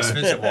 that's an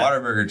expensive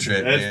Whataburger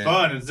trip. It's dude.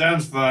 fun. It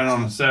sounds fun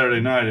on a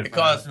Saturday night. It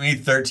cost me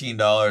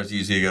 $13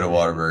 usually to go to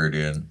Whataburger,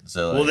 dude.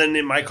 So like, Well, then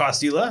it might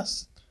cost you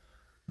less.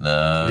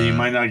 no. You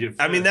might not get.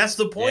 I mean, that's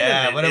the point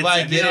Yeah, of it. what if I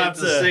You get don't it have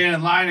to stay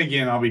in line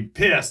again. I'll be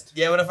pissed.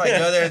 Yeah, what if I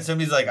go there and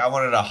somebody's like, I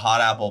wanted a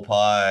hot apple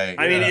pie?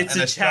 I mean, it's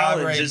and a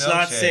challenge. strawberry It's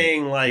not milkshake.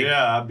 saying like,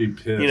 Yeah, I'd be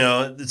pissed. you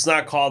know, it's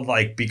not called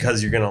like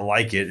because you're gonna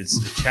like it. It's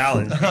a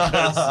challenge.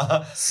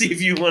 Because see if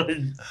you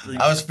wanted.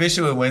 I was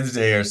fishing with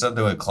Wednesday or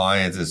something with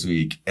clients this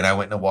week, and I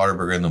went to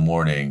Whataburger in the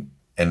morning,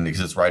 and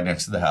because it's right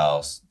next to the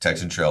house,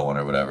 Texan Trail one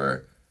or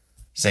whatever.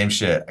 Same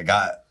shit. I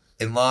got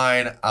in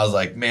line. I was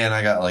like, man,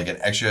 I got like an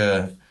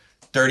extra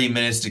 30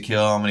 minutes to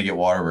kill. I'm gonna get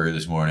Whataburger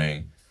this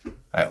morning.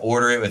 I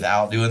order it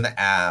without doing the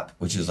app,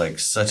 which is like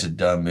such a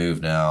dumb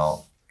move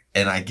now.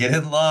 And I get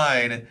in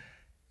line.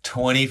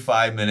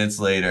 25 minutes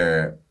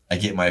later, I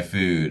get my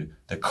food.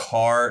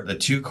 The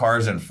 2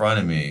 cars in front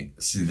of me.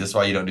 See, this is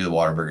why you don't do the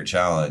Whataburger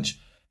challenge.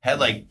 Had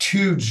like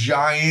 2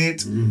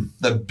 giant,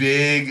 the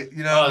big,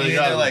 you know, Oh, they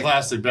got the like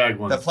plastic bag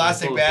ones. the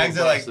plastic bags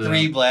are like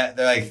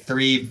they're like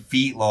 3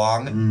 feet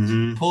long.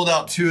 Mm-hmm. Pulled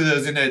out 2 of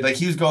those in there. Like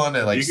he was going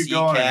to like You could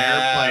go on an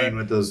SeaCab. airplane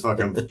with those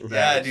fucking bags.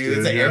 Yeah, dude,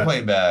 it's an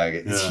airplane bag.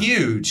 It's Yeah.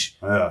 huge.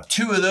 Yeah.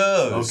 2 of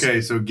those.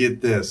 Okay, so get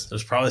this.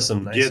 There's probably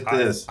some nice Get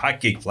this. hot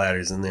cake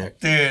platters in there.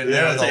 Dude, there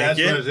Yeah, was a that's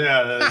it. what,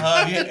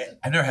 yeah,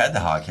 I've never had the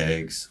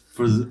hotcakes.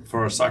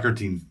 for a soccer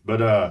team.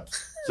 But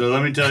so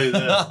let me tell you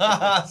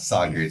this.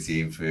 Soccer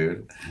team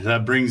food.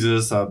 That brings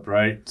us up,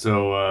 right?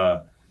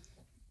 So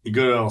you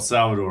go to El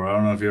Salvador. I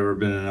don't know if you've ever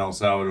been in El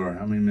Salvador.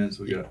 How many minutes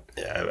we got?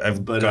 Yeah,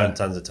 I've But, gone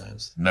tons of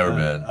times. Never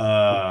been.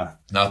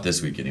 Not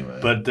this week anyway.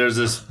 But there's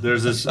this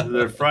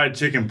their fried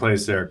chicken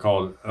place there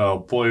called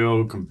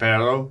Pollo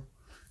Comparo,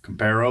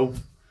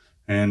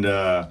 and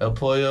El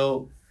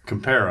Pollo.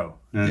 Comparo,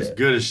 and it's Yeah.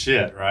 good as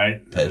shit,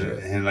 right? Pedro.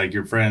 And like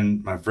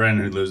my friend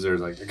who lives there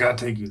is like, I gotta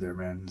take you there,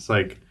 man. It's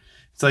like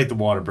the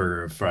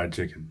Whataburger of fried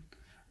chicken,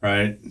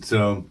 right?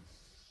 So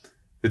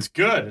it's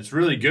good. It's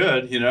really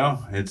good. You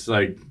know, it's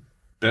like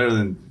better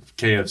than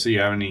KFC.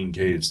 I haven't eaten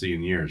KFC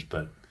in years,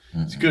 but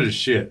it's good as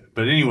shit.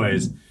 But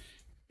anyways,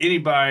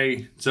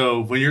 anybody.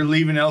 So when you're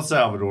leaving El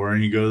Salvador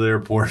and you go to the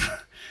airport,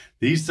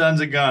 these sons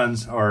of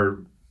guns are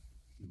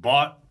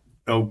bought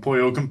El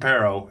Pollo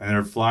Comparo and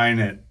they're flying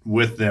it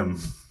with them.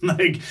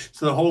 Like,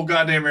 so the whole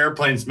goddamn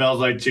airplane smells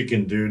like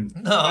chicken, dude.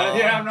 No.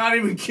 Yeah, I'm not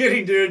even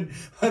kidding, dude.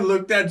 I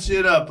looked that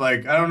shit up.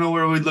 Like, I don't know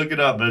where we'd look it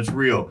up, but it's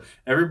real.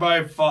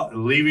 Everybody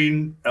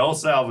leaving El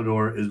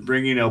Salvador is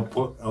bringing El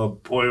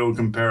Pollo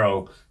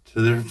Comparo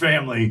to their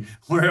family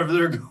wherever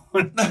they're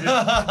going.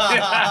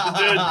 Yeah,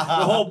 dude,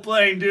 the whole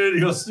plane, dude.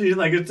 You'll see,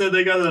 like I said,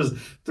 they got those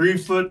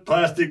 3-foot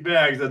plastic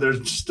bags that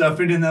they're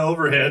stuffing in the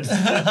overheads,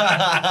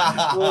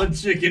 full of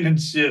chicken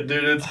and shit,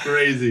 dude. It's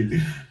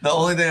crazy. The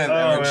only thing I've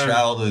ever man.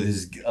 traveled with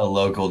is a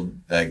local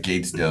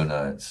Gates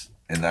Donuts.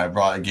 And I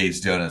brought Gates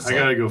Donuts. I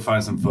gotta go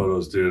find some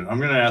photos, dude. I'm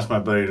gonna ask my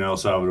buddy in El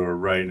Salvador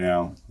right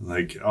now.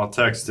 Like, I'll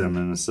text him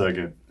in a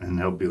second, and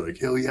he'll be like,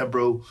 "Hell yeah,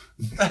 bro!"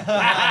 like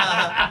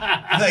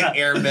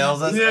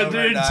airmails us Yeah, dude,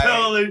 overnight.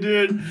 totally,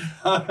 dude.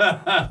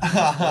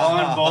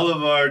 On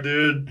Boulevard,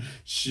 dude.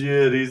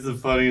 Shit, he's the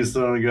funniest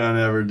son of a gun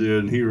ever,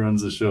 dude. He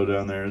runs the show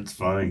down there. It's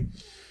funny.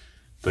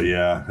 But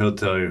yeah, he'll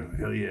tell you.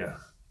 Hell yeah.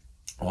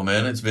 Well,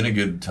 man, it's been a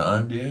good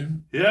time,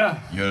 dude. Yeah.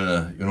 You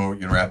gonna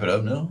wrap it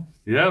up now?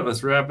 Yeah,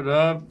 let's wrap it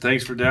up.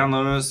 Thanks for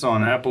downloading us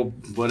on Apple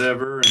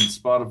whatever and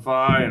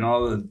Spotify and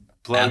all the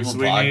plugs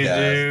Apple we need to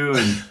Podcast. do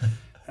and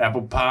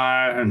Apple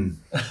Pie and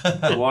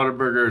the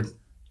Whataburger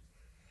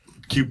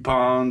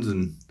coupons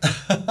and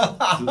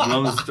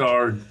Lone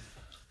Star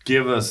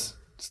give us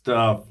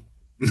stuff.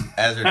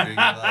 As we're drinking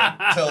like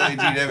totally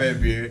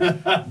GW beer.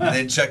 And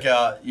then check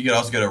out, you can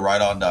also go to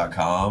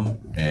rideon.com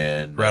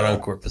and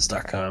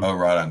RideOnCorpus.com.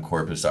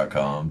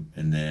 rideoncorpus.com.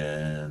 And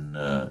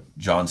then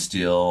John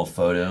Steele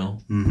photo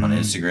on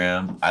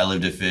Instagram. I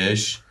live to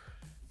fish.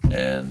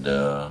 And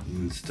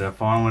And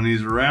Stefan when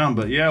he's around.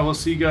 But yeah, we'll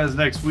see you guys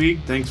next week.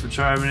 Thanks for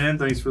chiming in.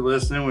 Thanks for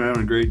listening. We're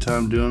having a great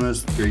time doing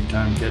this. Great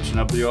time catching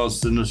up with y'all.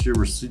 Send us your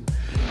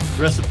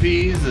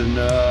recipes and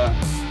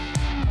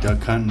duck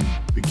hunting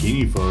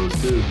bikini photos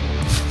too.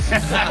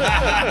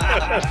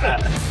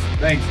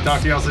 Thanks.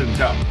 Talk to y'all soon.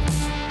 Ciao.